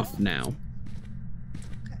is off now.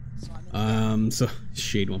 Okay, so I'm in the So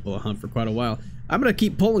Shade won't pull a hunt for quite a while. I'm gonna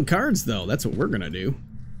keep pulling cards though. That's what we're gonna do.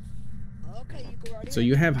 Okay, you go right So ahead.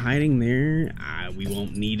 you have hiding there. We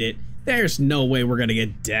won't need it. There's no way we're gonna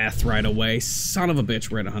get death right away. Son of a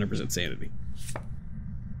bitch, we're at 100% sanity.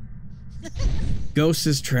 Ghost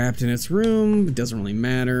is trapped in its room. It doesn't really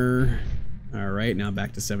matter. Alright, now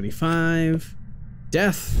back to 75.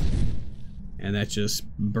 Death. And that just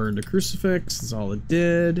burned a crucifix. That's all it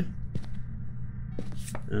did.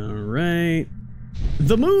 Alright.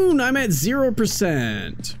 The moon! I'm at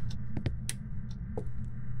 0%.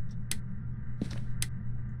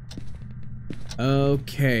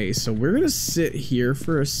 Okay, so we're gonna sit here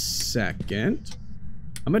for a second.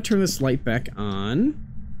 I'm gonna turn this light back on.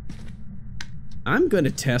 I'm gonna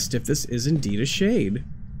test if this is indeed a shade.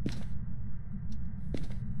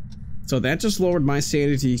 So that just lowered my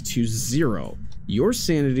sanity to 0. Your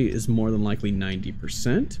sanity is more than likely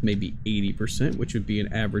 90%, maybe 80%, which would be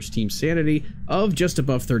an average team sanity of just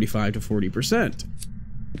above 35 to 40%.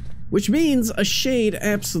 Which means a shade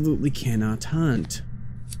absolutely cannot hunt.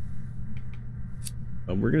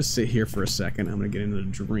 But we're gonna sit here for a second. I'm gonna get into the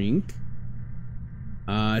drink.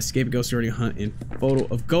 Escape a ghost already hunt in photo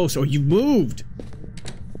of ghost. Oh, you moved!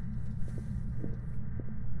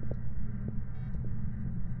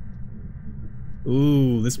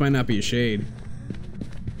 Ooh, this might not be a shade.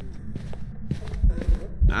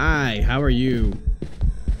 Hi, how are you?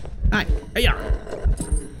 Hi, hey-ya!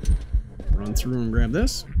 Run through and grab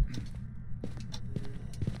this.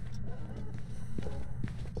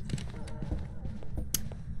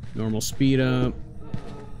 Normal speed up.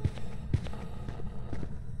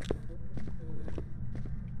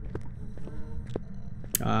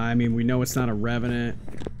 I mean, we know it's not a revenant.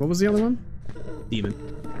 What was the other one? Demon.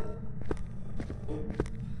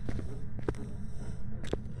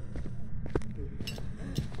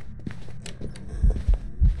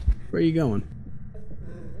 Where are you going?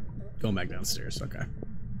 Going back downstairs, okay.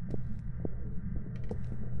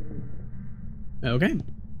 Okay.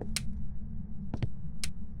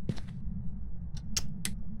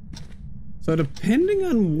 So depending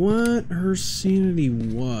on what her sanity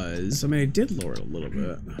was, I mean, I did lower it a little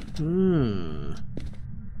bit.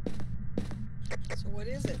 So what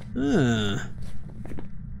is it?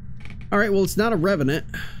 All right, well, it's not a revenant.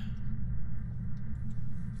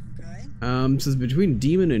 Okay. Says between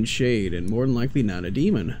demon and shade, and more than likely not a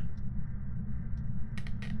demon.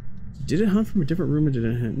 Did it hunt from a different room or did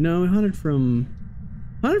it hunt? No, it hunted from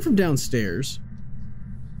downstairs.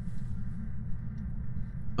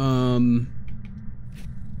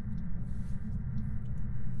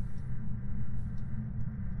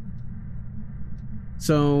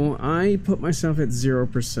 So I put myself at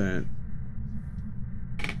 0%.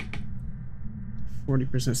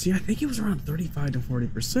 40%. See, I think it was around 35 to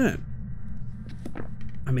 40%.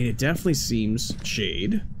 I mean, it definitely seems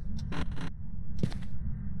shade.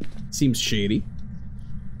 Seems shady.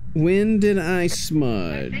 When did I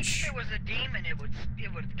smudge? I think if it was a demon, it would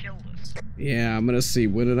have killed us. Yeah, I'm gonna see.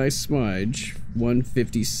 When did I smudge?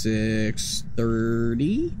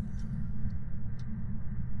 156:30.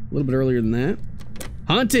 A little bit earlier than that.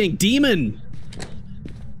 Hunting demon.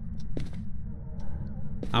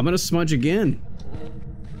 I'm gonna smudge again.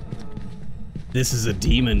 This is a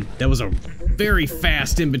demon. That was a very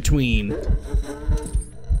fast in between.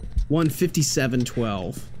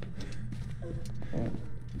 157:12.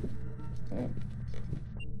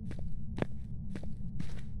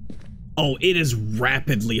 Oh, it is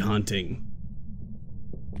rapidly hunting.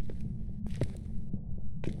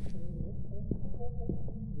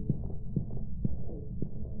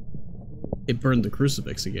 It burned the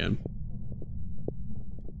crucifix again.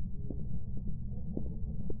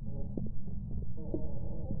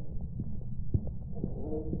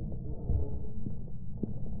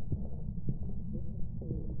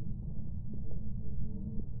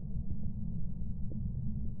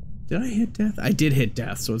 Did I hit death? I did hit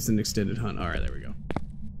death, so it's an extended hunt. All right, there we go.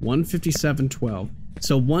 157:12.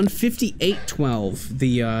 So 158:12,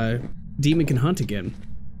 the demon can hunt again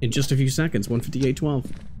in just a few seconds.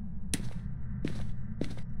 158:12.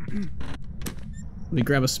 Let me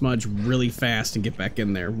grab a smudge really fast and get back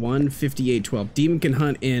in there. 158:12. Demon can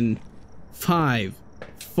hunt in 5,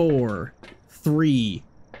 4, 3,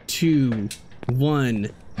 2, 1.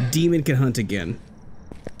 Demon can hunt again.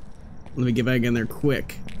 Let me get back in there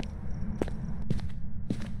quick.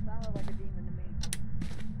 Sounded like a demon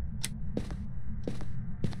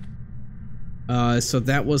to me. So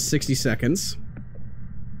that was 60 seconds.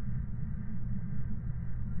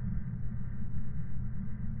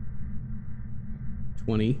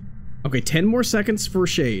 Okay, 10 more seconds for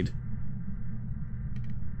shade.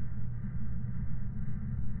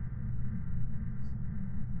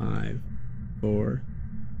 Five, 4,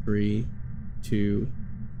 3, 2,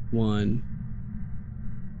 1.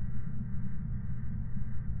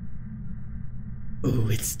 Oh,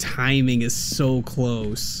 its timing is so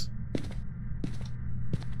close.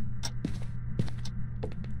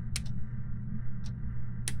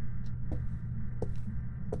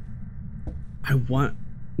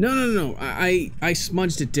 No. I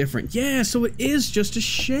smudged it different. Yeah, so it is just a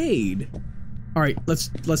shade. All right, let's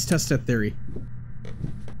test that theory.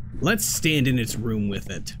 Let's stand in its room with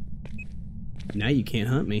it. Now you can't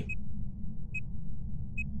hunt me.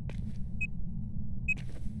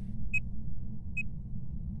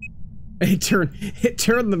 It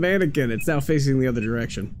turned the mannequin. It's now facing the other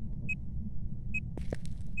direction.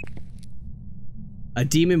 A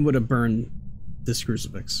demon would have burned this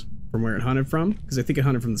crucifix from where it hunted from, because I think it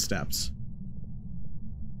hunted from the steps.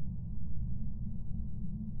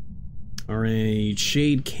 Alright,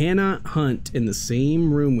 Shade cannot hunt in the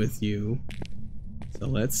same room with you. So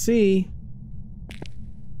let's see.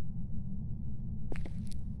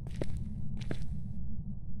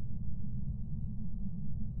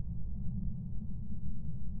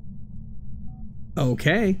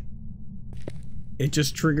 Okay. It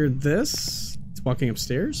just triggered this. It's walking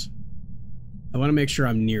upstairs. I want to make sure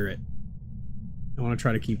I'm near it. I want to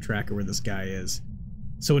try to keep track of where this guy is.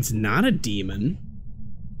 So it's not a demon.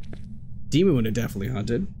 Demon would have definitely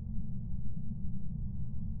hunted.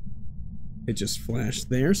 It just flashed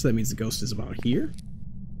there, so that means the ghost is about here.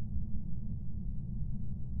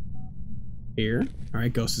 Here.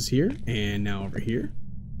 Alright, ghost is here. And now over here.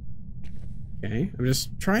 Okay, I'm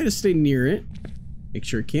just trying to stay near it. Make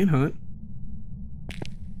sure it can't hunt.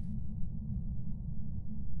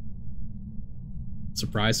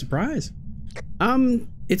 Surprise, surprise.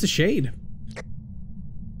 It's a shade.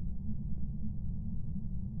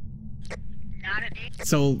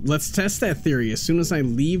 So let's test that theory. As soon as I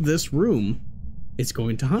leave this room, it's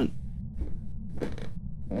going to hunt.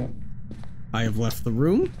 I have left the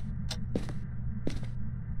room.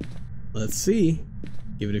 Let's see.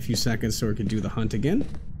 Give it a few seconds so it can do the hunt again.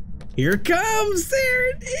 Here it comes! There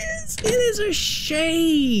it is! It is a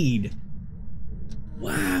shade!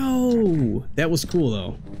 Wow! That was cool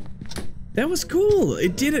though. That was cool!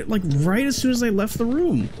 It did it like right as soon as I left the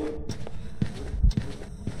room.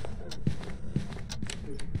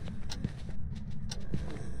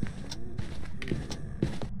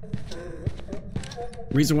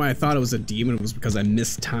 Reason why I thought it was a demon was because I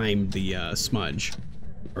mistimed the smudge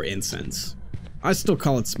or incense. I still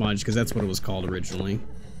call it smudge because that's what it was called originally.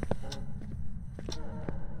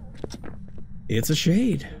 It's a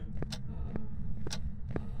shade.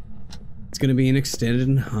 It's gonna be an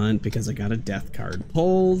extended hunt because I got a death card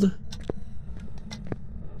pulled.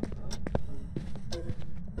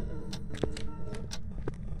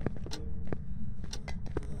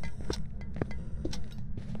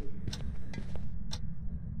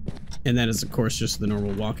 And that is, of course, just the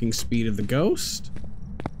normal walking speed of the ghost.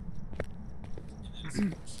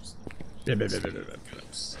 Are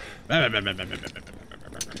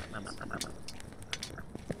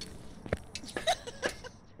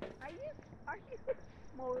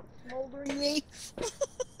you smoldering me?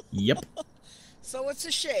 Yep. So it's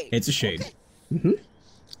a shade. It's a shade. Okay. Mm-hmm.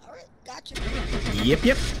 All right, gotcha. Yep,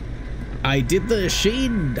 yep. I did the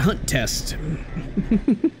shade hunt test.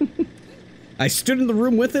 I stood in the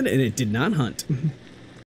room with it and it did not hunt.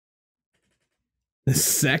 The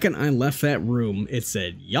second I left that room, it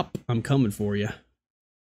said, yup, I'm coming for you.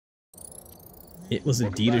 It was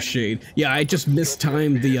indeed a shade. Yeah, I just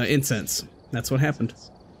mistimed the incense. That's what happened.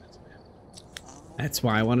 That's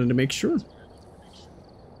why I wanted to make sure.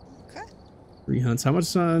 Okay. 3 hunts. How much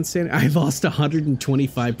sanity? I lost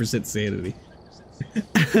 125% sanity.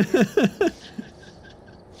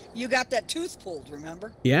 You got that tooth pulled,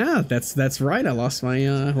 remember? Yeah, that's right. I lost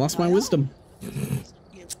my wisdom.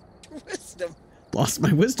 Wisdom. Lost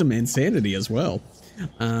my wisdom and sanity as well.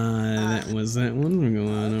 That was that one. We're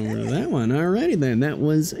going over to that one. Alrighty then. That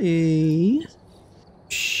was a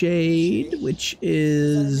shade, which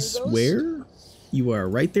is where? You are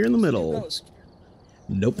right there in the middle. Ghost.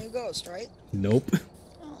 Nope. New ghost, right? Nope.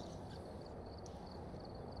 Oh.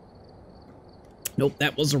 Nope.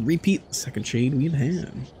 That was a repeat. Second shade we've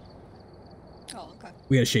had. Oh, okay.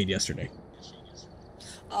 We had a shade yesterday.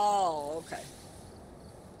 Oh, okay.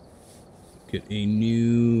 Get a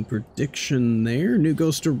new prediction there. New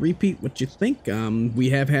ghost to repeat. What you think? We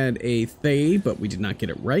have had a Thay, but we did not get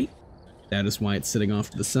it right. That is why it's sitting off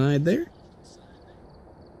to the side there.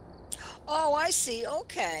 Oh, I see.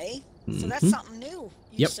 Okay. So that's something new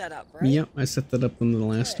you Yep. set up, right? Yep, I set that up one of the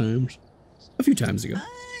last times. A few times ago.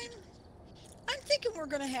 I'm thinking we're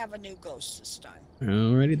going to have a new ghost this time.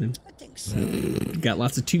 Alrighty then. I think so. Got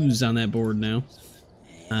lots of 2s on that board now.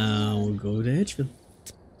 We'll go to Edgeville.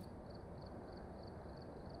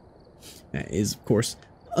 That is, of course,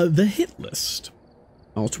 the hit list.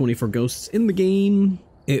 All 24 ghosts in the game.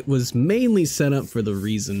 It was mainly set up for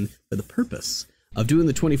the purpose of doing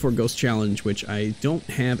the 24 ghost challenge, which I don't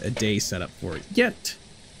have a day set up for it yet.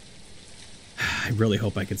 I really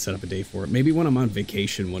hope I can set up a day for it. Maybe when I'm on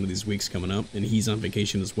vacation one of these weeks coming up, and he's on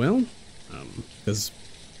vacation as well. Because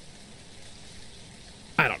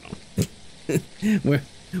I don't know.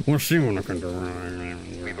 We'll see what I can do.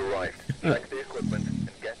 We've arrived. Check the equipment and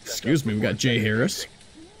get Excuse me, we got Jay Harris.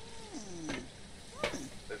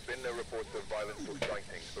 There's been no reports of violence or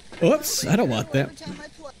sightings. Oops, I don't want that. Every time I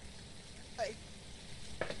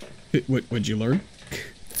play. What'd you learn?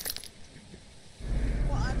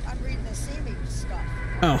 Well, I'm reading the Zoomy stuff.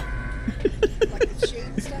 Oh. Like the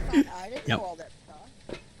shade stuff. I didn't know all that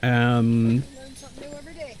stuff. Um, Learn something new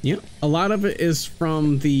every day. yeah, a lot of it is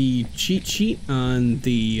from the cheat sheet on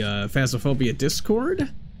the Phasmophobia Discord.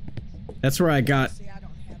 That's where I got. See, I don't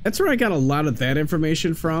have That's where I got a lot of that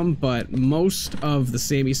information from, but most of the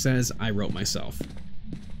Sammy Says I wrote myself.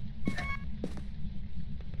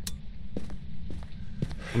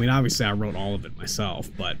 I mean, obviously I wrote all of it myself,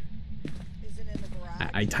 but Is it in the garage?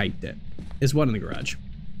 I typed it. Is what in the garage?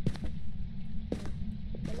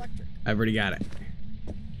 Electric. I've already got it.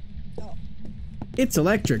 Oh. It's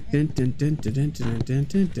electric. Dun, dun, dun, dun, dun, dun, dun,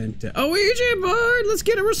 dun, dun, dun. Oh, EJ Bard, let's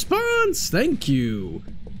get a response. Thank you.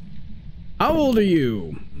 How old are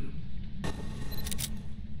you?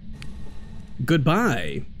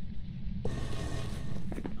 Goodbye.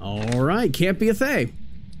 All right, can't be a Thay.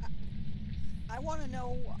 I want to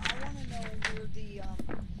know where the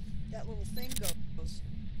that little thing goes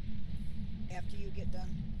after you get done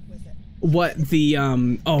with it. What the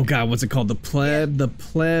oh god, what's it called? The pleb, the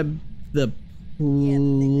pleb, the Yeah, the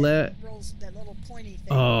thing that pleb. rolls, that little pointy thing.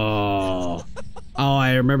 Oh. Oh,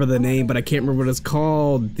 I remember the name, but I can't remember what it's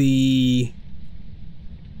called. It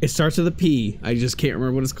starts with a P. I just can't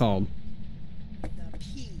remember what it's called. The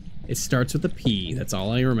P. It starts with a P. That's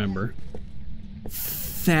all I remember.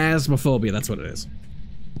 Phasmophobia, that's what it is.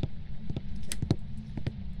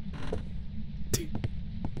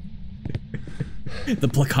 The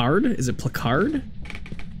placard? Is it placard?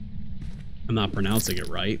 I'm not pronouncing it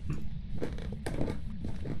right.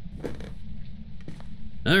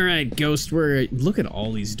 Alright, Ghost, look at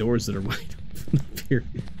all these doors that are wide open up here.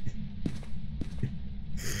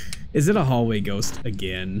 Is it a hallway ghost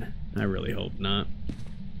again? I really hope not.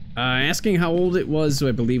 Asking how old it was, so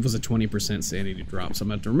I believe was a 20% sanity drop. So I'm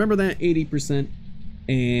going to have to remember that. 80%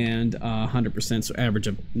 and 100%, so average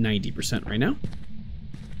of 90% right now.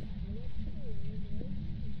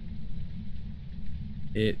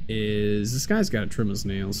 It is... This guy's got to trim his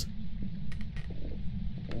nails.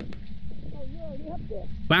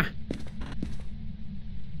 Bah!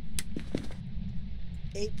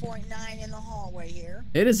 8.9 in the hallway here.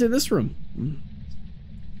 It is in this room. Okay,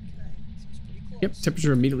 so it's pretty close. Yep,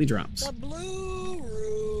 temperature immediately drops. The blue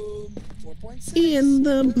room. 4.6. In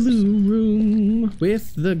the blue room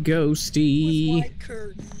with the ghosty. With white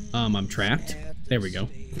curtains I'm trapped. at the There we go.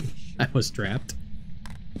 station. I was trapped.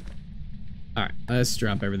 Alright, let's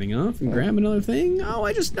drop everything off and grab another thing. Oh,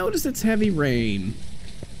 I just noticed it's heavy rain.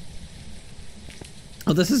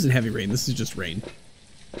 Oh, this isn't heavy rain. This is just rain.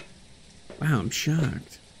 Wow, I'm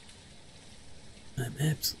shocked. I'm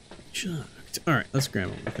absolutely shocked. Alright, let's grab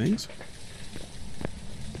all the things.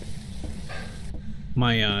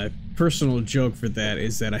 My personal joke for that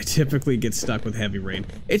is that I typically get stuck with heavy rain.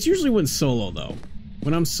 It's usually when solo, though.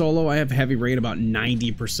 When I'm solo, I have heavy rain about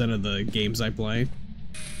 90% of the games I play.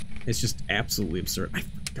 It's just absolutely absurd. I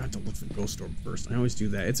forgot to look for Ghost Orb first. I always do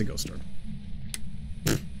that. It's a Ghost Orb.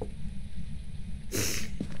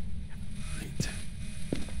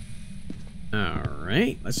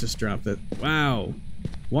 Alright, let's just drop that. Wow.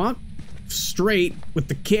 Walk straight with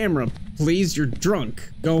the camera, please. You're drunk.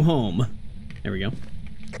 Go home. There we go.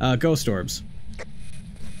 Ghost Orbs.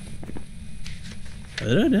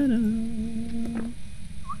 Da-da-da-da.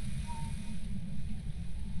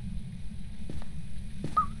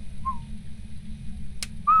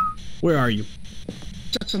 Where are you?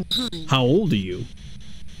 How old are you?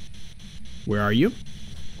 Where are you?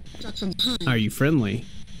 Are you friendly?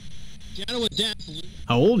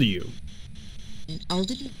 How old are you?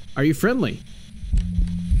 Are you friendly?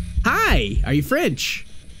 Hi! Are you French?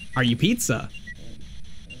 Are you pizza?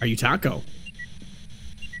 Are you taco?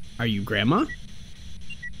 Are you grandma?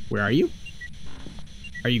 Where are you?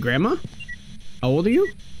 Are you grandma? How old are you?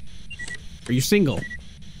 Are you single?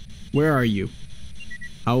 Where are you?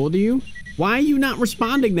 How old are you? Why are you not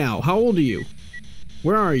responding now? How old are you?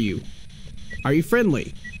 Where are you? Are you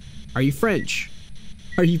friendly? Are you French?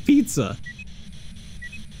 Are you pizza?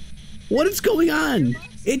 What is going on?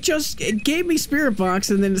 It gave me Spirit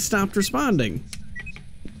Box and then it stopped responding.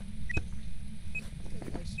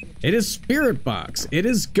 It is Spirit Box. It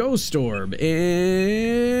is Ghost Orb. And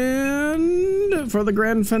for the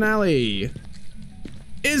grand finale,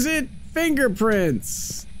 is it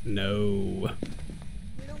fingerprints? No.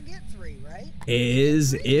 We don't get 3, right?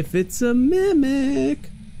 Is if it's a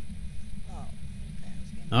mimic. Oh, okay.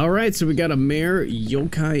 Alright, so we got a mare,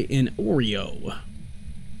 yokai, and Oreo.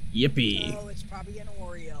 Yippee. Oh, it's probably an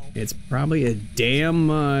Oreo. It's probably a damn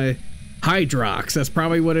Hydrox. That's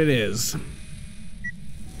probably what it is.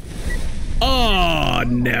 Oh,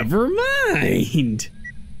 never mind.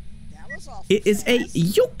 That was awful. It is a fast.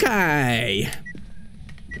 yokai.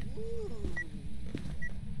 Ooh.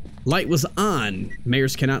 Light was on.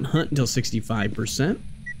 Mares cannot hunt until 65%.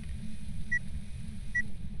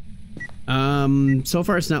 So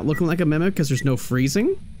far it's not looking like a mimic because there's no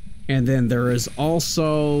freezing. And then there is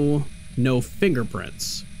also no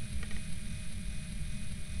fingerprints.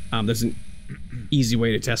 There's an easy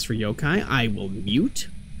way to test for yokai. I will mute.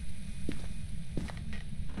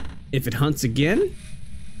 If it hunts again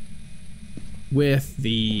with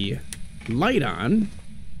the light on,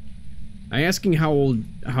 I asking how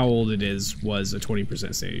old it is was a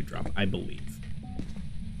 20% sanity drop, I believe.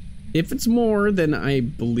 If it's more, then I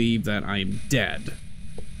believe that I'm dead.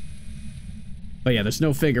 But yeah, there's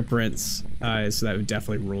no fingerprints, so that would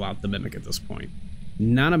definitely rule out the mimic at this point.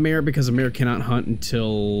 Not a mare because a mare cannot hunt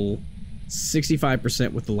until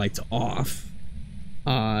 65% with the lights off.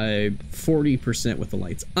 40% with the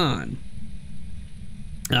lights on.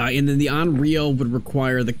 And then the on reel would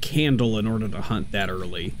require the candle in order to hunt that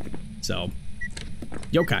early. So,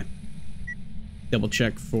 yokai. Double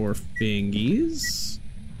check for fingies.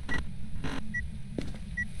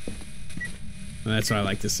 That's what I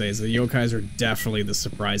like to say, is the yokais are definitely the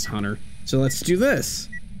surprise hunter. So let's do this.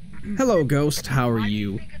 Hello, ghost. How are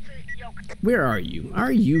you? Where are you?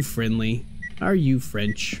 Are you friendly? Are you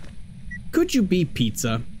French? Could you be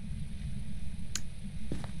pizza?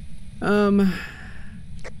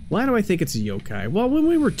 Why do I think it's a yokai? Well, when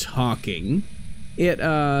we were talking, it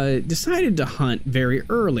decided to hunt very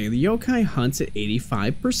early. The yokai hunts at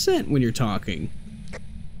 85% when you're talking.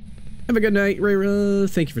 Have a good night, Rayra.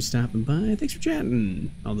 Thank you for stopping by. Thanks for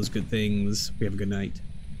chatting. All those good things. We have a good night.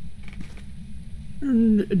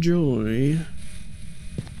 And enjoy.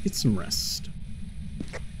 Get some rest.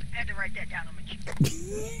 I had to write that down on my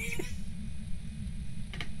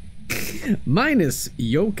sheet. Minus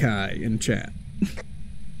yokai in chat.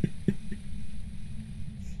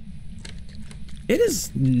 It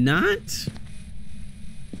is not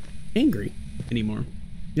angry anymore.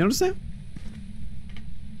 You notice that?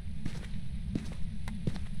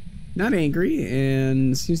 Not angry,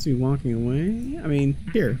 and seems to be walking away. I mean,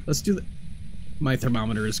 here, let's do the... My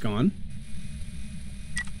thermometer is gone.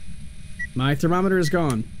 My thermometer is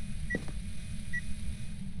gone.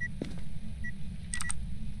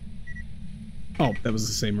 Oh, that was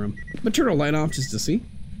the same room. But turn the light off just to see.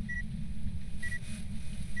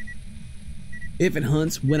 If it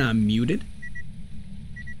hunts when I'm muted.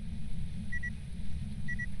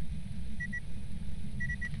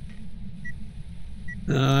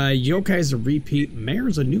 Yokai's a repeat.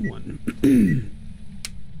 Mare's a new one.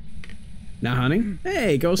 Not hunting?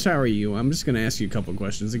 Hey, Ghost, how are you? I'm just gonna ask you a couple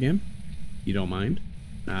questions again. You don't mind?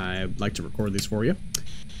 I'd like to record these for you.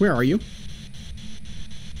 Where are you?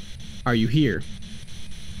 Are you here?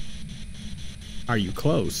 Are you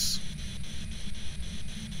close?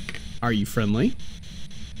 Are you friendly?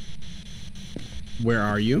 Where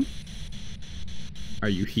are you? Are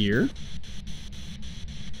you here?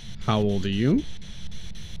 How old are you?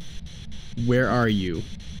 Where are you?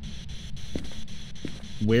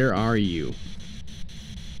 Where are you?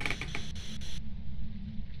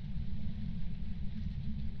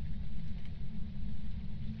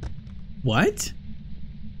 What?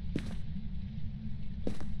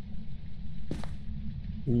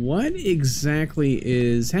 What exactly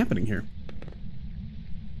is happening here?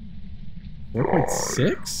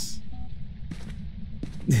 4.6?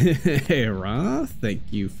 Hey, Ra, thank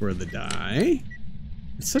you for the die.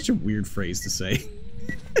 It's such a weird phrase to say.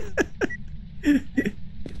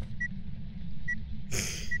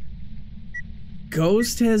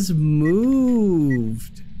 Ghost has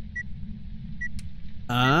moved.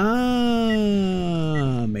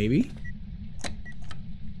 Ah, maybe.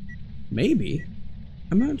 Maybe.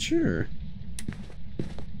 I'm not sure.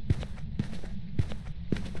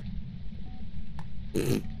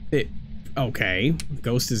 Okay,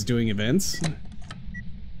 Ghost is doing events.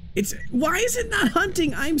 Why is it not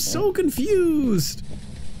hunting? I'm so confused.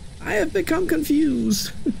 I have become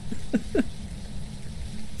confused.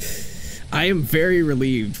 I am very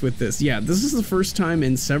relieved with this. Yeah, this is the first time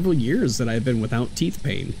in several years that I've been without teeth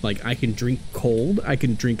pain. Like, I can drink cold, I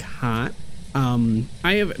can drink hot. I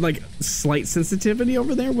have like slight sensitivity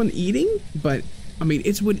over there when eating, but I mean,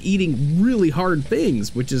 it's when eating really hard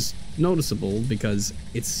things, which is noticeable because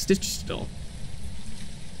it's stitched still.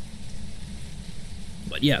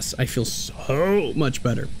 But yes, I feel so much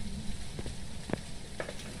better.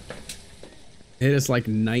 It is like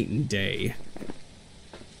night and day.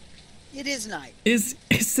 It is night. Is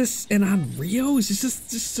this an unreal? Is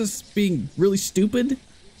this just being really stupid?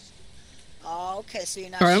 Oh, okay, so you're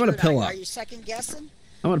not All right, sure. I'm gonna pill up. Are you second guessing?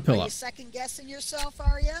 I'm gonna pill Are up. you second guessing yourself,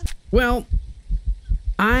 are you? Well,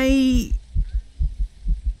 hold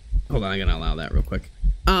on, I'm gonna allow that real quick.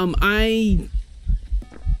 I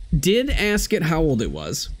did ask it how old it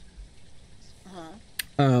was.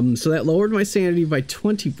 So that lowered my sanity by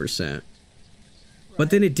 20%. But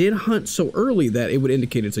then it did hunt so early that it would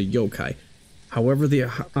indicate it's a yokai. However, the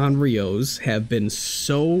Onryos have been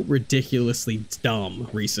so ridiculously dumb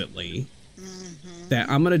recently that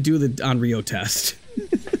I'm gonna do the Onryo test.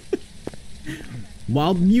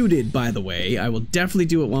 While muted, by the way. I will definitely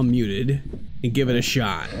do it while muted and give it a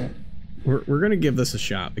shot. We're gonna give this a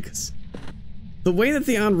shot because the way that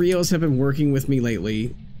the Onryos have been working with me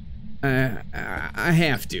lately, I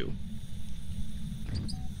have to.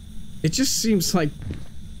 It just seems like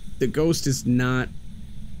the ghost is not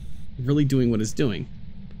really doing what it's doing.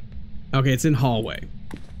 Okay, it's in hallway.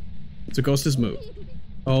 So ghost has moved.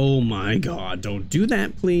 Oh my god, don't do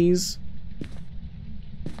that, please.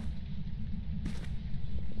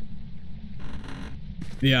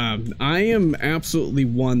 Yeah, I am absolutely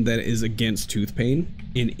one that is against tooth pain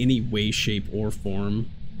in any way, shape, or form.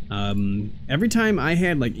 Every time I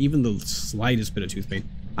had like even the slightest bit of tooth pain,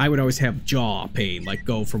 I would always have jaw pain, like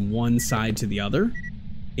go from one side to the other,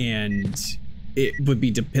 and it would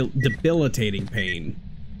be debilitating pain.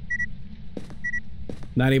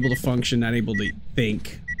 Not able to function, not able to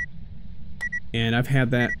think. And I've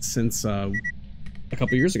had that since a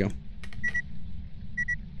couple years ago.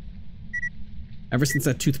 Ever since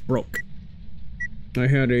that tooth broke. I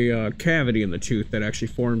had a cavity in the tooth that actually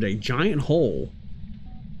formed a giant hole.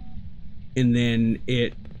 And then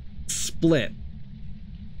it split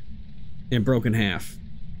and broke in half.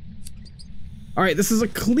 Alright, this is a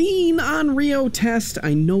clean Onryo test.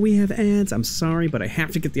 I know we have ads. I'm sorry, but I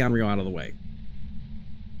have to get the Onryo out of the way.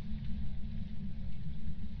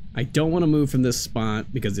 I don't want to move from this spot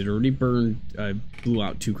because it already burned, blew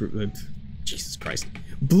out two, Jesus Christ.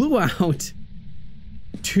 Blew out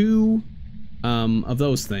two of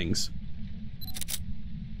those things.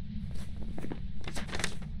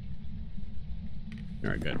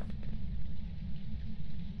 Alright, good.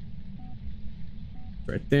 It's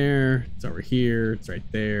right there. It's over here. It's right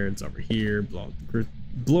there. It's over here.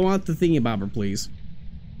 Blow out the thingy bobber, please.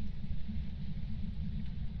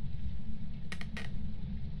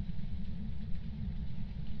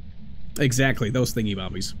 Exactly, those thingy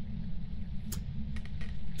bobbies.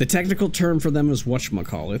 The technical term for them is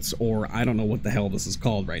whatchamacallits, or I don't know what the hell this is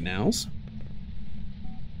called right now.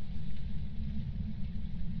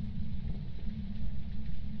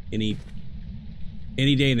 Any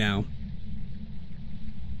day now.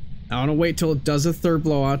 I want to wait till it does a third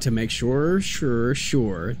blowout to make sure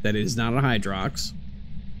that it is not a Hydrox.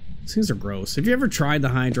 These things are gross. Have you ever tried the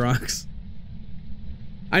Hydrox?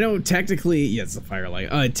 I know technically, yeah, it's a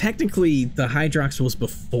Firelight. Technically, the Hydrox was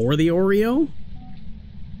before the Oreo,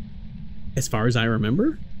 as far as I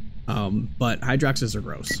remember. But Hydroxes are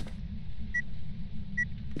gross.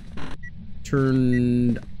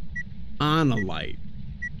 Turned on a light.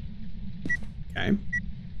 Okay.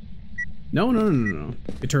 No.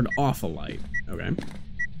 It turned off a light. Okay.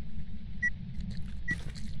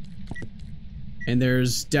 And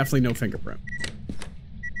there's definitely no fingerprint.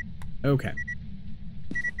 Okay.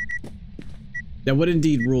 That would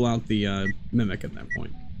indeed rule out the mimic at that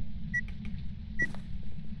point.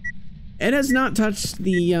 It has not touched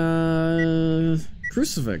the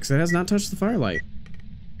crucifix. It has not touched the firelight.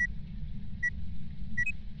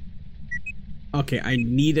 Okay, I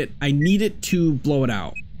need it to blow it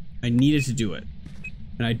out. I need it to do it.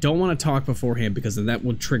 And I don't want to talk beforehand because then that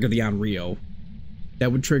would trigger the Onryo.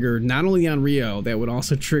 That would trigger not only the Onryo, that would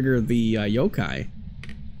also trigger the yokai.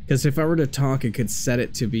 Because if I were to talk, it could set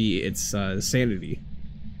it to be its sanity.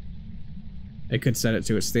 It could set it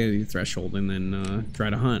to its sanity threshold and then try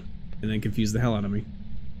to hunt. And then confuse the hell out of me.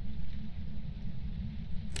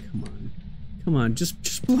 Come on. Come on,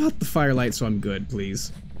 just blow out the firelight so I'm good,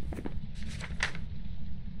 please.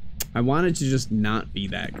 I wanted to just not be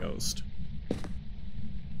that ghost.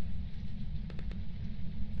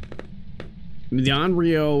 The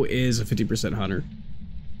Onryo is a 50% hunter.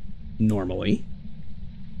 Normally.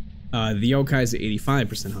 The yokai is an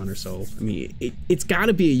 85% hunter, so, I mean, it's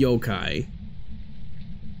gotta be a yokai.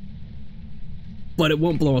 But it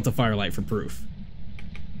won't blow out the firelight for proof.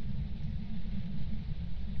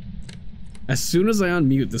 As soon as I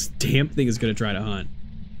unmute, this damn thing is gonna try to hunt.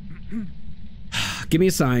 Give me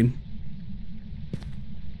a sign.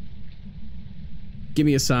 Give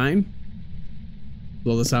me a sign.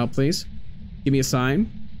 Blow this out, please. Give me a sign.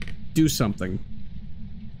 Do something.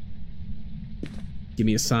 Give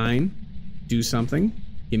me a sign. Do something.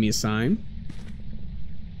 Give me a sign.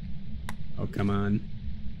 Oh, come on.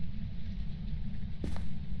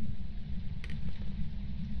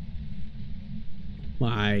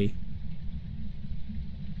 Why?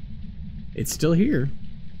 It's still here.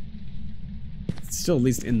 It's still at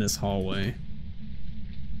least in this hallway.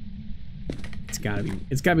 It's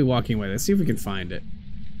gotta be walking away. Let's see if we can find it.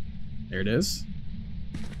 There it is.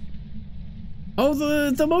 Oh,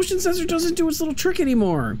 the motion sensor doesn't do its little trick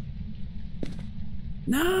anymore.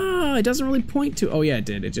 No, it doesn't really point to. Oh yeah, it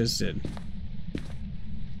did. It just did.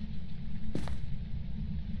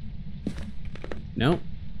 No.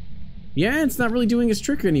 Yeah, it's not really doing its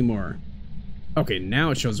trick anymore. Okay, now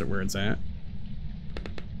it shows it where it's at.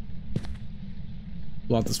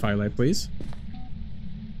 Blow out this firelight, please.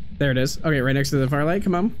 There it is. Okay, right next to the firelight.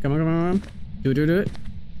 Come on. Come on, come on, come on. Do it, do it, do it.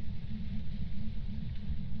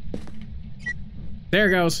 There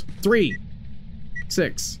it goes. 3,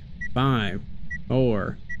 6, 5,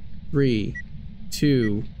 4, 3,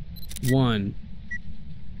 2, 1.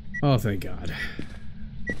 Oh, thank God.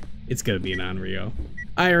 It's gonna be an Onryo.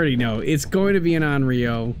 I already know. It's going to be an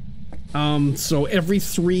Onryo. So every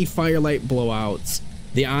 3 firelight blowouts,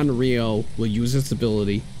 the Onryo will use its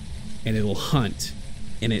ability and it'll hunt.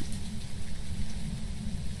 And it...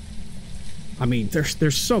 I mean,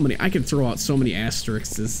 there's so many. I can throw out so many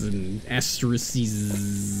asterisks and asterisks.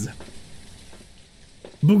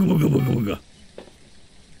 Booga booga booga booga.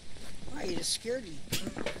 Why, you just scared me.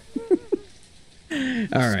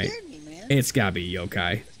 Alright. Scared me, man. It's gotta be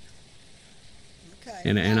yokai. Okay.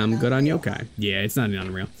 And I'm good on yokai. Yeah, it's not an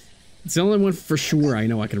Unreal. It's the only one for sure I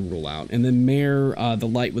know I can rule out. And then Mare, the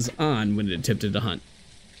light was on when it attempted to hunt.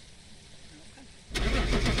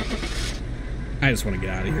 I just want to get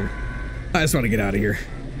out of here. I just want to get out of here.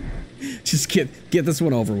 Just get this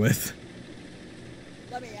one over with.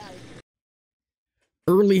 Let me out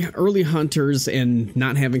of here. Early hunters and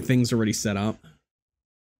not having things already set up.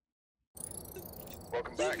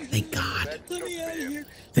 Welcome back. Thank God. Let me out of here.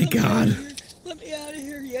 Thank God. Let me out of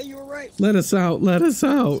here. Yeah, you were right. Let us out. Let us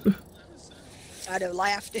out. I'd have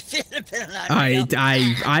laughed if it had been an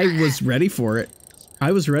I was ready for it.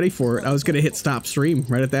 I was ready for it. I was gonna hit stop stream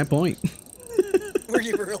right at that point. Were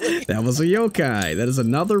you really? That was a yokai. That is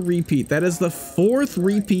another repeat. That is the 4th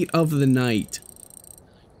repeat of the night.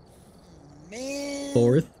 Man.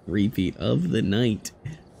 4th repeat of the night.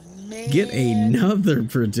 Man. Get another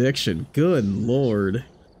prediction. Good Lord.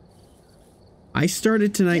 I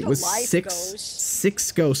started tonight with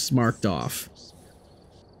six ghosts marked off.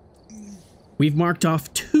 We've marked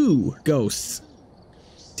off 2 ghosts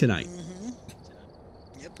tonight.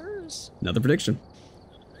 Yippers. Another prediction.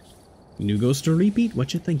 New ghost to repeat.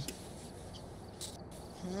 What you think?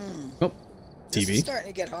 Oh, This TV. is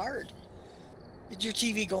starting to get hard. Is your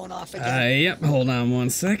TV going off again? Yep. Hold on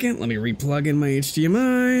one second. Let me replug in my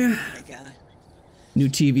HDMI. Oh my God. New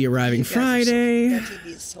TV arriving You guys are Friday. That TV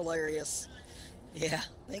is hilarious. Yeah.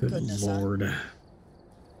 Thank Good goodness. Huh? Lord.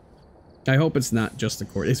 I hope it's not just the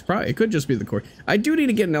cord. It could just be the cord. I do need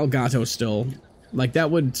to get an Elgato still. Like,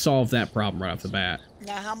 that would solve that problem right off the bat.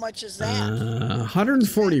 Now, how much is that?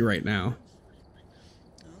 140 right now.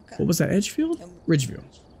 Okay. What was that? Edgefield? Ridgeview.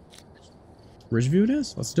 Ridgeview it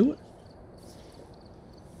is? Let's do it.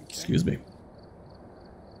 Excuse me.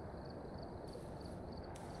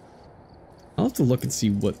 I'll have to look and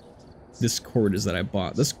see what this cord is that I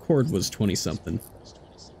bought. This cord was 20 something.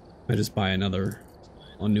 I just buy a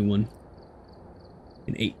new one.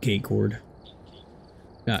 An 8K cord.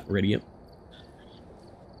 Not ready yet.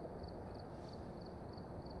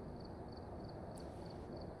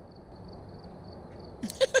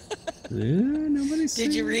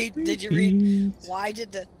 Did you read? Why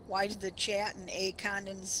did the chat and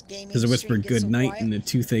Acondon's gaming? Because I whispered good night and the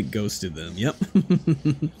toothache ghosted them. Yep.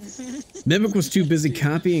 Mimic was too busy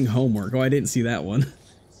copying homework. Oh, I didn't see that one.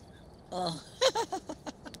 Oh.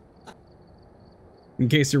 In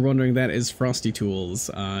case you're wondering, that is Frosty Tools.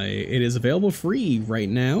 It is available free right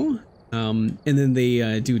now. And then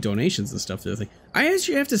they do donations and stuff through the thing. I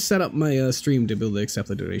actually have to set up my stream to be able to accept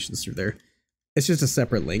the donations through there. It's just a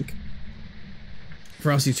separate link.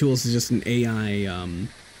 Frosty Tools is just an AI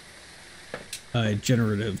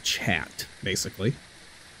generative chat, basically.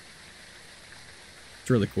 It's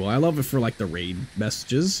really cool. I love it for like the raid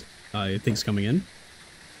messages, things coming in.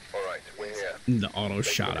 Alright, we're here. The auto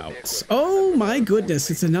shout outs. Oh my goodness,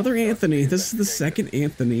 it's another Anthony. This is the second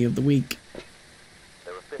Anthony of the week.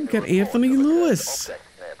 We've got Anthony Lewis.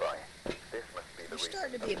 You're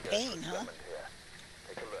starting to be in pain, huh?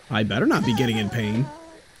 I better not be getting in pain.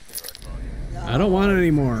 I don't want it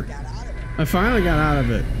anymore. Got out of it. I finally got out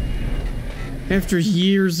of it. After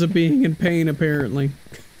years of being in pain, apparently.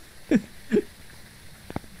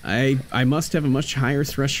 I must have a much higher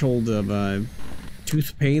threshold of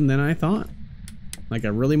tooth pain than I thought. Like, I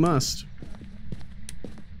really must.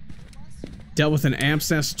 Dealt with an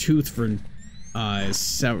abscessed tooth for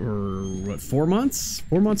What, 4 months?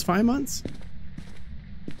 4 months, 5 months?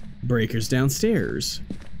 Breakers downstairs.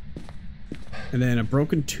 And then a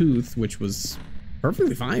broken tooth, which was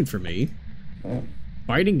perfectly fine for me.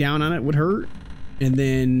 Biting down on it would hurt. And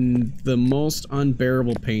then the most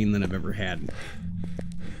unbearable pain that I've ever had.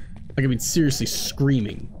 Like, I mean, seriously,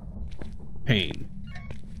 screaming pain.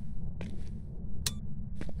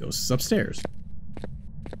 Ghosts upstairs.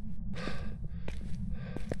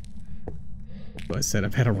 So I said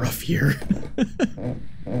I've had a rough year.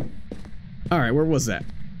 Alright, where was that?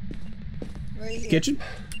 Right here. Kitchen?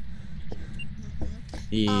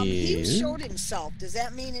 He showed himself. Does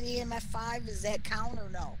that mean an EMF 5? Does that count or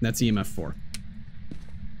no? That's EMF 4.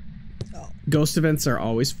 Oh. Ghost events are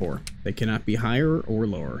always 4. They cannot be higher or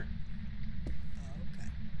lower. Oh, okay.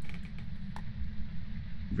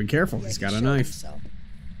 Be careful, Yeah, he's he got a showed knife. himself.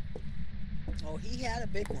 Oh, he had a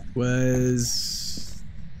big one. Was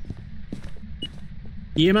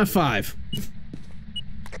EMF 5.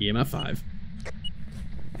 EMF 5.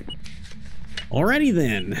 Alrighty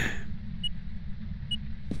then.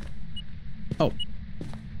 Oh.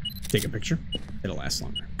 Take a picture. It'll last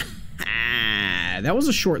longer. That was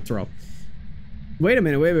a short throw. Wait a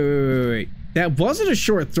minute. Wait. That wasn't a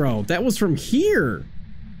short throw. That was from here.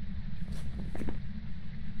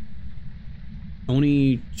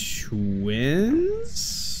 Oni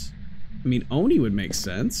twins? I mean, Oni would make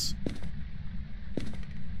sense.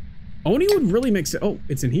 Oni would really make sense. Oh,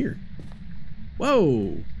 it's in here.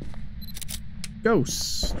 Whoa.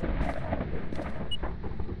 Ghost.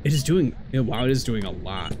 It is doing, wow, it is doing a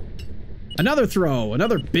lot. Another throw,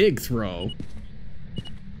 another big throw. Okay.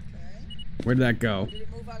 Where did that go? Did it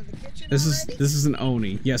move out of the kitchen This already? is an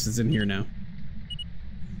Oni. Yes, it's in here now.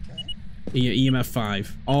 Okay. EMF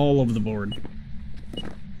 5, all over the board. Okay,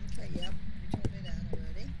 yep. You told me that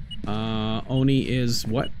already. Oni is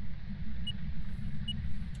what?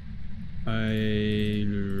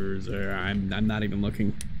 I'm not even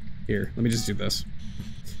looking. Here, let me just do this.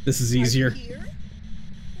 This is easier. Are you here?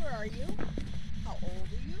 Where are you? How old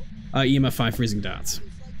are you? EMF 5 freezing dots. These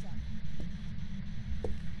lights on.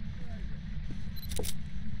 Where are you?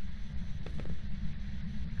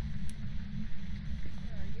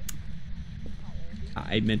 Where are you? How old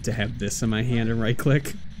are you? I meant to have this in my hand and right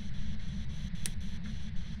click.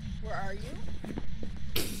 Where are you?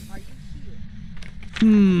 Are you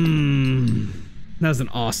here? That was an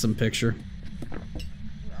awesome picture.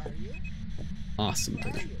 Where are you? Awesome Where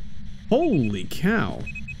are picture. you? Holy cow.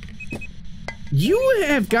 You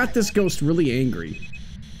have got this ghost really angry.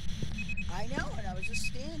 I know, and I was just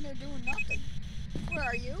standing there doing nothing. Where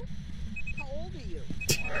are you? How old are you?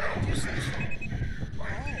 Did you say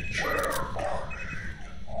so?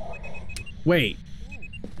 Oh. Wait. Ooh.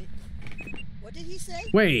 What did he say?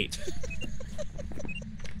 Wait.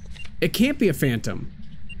 It can't be a phantom.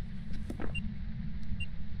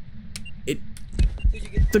 Did you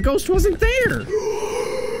get The ghost wasn't there.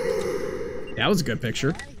 That was a good picture.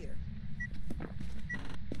 out of here?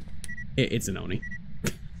 It's an Oni.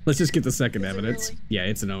 Let's just get the second Is it evidence. really? Yeah,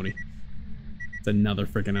 it's an Oni. It's another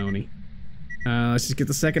freaking Oni. Let's just get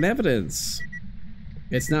the second evidence.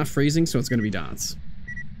 It's not freezing, so it's gonna be dots.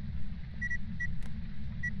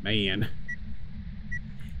 Man.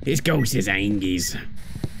 This ghost is angies.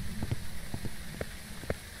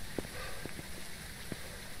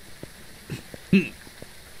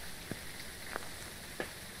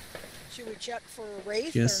 Should we check for a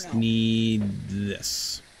wraith Just or no? need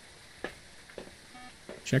this.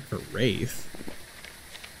 Check for wraith.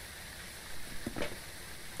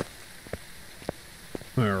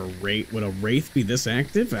 Would a wraith be this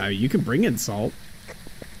active? You can bring in salt.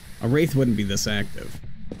 A wraith wouldn't be this active.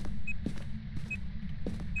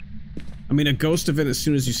 I mean, a ghost event as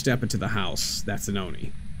soon as you step into the house, that's an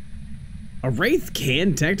Oni. A wraith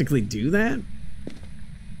can technically do that.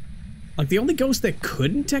 Like, the only ghost that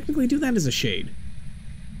couldn't technically do that is a shade.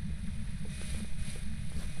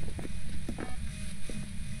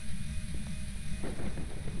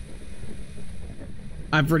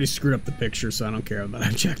 I've already screwed up the picture, so I don't care about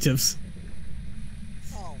objectives.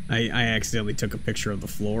 Oh. I accidentally took a picture of the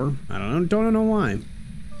floor. I don't know why.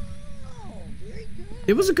 Oh, very good.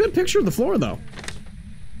 It was a good picture of the floor, though.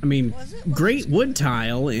 I mean, Was it? Well, great that's wood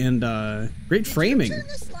tile and great Did framing. you turn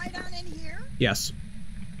this light on in here? Yes.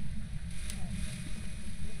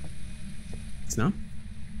 It's not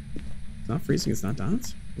freezing. It's not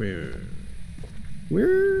dots. Where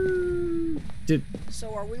did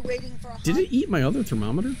So are we waiting for a it hunt? eat my other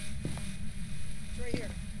thermometer? It's right here.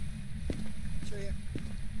 It's right here.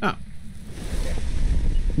 Oh.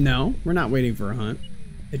 No, we're not waiting for a hunt.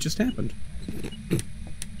 It just happened.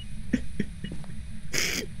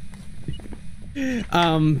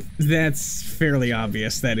 That's fairly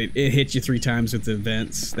obvious that it hit you 3 times with the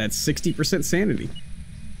vents. That's 60% sanity.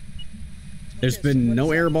 There's been no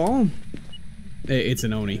airball. It's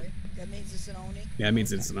an Oni. That means it's an Oni? Yeah, it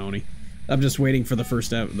means it's an Oni. I'm just waiting for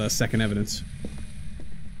the second evidence.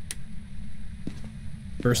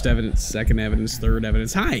 First evidence, second evidence, third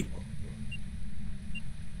evidence. Hi!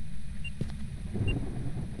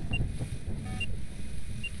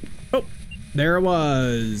 Oh, there it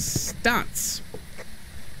was. Dots.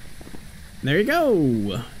 There you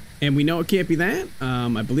go. And we know it can't be that.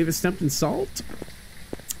 I believe it's stepped in salt.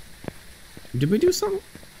 Did we do salt?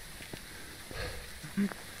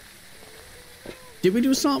 Did we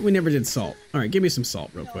do salt? We never did salt. Alright, give me some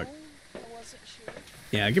salt real quick. I wasn't sure.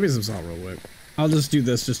 Yeah, give me some salt real quick. I'll just do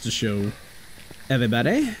this just to show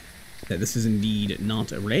everybody that this is indeed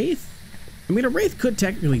not a wraith. I mean, a wraith could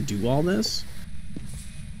technically do all this.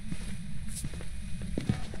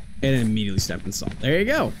 And immediately stepped in salt. There you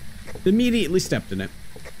go. Immediately stepped in it.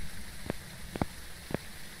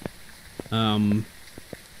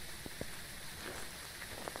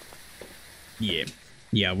 Yeah.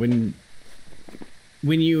 Yeah, when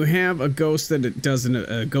you have a ghost that it does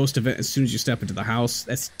a ghost event as soon as you step into the house,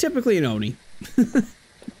 that's typically an Oni.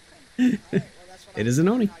 It is an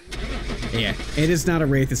Oni. Yeah, it is not a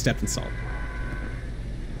wraith that stepped in salt.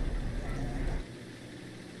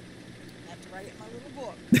 I have to write it in my little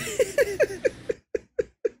book.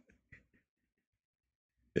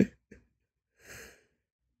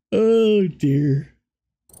 Oh dear.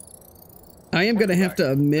 I am gonna have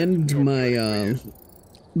to amend my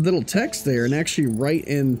little text there and actually write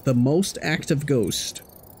in the most active ghost.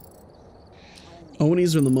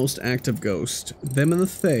 Onis are the most active ghost. Them and the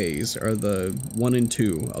Thays are the 1 and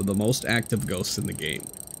 2 of the most active ghosts in the game.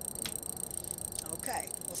 Okay.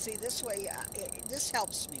 Well, see, this way, this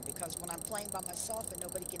helps me because when I'm playing by myself and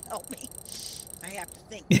nobody can help me, I have to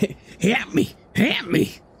think. Help me! Help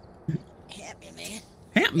me! Help me, man.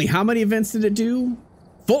 Help me! How many events did it do?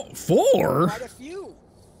 4? Quite a few.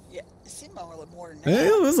 Yeah, it seemed more than that.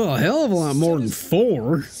 It was a hell of a lot more than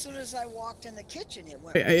 4. As soon as I walked in the kitchen, it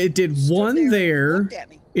went. It did 1 there.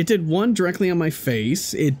 It did 1 directly on my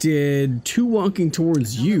face. It did 2 walking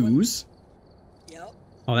towards yous. Yep.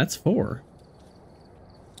 Oh, that's 4.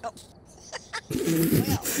 Oh.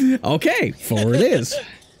 Well. Okay, 4 it is.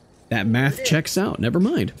 That math checks out. Never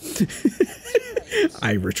mind.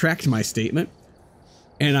 I retract my statement,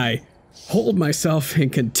 and I hold myself in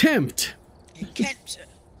contempt. In contempt.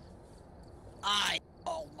 I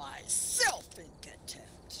hold myself in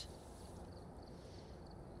contempt.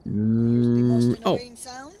 Oh,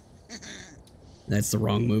 Sound? that's the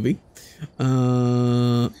wrong movie.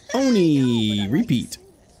 Oni, repeat.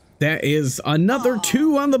 That is another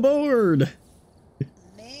 2 on the board.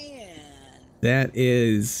 Man. That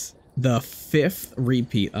is the 5th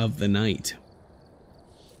repeat of the night.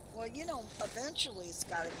 Well, you know, eventually it's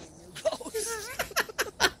got to be a new ghost.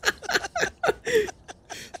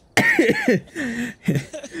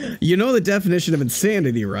 You know the definition of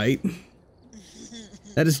insanity, right?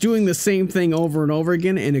 That is doing the same thing over and over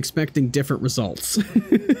again and expecting different results.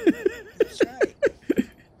 That's right.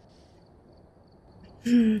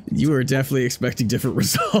 You are definitely expecting different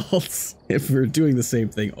results if we're doing the same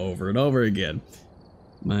thing over and over again.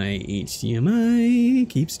 My HDMI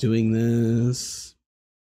keeps doing this.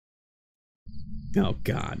 Oh,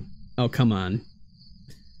 God. Oh, come on.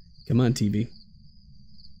 Come on, TV.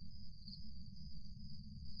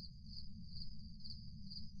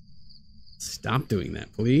 Stop doing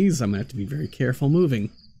that, please. I'm gonna have to be very careful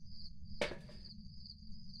moving.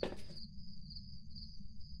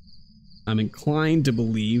 I'm inclined to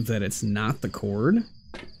believe that it's not the cord. And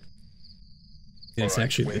it's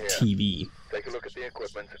actually the TV. Take a look at the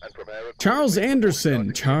equipment and prepare a Charles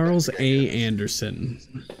Anderson. Charles A. Anderson.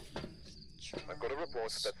 I've got a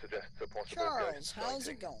report that suggests a possible Charles, how's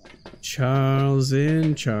it going? Charles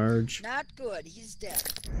in charge. Not good. He's dead.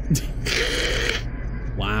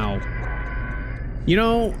 Wow. You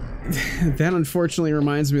know, that unfortunately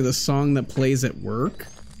reminds me of the song that plays at work.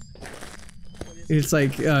 It's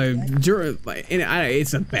like,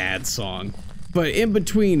 it's a bad song, but in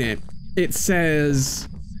between it, it says,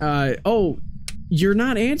 oh, you're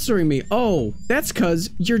not answering me. Oh, that's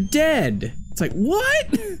 'cause you're dead. It's like,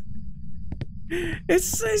 what?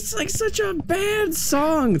 It's like such a bad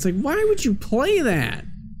song. It's like, why would you play that?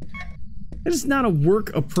 That is not a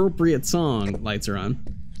work appropriate song. Lights are on.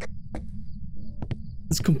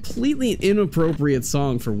 It's completely inappropriate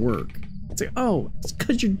song for work. It's like, oh, it's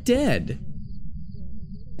 'cause you're dead.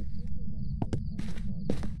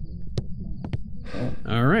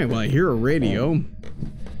 All right, well, I hear a radio.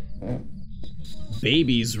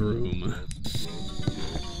 baby's room.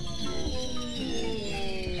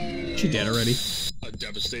 She dead already? A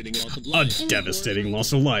devastating loss of life. A devastating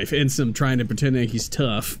loss of life. And some trying to pretend like he's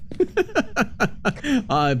tough.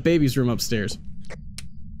 Baby's room upstairs.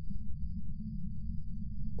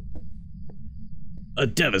 A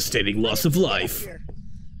devastating loss of life.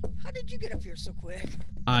 How did you get up here so quick?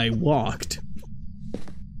 I walked.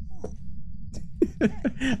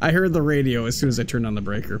 I heard the radio as soon as I turned on the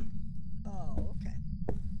breaker. Oh, okay.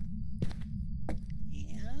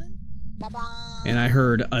 And bye-bye. And I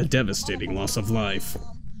heard a devastating loss of life.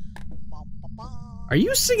 Are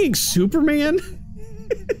you singing Superman?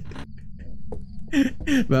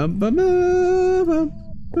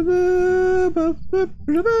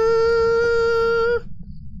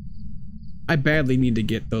 I badly need to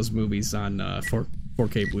get those movies on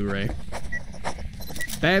 4K Blu-ray.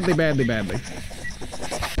 Badly, badly, badly.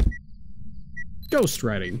 Ghost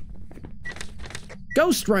writing.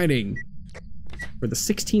 Ghost writing! For the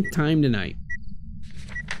 16th time tonight.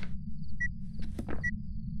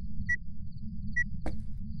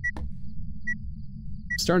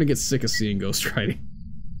 Starting to get sick of seeing ghost writing.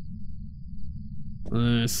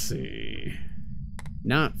 Let's see.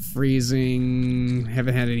 Not freezing.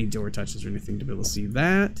 Haven't had any door touches or anything to be able to see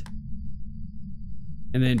that.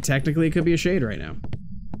 And then technically it could be a shade right now.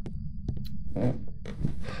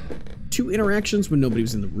 2 interactions when nobody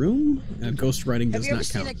was in the room. Ghost writing does not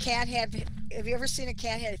count. Have you ever seen a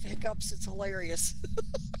cat have hiccups? It's hilarious.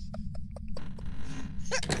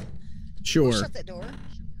 Sure. Who shut that door?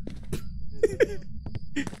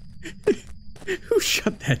 Who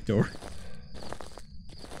shut that door?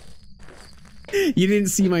 You didn't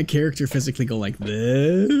see my character physically go like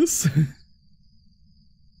this?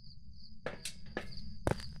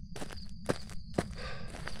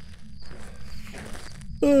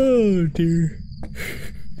 Oh dear.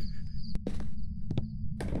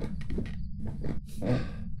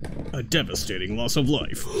 A devastating loss of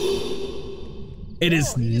life. It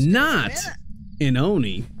is not an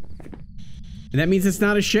Oni. And that means it's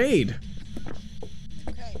not a shade.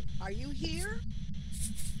 Okay, are you here?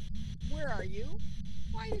 Where are you?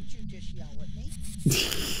 Why did you just yell at me?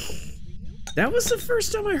 That was the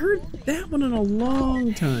first time I heard that one in a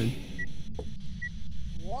long time.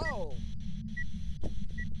 Whoa.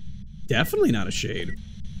 Definitely not a shade.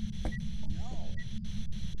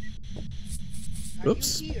 No.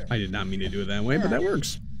 Oops. I did not mean to do it that way, but that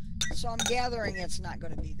works. So I'm gathering it's not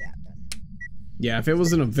going to be that then. Yeah, if it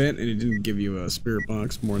was an event and it didn't give you a spirit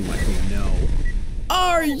box, more than likely no.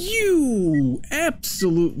 Are you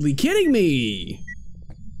absolutely kidding me?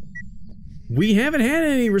 We haven't had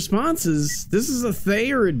any responses. This is a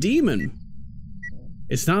Thay or a demon.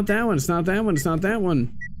 It's not that one, it's not that one, it's not that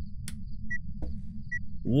one.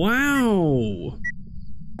 Wow.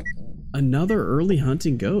 Another early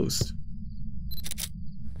hunting ghost.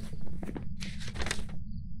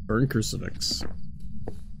 Burn crucifix.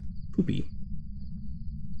 Poopy.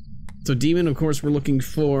 So demon, of course, we're looking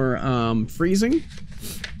for freezing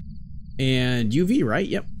and UV, right?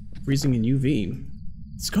 Yep, freezing and UV.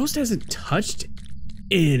 This ghost hasn't touched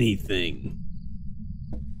anything.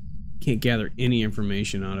 Can't gather any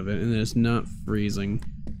information out of it, and it's not freezing.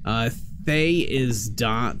 Thay is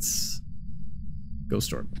dots.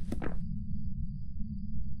 Ghost orb.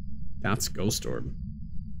 That's ghost orb.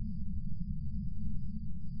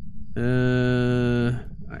 I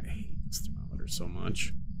hate this thermometer so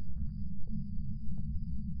much.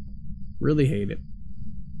 Really hate it.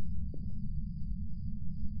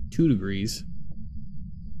 2 degrees.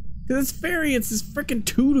 This variance is freaking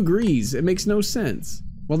 2 degrees. It makes no sense.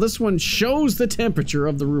 Well, this one shows the temperature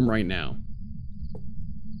of the room right now.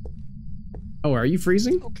 Oh, are you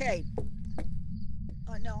freezing? Okay.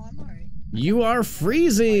 No, I'm alright. You are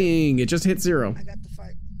freezing! It just hit 0. I got the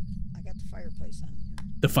fireplace on.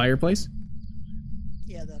 The fireplace?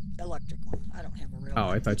 Yeah, the electric one. I don't have a real Oh,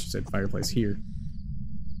 I thought you said fireplace here.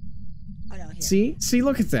 I don't hear. See,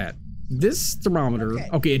 look at that. This thermometer,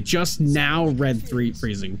 okay, it just now read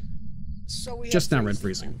freezing. So we just now read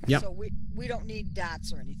freezing. Yep. So we don't need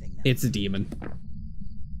dots or anything now. It's a demon.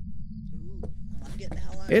 Ooh, well, I'm getting the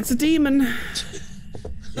hell out of It's a demon.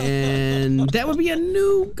 And that would be a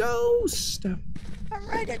new ghost.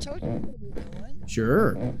 Alright, I told you what you were doing.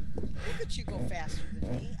 Sure. Look at you go faster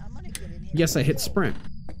than me. I'm gonna get in here. Yes, I hit sprint.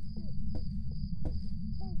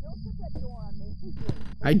 Hey, don't shut that door on me.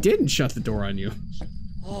 I didn't shut the door on you.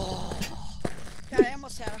 Oh, God, I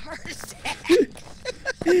almost had a heart attack.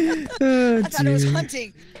 I thought it was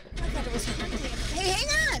hunting. Hey,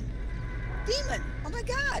 hang on. Demon. Oh my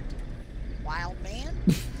God. Wild man.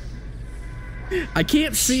 I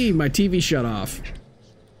can't see. My TV shut off.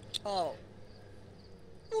 Oh.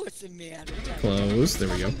 doesn't matter. Close. There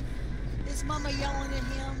we go. Is Mama yelling at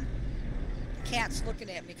him? Cat's looking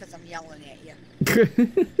at me because I'm yelling at you.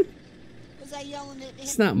 Was I yelling at him?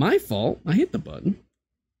 It's not my fault. I hit the button.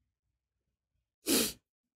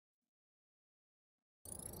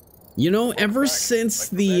 You know, ever since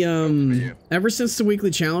the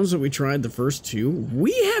weekly challenge that we tried the first two,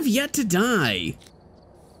 we have yet to die.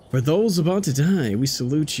 For those about to die, we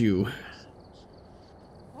salute you.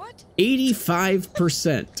 What?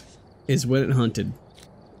 85% is when it hunted.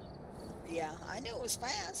 Yeah, I knew it was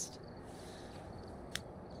fast.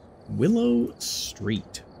 Willow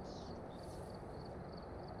Street.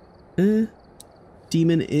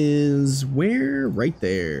 Demon is where? Right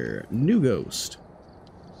there. New ghost.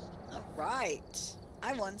 Right.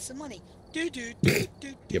 I won some money.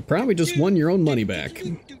 You probably just won your own money back.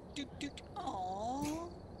 Aww.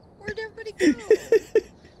 Where'd everybody go?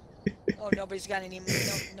 Oh, nobody's got any.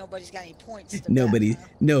 Nobody's got any points. To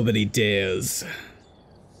Nobody dares.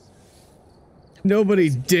 Nobody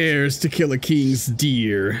dares to kill a king's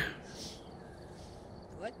deer.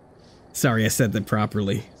 What? Sorry, I said that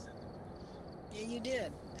properly. Yeah, you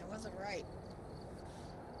did. That wasn't right.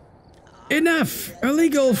 Enough!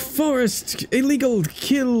 Illegal forest! Illegal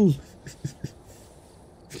kill!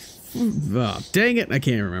 Oh, dang it, I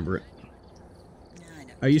can't remember it.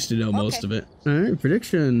 I used to know most of it. Alright,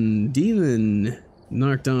 prediction. Demon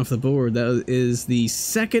knocked off the board. That is the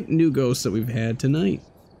second new ghost that we've had tonight.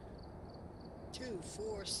 2,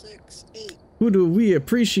 4, 6, 8. Who do we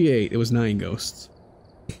appreciate? It was 9 ghosts.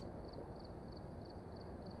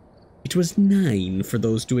 It was 9 for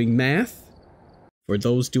those doing math. For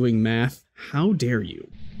those doing math, how dare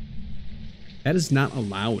you? That is not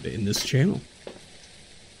allowed in this channel.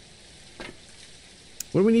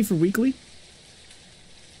 What do we need for weekly?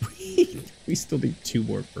 We still need 2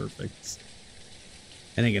 more perfects.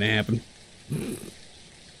 That ain't gonna happen.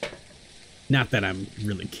 Not that I'm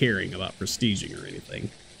really caring about prestiging or anything.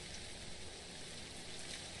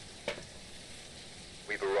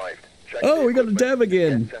 We've arrived. Check Oh, the we got a equipment Dev and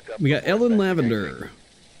again. get set up We got for Ellen more Lavender.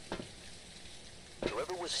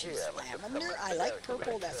 Whoever was here must have Lavender? somewhere I like there to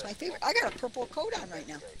purple. That's my favorite. I got a purple coat on right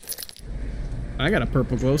now. I got a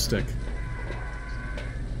purple glow stick.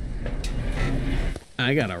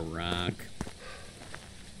 I got a rock.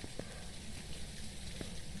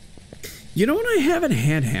 You know what I haven't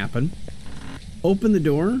had happen? Open the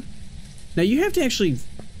door. Now you have to actually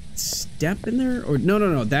step in there, or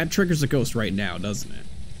no, that triggers the ghost right now, doesn't it?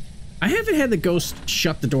 I haven't had the ghost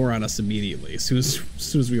shut the door on us immediately as soon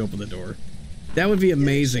as we open the door. That would be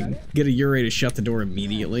amazing. Get a Ure to shut the door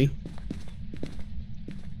immediately.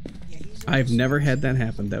 Yeah, he's I've never had that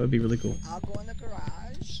happen. That would be really cool. I'll go in the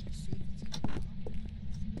garage.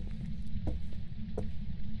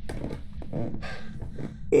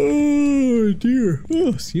 Oh dear. Oh,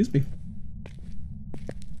 excuse me.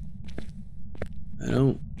 I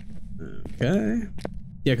don't. Okay.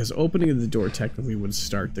 Yeah, because opening the door technically would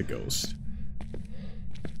start the ghost.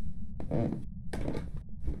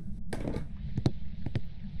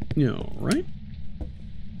 Alright.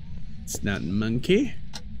 It's not monkey.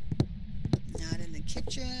 Not in the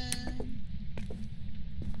kitchen.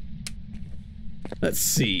 Let's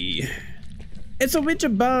see. It's a witch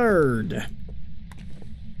bird.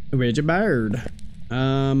 A witch bird.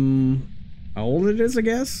 How old it is, I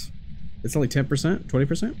guess? It's only 10%?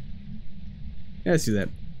 20%? Yeah, I see that.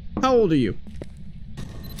 How old are you?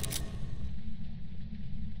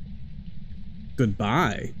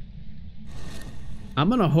 Goodbye. I'm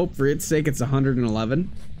gonna hope for its sake it's 111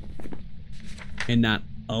 and not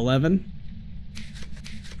 11.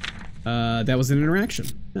 That was an interaction.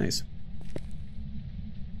 Nice.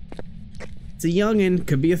 It's a youngin',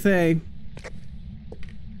 could be a fae.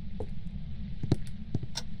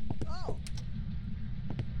 Oh.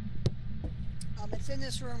 It's in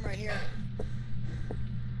this room right here.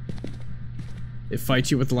 It fights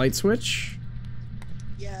you with the light switch?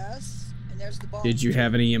 Yes. And there's the bone. Did you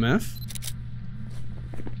have an EMF?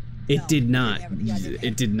 It No, did not. I didn't have- yeah, I didn't have-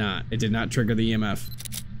 It did not. It did not trigger the EMF.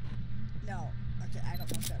 No. Okay, I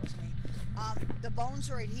don't know if that was me. The bone's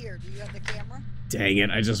right here. Do you have the camera? Dang it,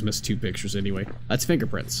 I just missed 2 pictures anyway. That's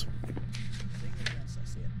fingerprints. Fingerprints, I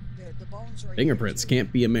see it. The bone's right Fingerprints here, too.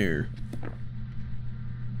 can't be a mirror.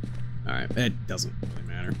 Alright, it doesn't really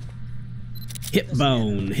matter. Hip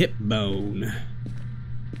bone, hip bone.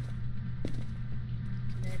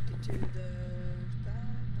 Connected to the...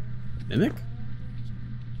 Mimic?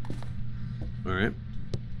 Alright.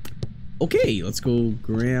 Okay, let's go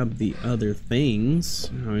grab the other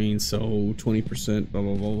things. I mean, so 20%, blah,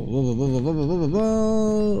 blah, blah, blah, blah, blah, blah, blah, blah,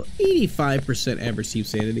 blah, 85% average team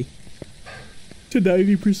sanity. To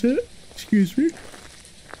 90%, excuse me.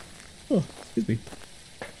 Oh, excuse me.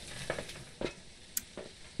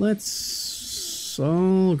 Let's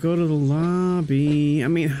all go to the lobby. I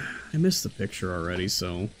mean, I missed the picture already,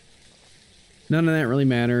 so none of that really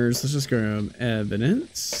matters. Let's just grab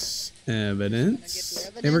evidence.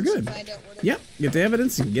 Evidence. And we're good. Yep, get the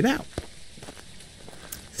evidence and get out.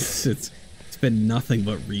 It's been nothing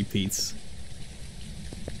but repeats.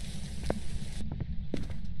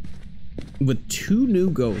 With 2 new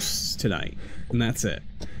ghosts tonight, and that's it.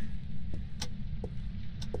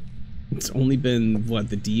 It's only been, what,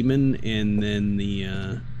 the demon and then the,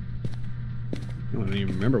 I don't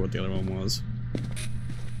even remember what the other one was.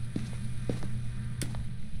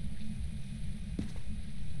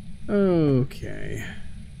 Okay.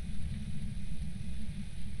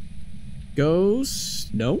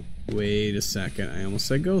 Ghost? Nope. Wait a second. I almost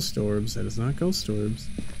said ghost orbs. That is not ghost orbs.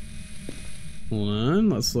 Hold on.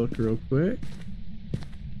 Let's look real quick.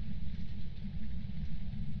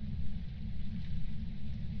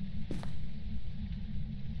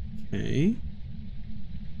 Okay.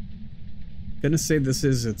 Gonna say this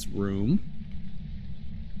is its room.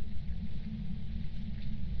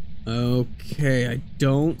 Okay, I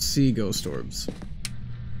don't see ghost orbs.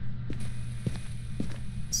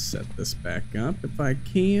 Set this back up if I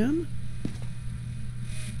can.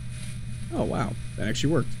 Oh wow, that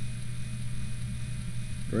actually worked.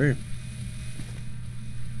 Great.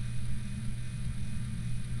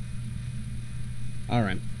 All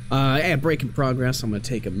right. Yeah, break in progress. I'm gonna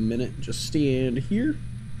take a minute and just stand here.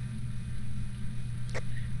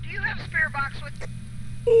 Do you have a spare box with?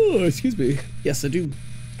 Oh, excuse me. Yes, I do.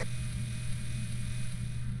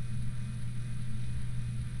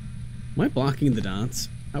 Am I blocking the dots?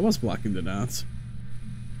 I was blocking the dots.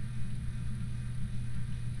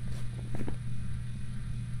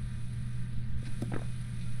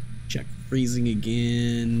 Check freezing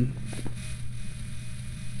again.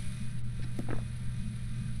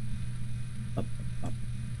 Up, up,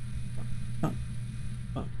 up, up,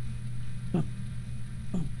 up, up,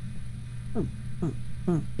 up, up,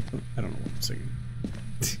 up. I don't know what I'm singing.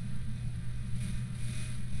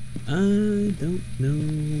 I don't know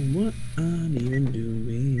what I'm even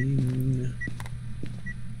doing.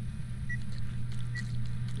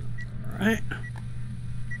 Alright.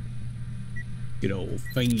 Good old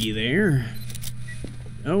thingy there.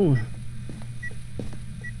 Oh.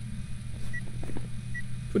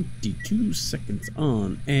 22 seconds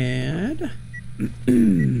on ad.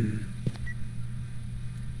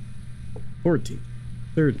 14.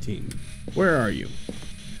 13. Where are you?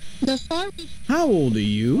 The farm. How old are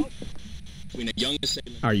you? Between a young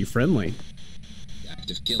assailant. Are you friendly?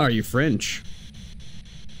 Active killer. Are you French?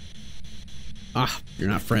 Ah, you're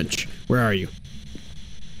not French. Where are you?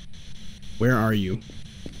 Where are you?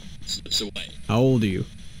 Slips away. How old are you?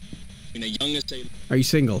 Between a young assailant. Are you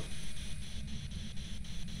single?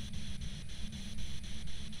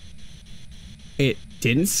 It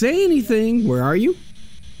didn't say anything. Where are you?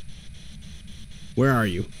 Where are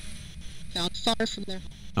you? Not far from their home.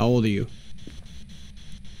 How old are you?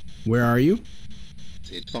 Where are you?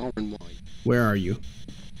 It's far and wide. Where are you?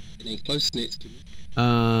 It ain't close knit to me.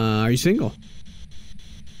 Are you single?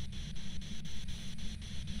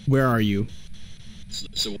 Where are you?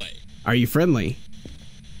 Slips away. Are you friendly?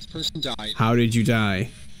 This person died. How did you die?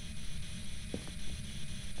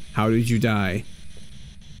 How did you die?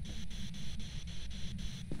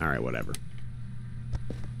 Alright, whatever.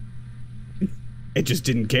 It just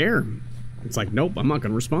didn't care. It's like, nope, I'm not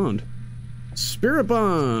gonna respond. Spirit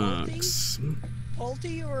box.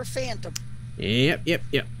 Polty or a phantom? Yep.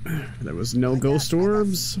 There was no ghost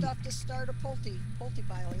orbs. I got stuff to start a polty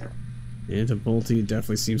pile here. Phantom Polty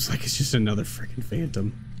definitely seems like it's just another freaking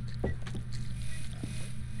phantom.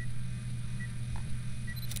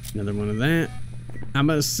 Another one of that. I'm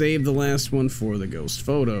gonna save the last one for the ghost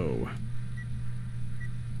photo.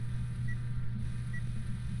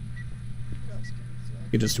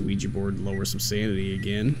 Get just a Ouija board and lower some sanity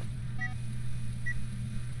again.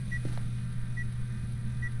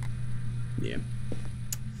 Yeah.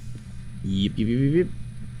 Yep.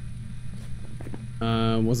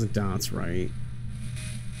 Wasn't dots right.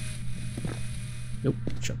 Nope,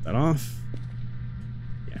 shut that off.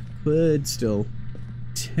 Yeah, could still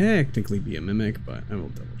technically be a mimic, but I will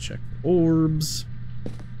double check the orbs.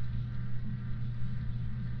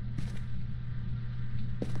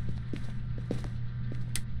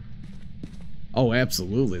 Oh,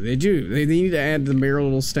 absolutely. They do. They need to add the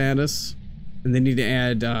marital status, and they need to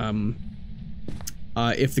add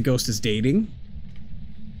if the ghost is dating.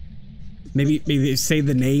 Maybe they say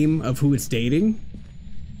the name of who it's dating.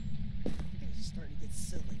 It's starting to get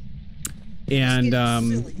silly. And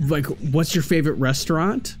like, what's your favorite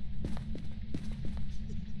restaurant?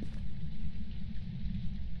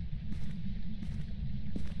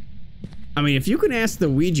 I mean, if you can ask the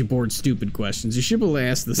Ouija board stupid questions, you should be able to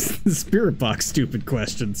ask the spirit box stupid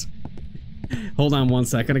questions. Hold on one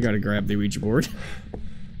second, I gotta grab the Ouija board.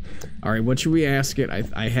 All right, what should we ask it?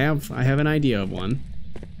 I have an idea of one.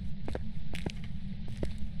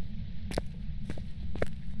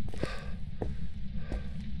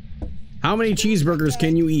 How many cheeseburgers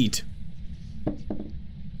can you eat?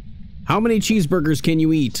 How many cheeseburgers can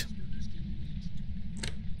you eat?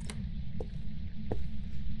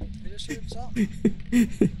 I just heard something.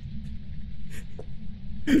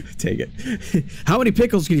 Take it. How many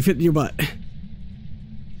pickles can you fit in your butt?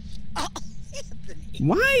 Oh, Anthony.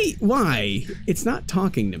 Why? Why? It's not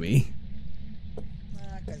talking to me.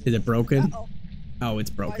 Is it broken? Uh-oh. Oh,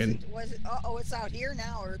 it's broken. Uh-oh, it's out here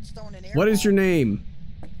now, or it's thrown in air. What is your name?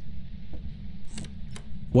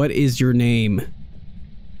 What is your name?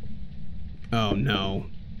 Oh no.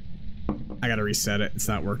 I gotta reset it. It's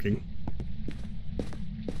not working.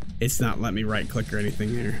 It's not letting me right click or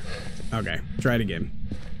anything there. Okay, try it again.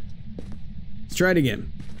 Let's try it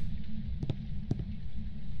again.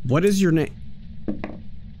 What is your name?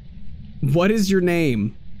 What is your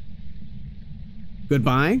name?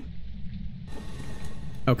 Goodbye?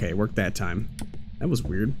 Okay, worked that time. That was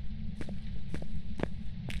weird.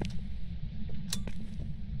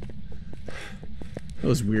 That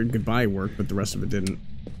was weird. Goodbye worked, but the rest of it didn't.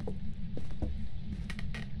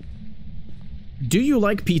 Do you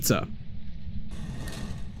like pizza?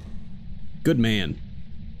 Good man.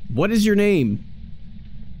 What is your name?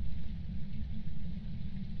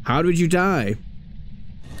 How did you die?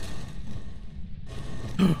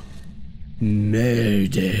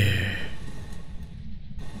 Murder.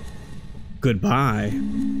 Goodbye.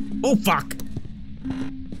 Oh, fuck.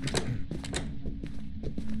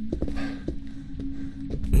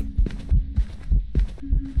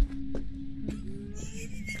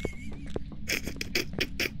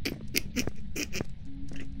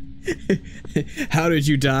 How did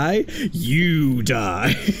you die? You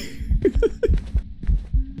die.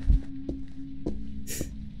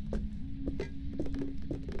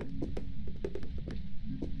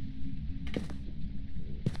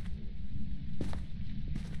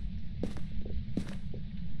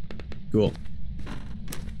 Cool.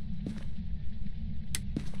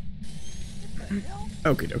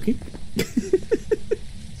 Okie dokie.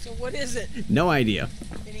 So what is it? No idea.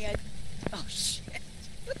 Any idea? Oh shit.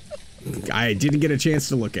 I didn't get a chance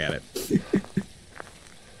to look at it.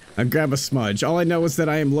 I'll grab a smudge. All I know is that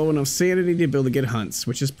I am low enough sanity to be able to get hunts,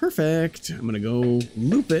 which is perfect. I'm gonna go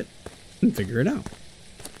loop it and figure it out.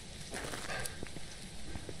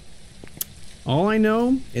 All I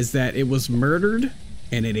know is that it was murdered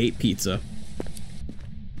and it ate pizza.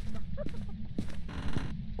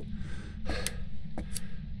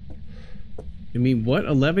 I mean, what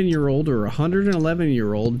 11-year-old or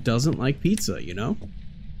 111-year-old doesn't like pizza, you know?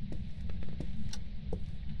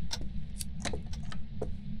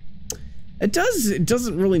 It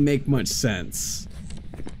doesn't really make much sense.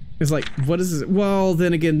 It's like, what is it? Well,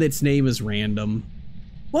 then again, its name is random.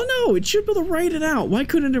 Well, no, it should be able to write it out. Why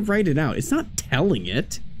couldn't it write it out? It's not telling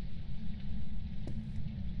it.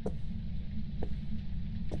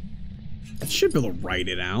 It should be able to write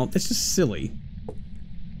it out. That's just silly.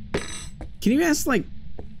 Can you ask, like,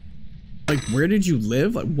 where did you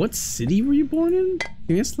live? Like, what city were you born in? Can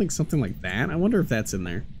you ask, like, something like that? I wonder if that's in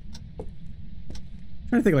there.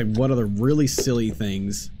 I'm trying to think, like, what other really silly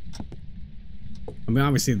things. I mean,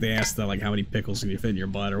 obviously, they asked, like, how many pickles can you fit in your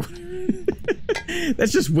butt, or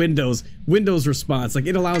that's just Windows response. Like,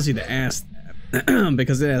 it allows you to ask that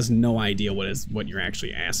because it has no idea what you're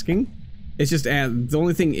actually asking. It's just the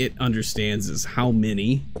only thing it understands is how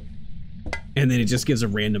many, and then it just gives a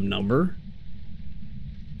random number.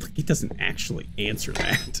 Like, it doesn't actually answer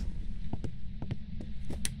that.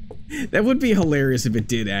 That would be hilarious if it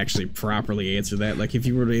did actually properly answer that. Like, if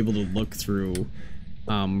you were able to look through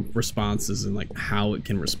responses and like how it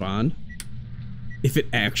can respond. If it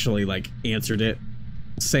actually like answered it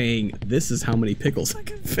saying, this is how many pickles I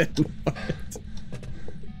can fit in my butt.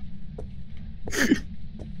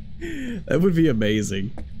 That would be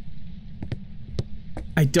amazing.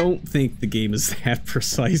 I don't think the game is that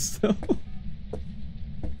precise though.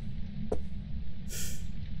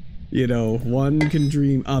 You know, one can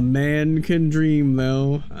dream. A man can dream,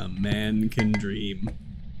 though. A man can dream.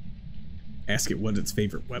 Ask it what its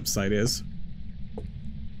favorite website is.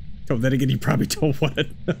 Oh, then again, you probably don't want to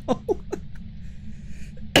know.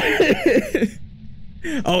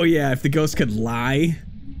 Oh, yeah, if the ghost could lie.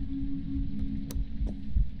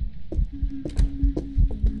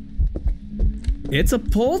 It's a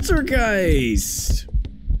poltergeist.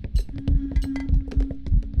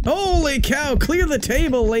 Holy cow, clear the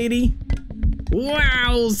table, lady.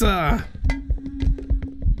 Wowza!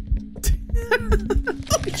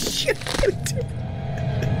 Holy shit!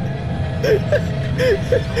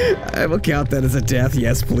 I will count that as a death.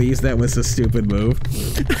 Yes, please. That was a stupid move.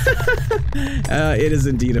 It is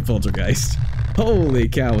indeed a poltergeist. Holy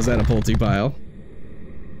cow, was that a polty pile?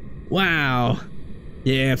 Wow.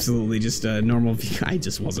 Yeah, absolutely. Just a normal. I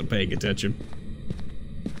just wasn't paying attention.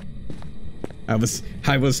 I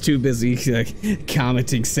was too busy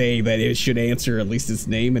commenting saying that it should answer at least its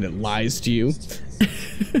name, and it lies to you.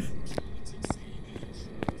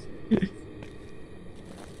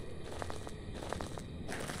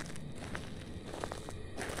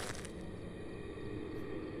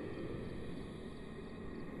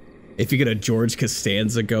 If you get a George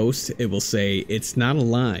Costanza ghost, it will say, "It's not a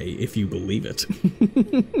lie if you believe it."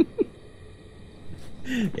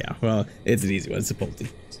 Yeah, well, it's an easy one. It's a polty.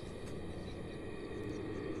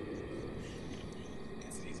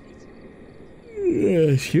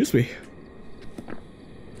 Excuse me.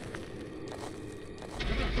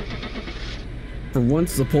 For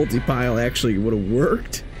once, the polty pile actually would have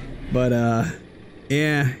worked, but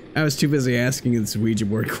yeah, I was too busy asking its Ouija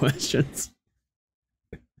board questions.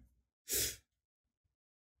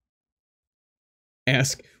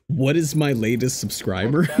 Ask, what is my latest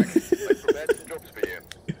subscriber?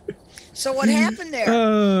 So what happened there?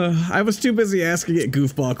 I was too busy asking it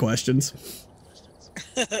goofball questions.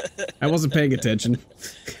 I wasn't paying attention.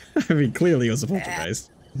 I mean, clearly it was a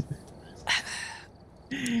poltergeist.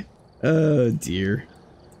 Oh dear.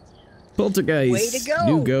 Poltergeist. Way to go.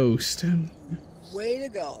 New ghost. Way to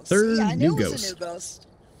go. Third See, I knew new it was ghost. a new ghost.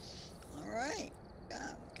 Alright.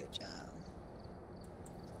 Good job.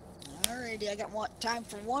 Alrighty, I got time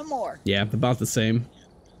for one more. Yeah, about the same.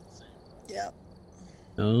 Yep.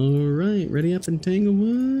 Alright, ready up and tango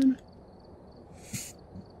one.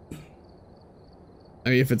 I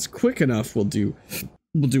mean, if it's quick enough, we'll do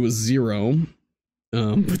a 0.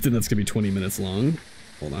 But then that's gonna be 20 minutes long.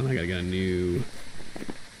 Hold on, I gotta get a new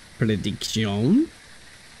prediction.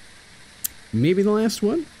 Maybe the last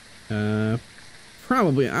one?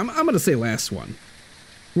 Probably. I'm gonna say last one.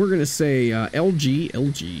 We're gonna say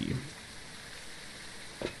LG.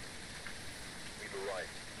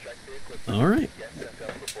 Alright.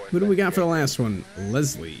 Who do we got for the last one?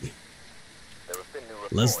 Leslie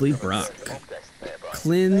Brock.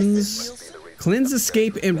 Cleanse,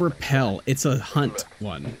 escape, and repel. It's a hunt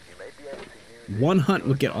one. One hunt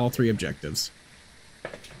would get all 3 objectives.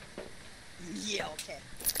 Yeah, okay.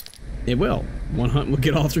 It will. One hunt will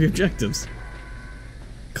get all 3 objectives.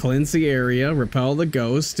 Cleanse the area, repel the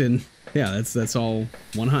ghost, and yeah, that's all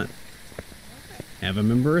one hunt. Have a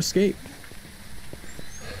member escape.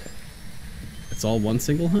 It's all one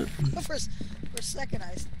single hunt. For a second,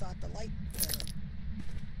 I thought the light.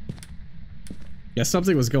 Yeah,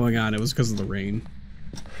 something was going on. It was because of the rain.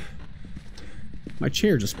 My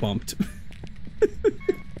chair just bumped.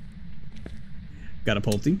 Got a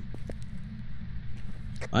polty.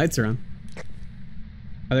 Lights are on.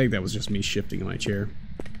 I think that was just me shifting in my chair.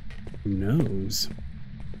 Who knows?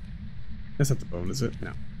 That's not the bone, is it?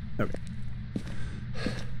 No. Okay.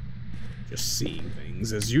 Just seeing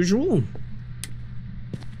things as usual.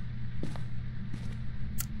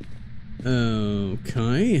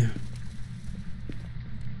 Okay.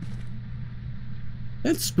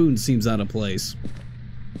 That spoon seems out of place.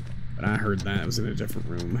 But I heard that it was in a different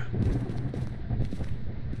room.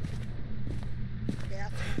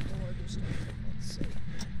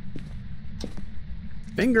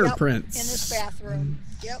 Fingerprints. Yep, in this bathroom.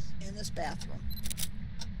 Yep, in this bathroom.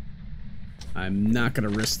 I'm not gonna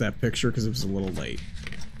risk that picture because it was a little late.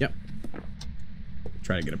 Yep.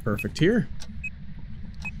 Try to get it perfect here.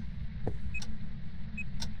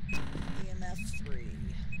 EMF 3.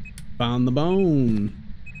 Found the bone.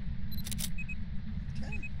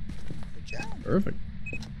 Okay. Good job. Perfect.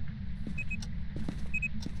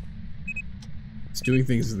 It's doing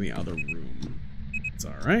things in the other room. It's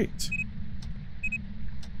alright.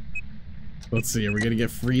 Let's see, are we gonna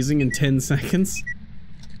get freezing in 10 seconds?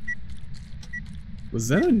 Was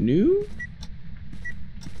that a new?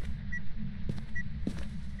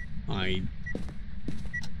 I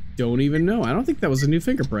don't even know. I don't think that was a new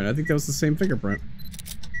fingerprint. I think that was the same fingerprint.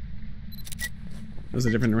 It was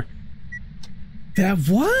a different... That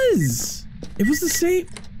was! It was the same...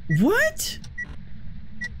 What?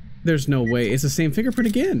 There's no way. It's the same fingerprint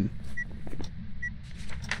again.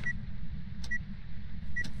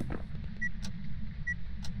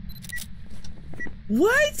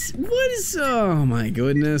 What? What is... Oh my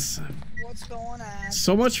goodness. What's going on?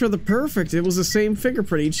 So much for the perfect. It was the same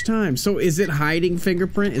fingerprint each time. So is it hiding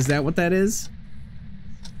fingerprint? Is that what that is?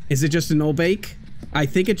 Is it just an no bake? I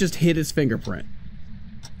think it just hit his fingerprint.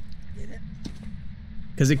 Did it?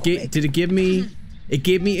 Because it did it give me... It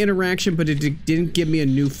gave me interaction, but it didn't give me a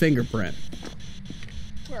new fingerprint.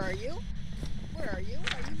 Where are you? Where are you?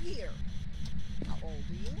 Are you here? How old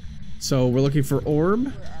are you? So we're looking for orb.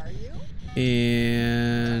 Where are you?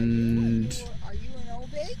 And... Are you an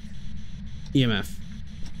obake? EMF.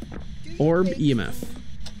 Do you Orb, bake EMF. food?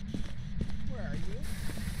 Where are you?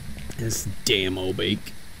 This damn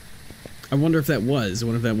obake. I wonder if that was. I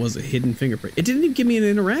wonder if that was a hidden fingerprint. It didn't even give me an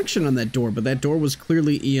interaction on that door, but that door was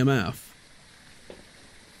clearly EMF.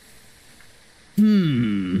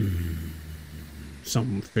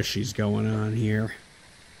 Something fishy's going on here.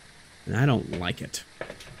 And I don't like it.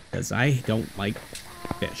 Because I don't like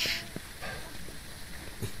fish.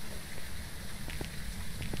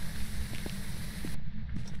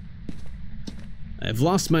 I've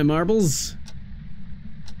lost my marbles.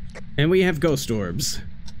 And we have ghost orbs.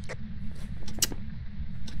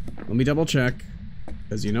 Let me double check.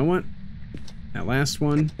 Because you know what? That last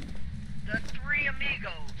one. The three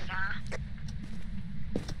amigos, huh?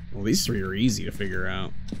 Well, these three are easy to figure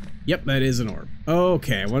out. Yep, that is an orb.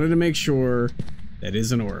 Okay, I wanted to make sure that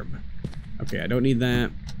is an orb. Okay, I don't need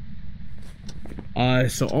that.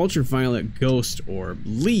 So ultraviolet ghost orb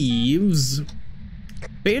leaves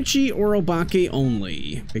Banshee or Obake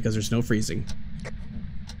only, because there's no freezing.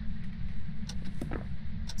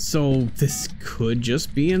 So this could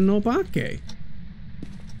just be an Obake.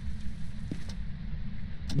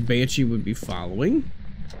 Banshee would be following.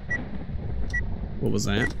 What was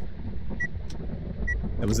that?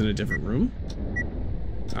 That was in a different room.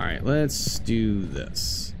 Alright, let's do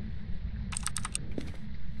this.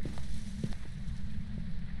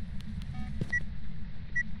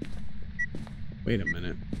 Wait a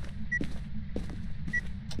minute.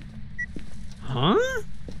 Huh?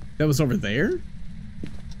 That was over there?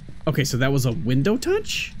 Okay, so that was a window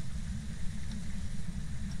touch?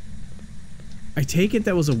 I take it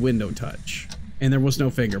that was a window touch. And there was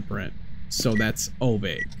no fingerprint. So that's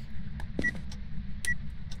Obake.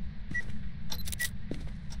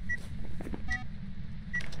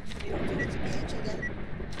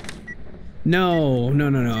 No.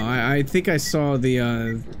 I think I saw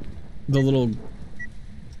the little...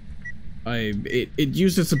 It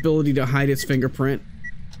used its ability to hide its fingerprint.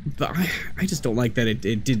 But I just don't like that it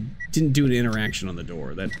didn't do an interaction on the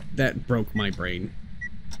door. That broke my brain.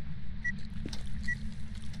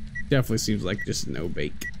 Definitely seems like just an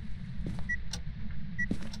Obake.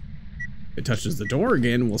 If it touches the door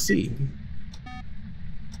again, we'll see.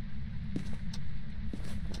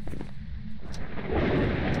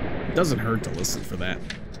 It doesn't hurt to listen for that.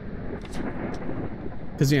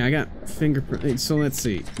 Because, yeah, I got fingerprint. So let's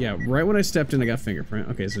see. Yeah, right when I stepped in, I got fingerprint.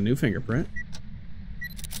 Okay, it's a new fingerprint.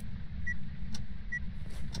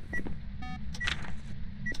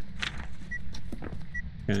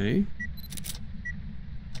 Okay.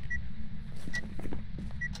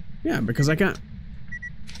 Yeah, because I got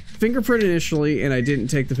fingerprint initially, and I didn't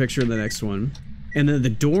take the picture of the next one. And then the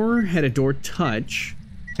door had a door touch,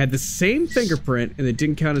 had the same fingerprint, and it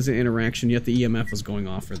didn't count as an interaction, yet the EMF was going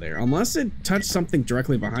off for there. Unless it touched something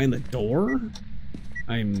directly behind the door?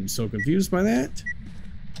 I'm so confused by that.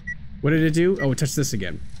 What did it do? Oh, it touched this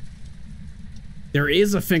again. There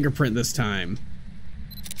is a fingerprint this time.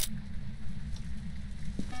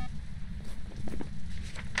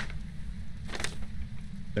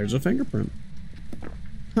 There's a fingerprint.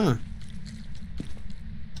 Huh.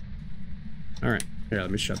 Alright. Here, let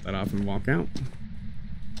me shut that off and walk out.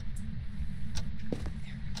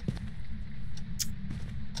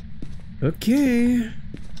 Okay.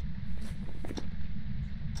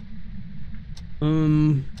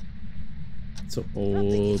 So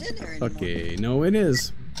old. Okay, no, it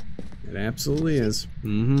is. It absolutely is.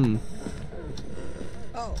 Mm-hmm.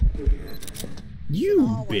 Oh.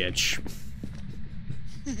 You bitch.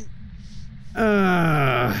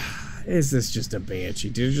 Is this just a banshee?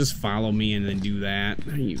 Did it just follow me and then do that?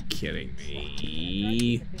 Are you kidding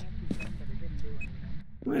me?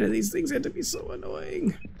 Why do these things have to be so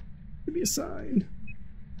annoying? Give me a sign.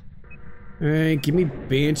 Alright, give me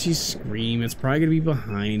Banshee Scream. It's probably gonna be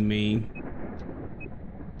behind me.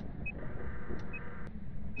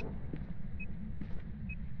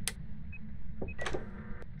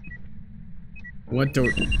 What door?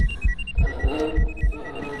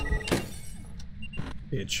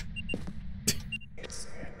 Bitch.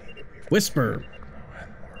 Whisper.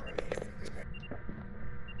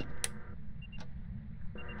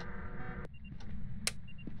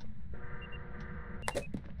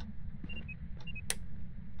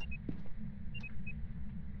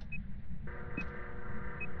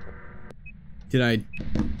 Did I?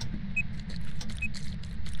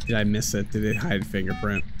 Did I miss it? Did it hide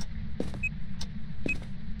fingerprint?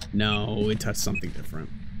 No, it touched something different.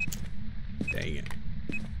 Dang it.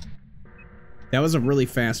 That was a really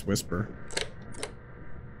fast whisper.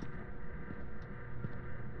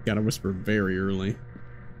 Gotta whisper very early.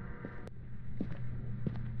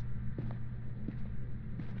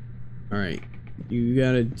 Alright. You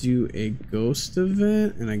gotta do a ghost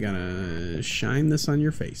event, and I gotta shine this on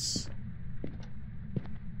your face.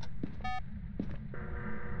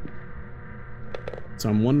 So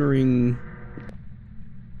I'm wondering...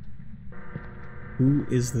 who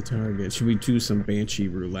is the target? Should we do some Banshee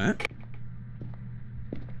Roulette?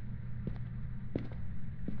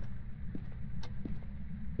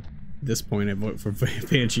 At this point, I vote for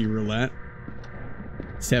Banshee Roulette.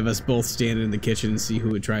 Let's have us both stand in the kitchen and see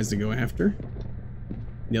who it tries to go after.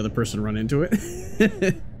 The other person run into it.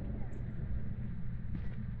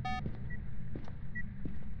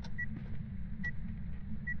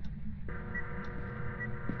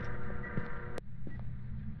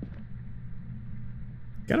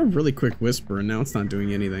 Got a really quick whisper, and now it's not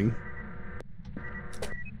doing anything.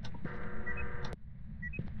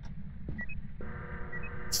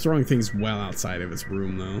 It's throwing things well outside of its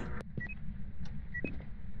room, though.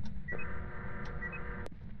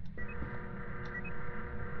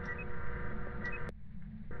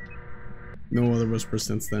 No other whisper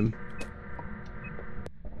since then.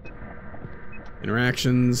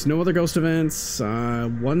 Interactions, no other ghost events,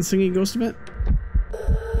 one singing ghost event.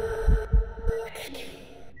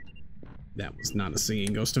 That was not a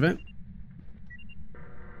singing ghost event.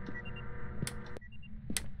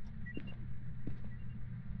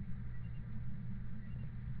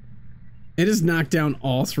 It has knocked down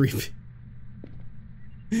all three.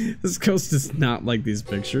 This ghost does not like these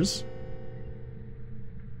pictures.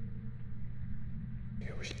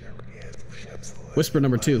 Whisper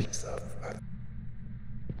number 2.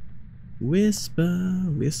 Whisper,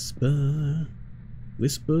 whisper,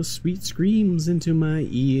 whisper sweet screams into my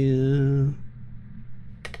ear.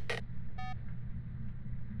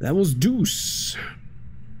 That was Deuce.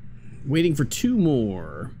 Waiting for 2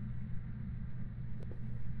 more.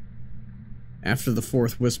 After the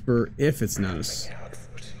 4th whisper, if it's not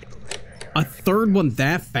a 3rd one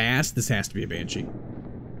that fast, this has to be a Banshee.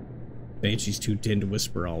 Banshees too tend to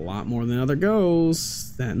whisper a lot more than other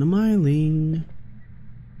ghosts. That and a myling.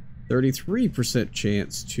 33%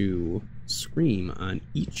 chance to scream on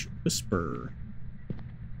each whisper.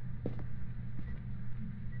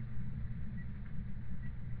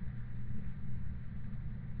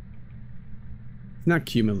 It's not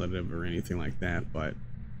cumulative or anything like that, but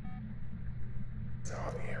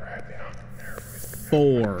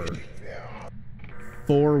 4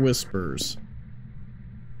 whispers.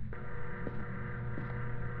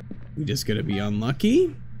 We just gonna be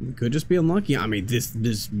unlucky? We could just be unlucky. I mean,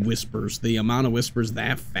 this whispers, the amount of whispers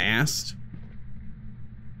that fast.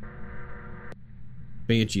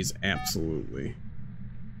 Banshee is absolutely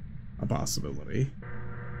a possibility.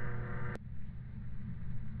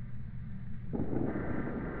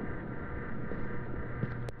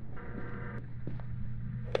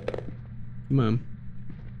 Come on.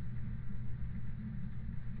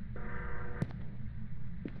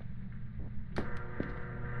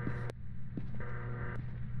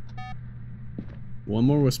 One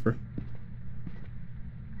more whisper.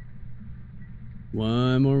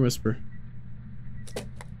 One more whisper.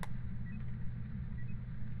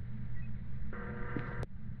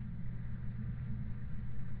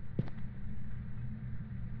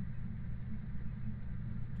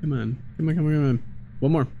 Come on. Come on, come on, come on.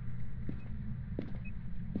 One more.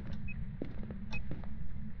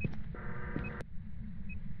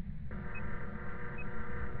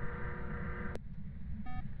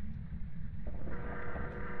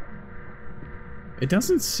 It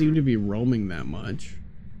doesn't seem to be roaming that much.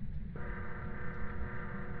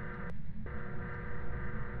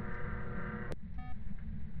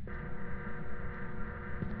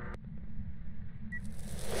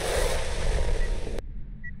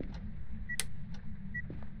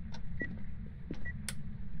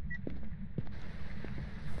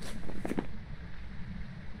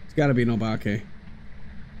 It's gotta be an Obake.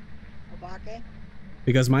 Obake?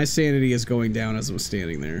 Because my sanity is going down as I'm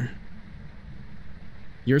standing there.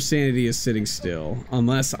 Your sanity is sitting still,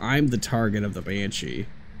 unless I'm the target of the Banshee.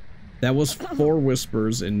 That was 4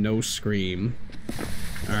 whispers and no scream.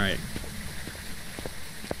 Alright.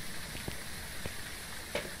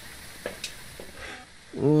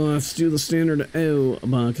 Let's do the standard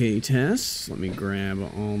Obake test. Let me grab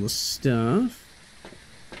all the stuff.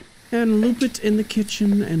 And loop it in the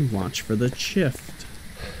kitchen and watch for the shift.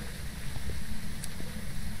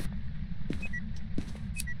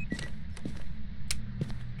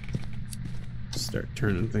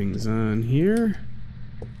 turning things on here.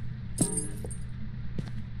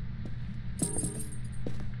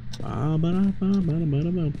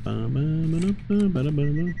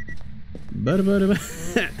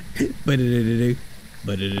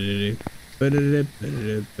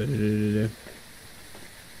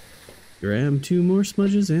 Grab 2 more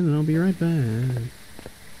smudges in and I'll be right back.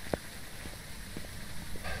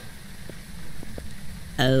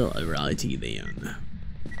 Alrighty then.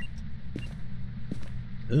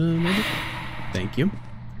 Thank you.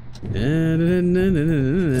 I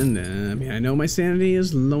mean, I know my sanity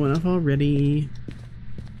is low enough already.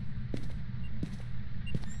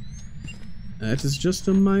 That is just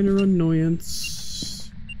a minor annoyance.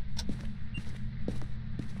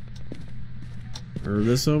 Or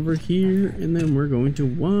this over here, and then we're going to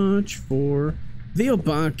watch for the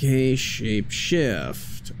Obake shape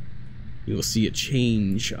shift. You will see it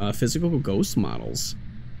change physical ghost models.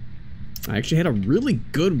 I actually had a really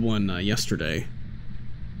good one yesterday.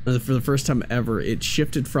 For the first time ever, it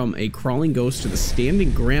shifted from a crawling ghost to the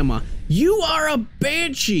standing grandma. You are a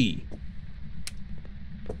banshee!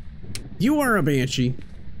 You are a banshee.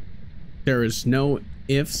 There is no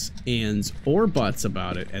ifs, ands, or buts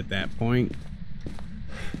about it at that point.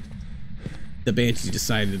 The banshee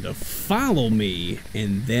decided to follow me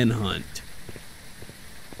and then hunt.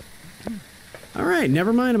 Alright,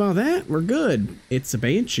 never mind about that. We're good. It's a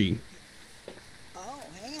banshee. Oh,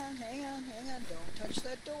 hang on. Don't touch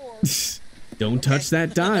that door. Don't touch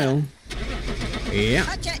that dial. Yeah.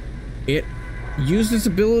 Touch it. It used its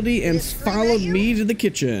ability and It's right followed at you. me to the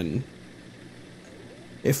kitchen.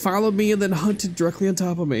 It followed me and then hunted directly on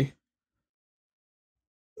top of me.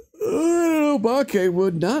 Obake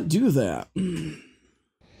would not do that.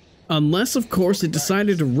 Unless, of course, it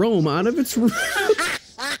decided to roam out of its room.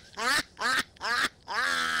 I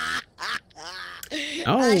should have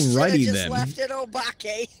Alrighty just then. left it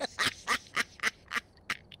Obake.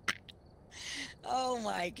 Oh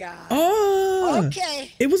my god. Oh!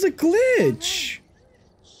 Okay. It was a glitch.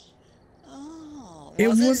 Oh, It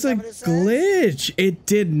was Is that a what it says? glitch. It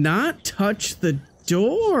did not touch the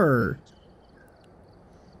door.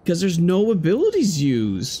 Because there's no abilities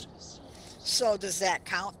used. So does that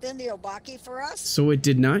count then, the Obake, for us? So it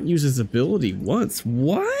did not use its ability once.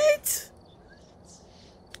 What?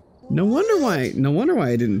 No wonder why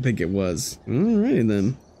I didn't think it was. Alrighty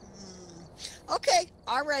then. Okay,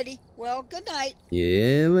 alrighty. Well, good night.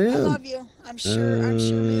 Yeah, I well. love you. I'm sure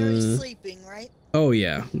Mary's sleeping, right? Oh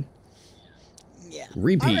yeah. Yeah.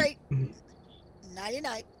 Repeat. Alright. Nighty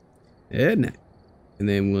night. And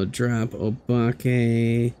then we'll drop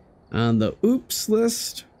Obake on the oops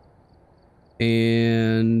list.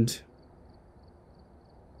 And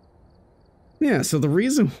yeah, so the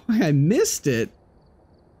reason why I missed it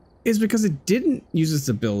is because it didn't use its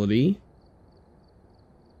ability.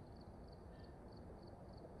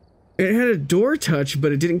 It had a door touch,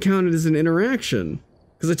 but it didn't count it as an interaction.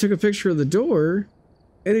 Because I took a picture of the door,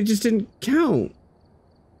 and it just didn't count.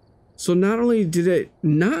 So not only did it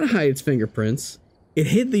not hide its fingerprints, it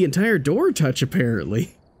hid the entire door touch,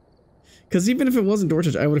 apparently. Because even if it wasn't door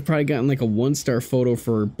touch, I would have probably gotten like a 1-star photo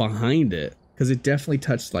for behind it. Because it definitely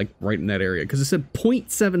touched like right in that area. Because it said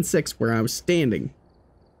 0.76 where I was standing.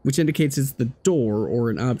 Which indicates it's the door or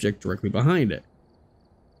an object directly behind it.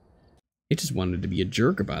 It just wanted to be a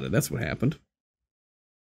jerk about it. That's what happened.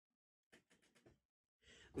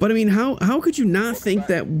 But I mean, how could you not think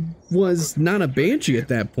that was not a banshee at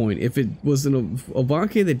that point? If it was an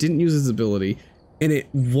Obake that didn't use his ability, and it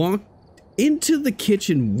walked into the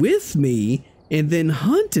kitchen with me and then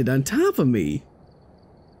hunted on top of me.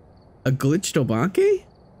 A glitched Obake?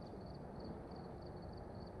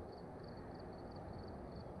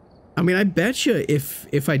 I mean, I bet you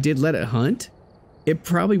if I did let it hunt, it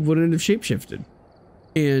probably wouldn't have shapeshifted.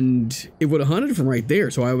 And it would have hunted from right there,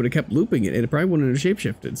 so I would have kept looping it, and it probably wouldn't have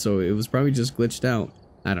shapeshifted, so it was probably just glitched out.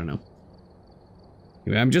 I don't know.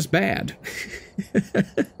 Anyway, I'm just bad.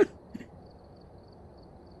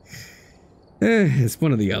 It's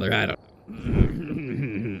one or the other, I don't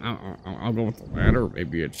know. I'll go with the latter,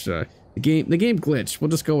 maybe it's the game glitched. We'll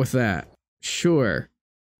just go with that. Sure.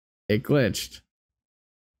 It glitched.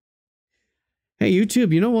 Hey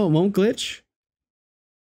YouTube, you know what won't glitch?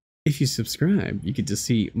 If you subscribe, you get to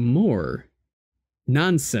see more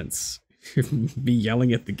nonsense. Be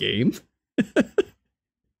yelling at the game.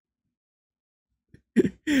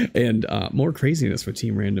 And more craziness with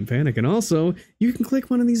Team Random Panic. And also, you can click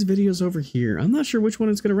one of these videos over here. I'm not sure which one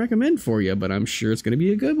it's going to recommend for you, but I'm sure it's going to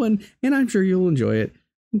be a good one. And I'm sure you'll enjoy it.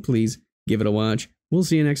 And please give it a watch. We'll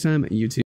see you next time at YouTube.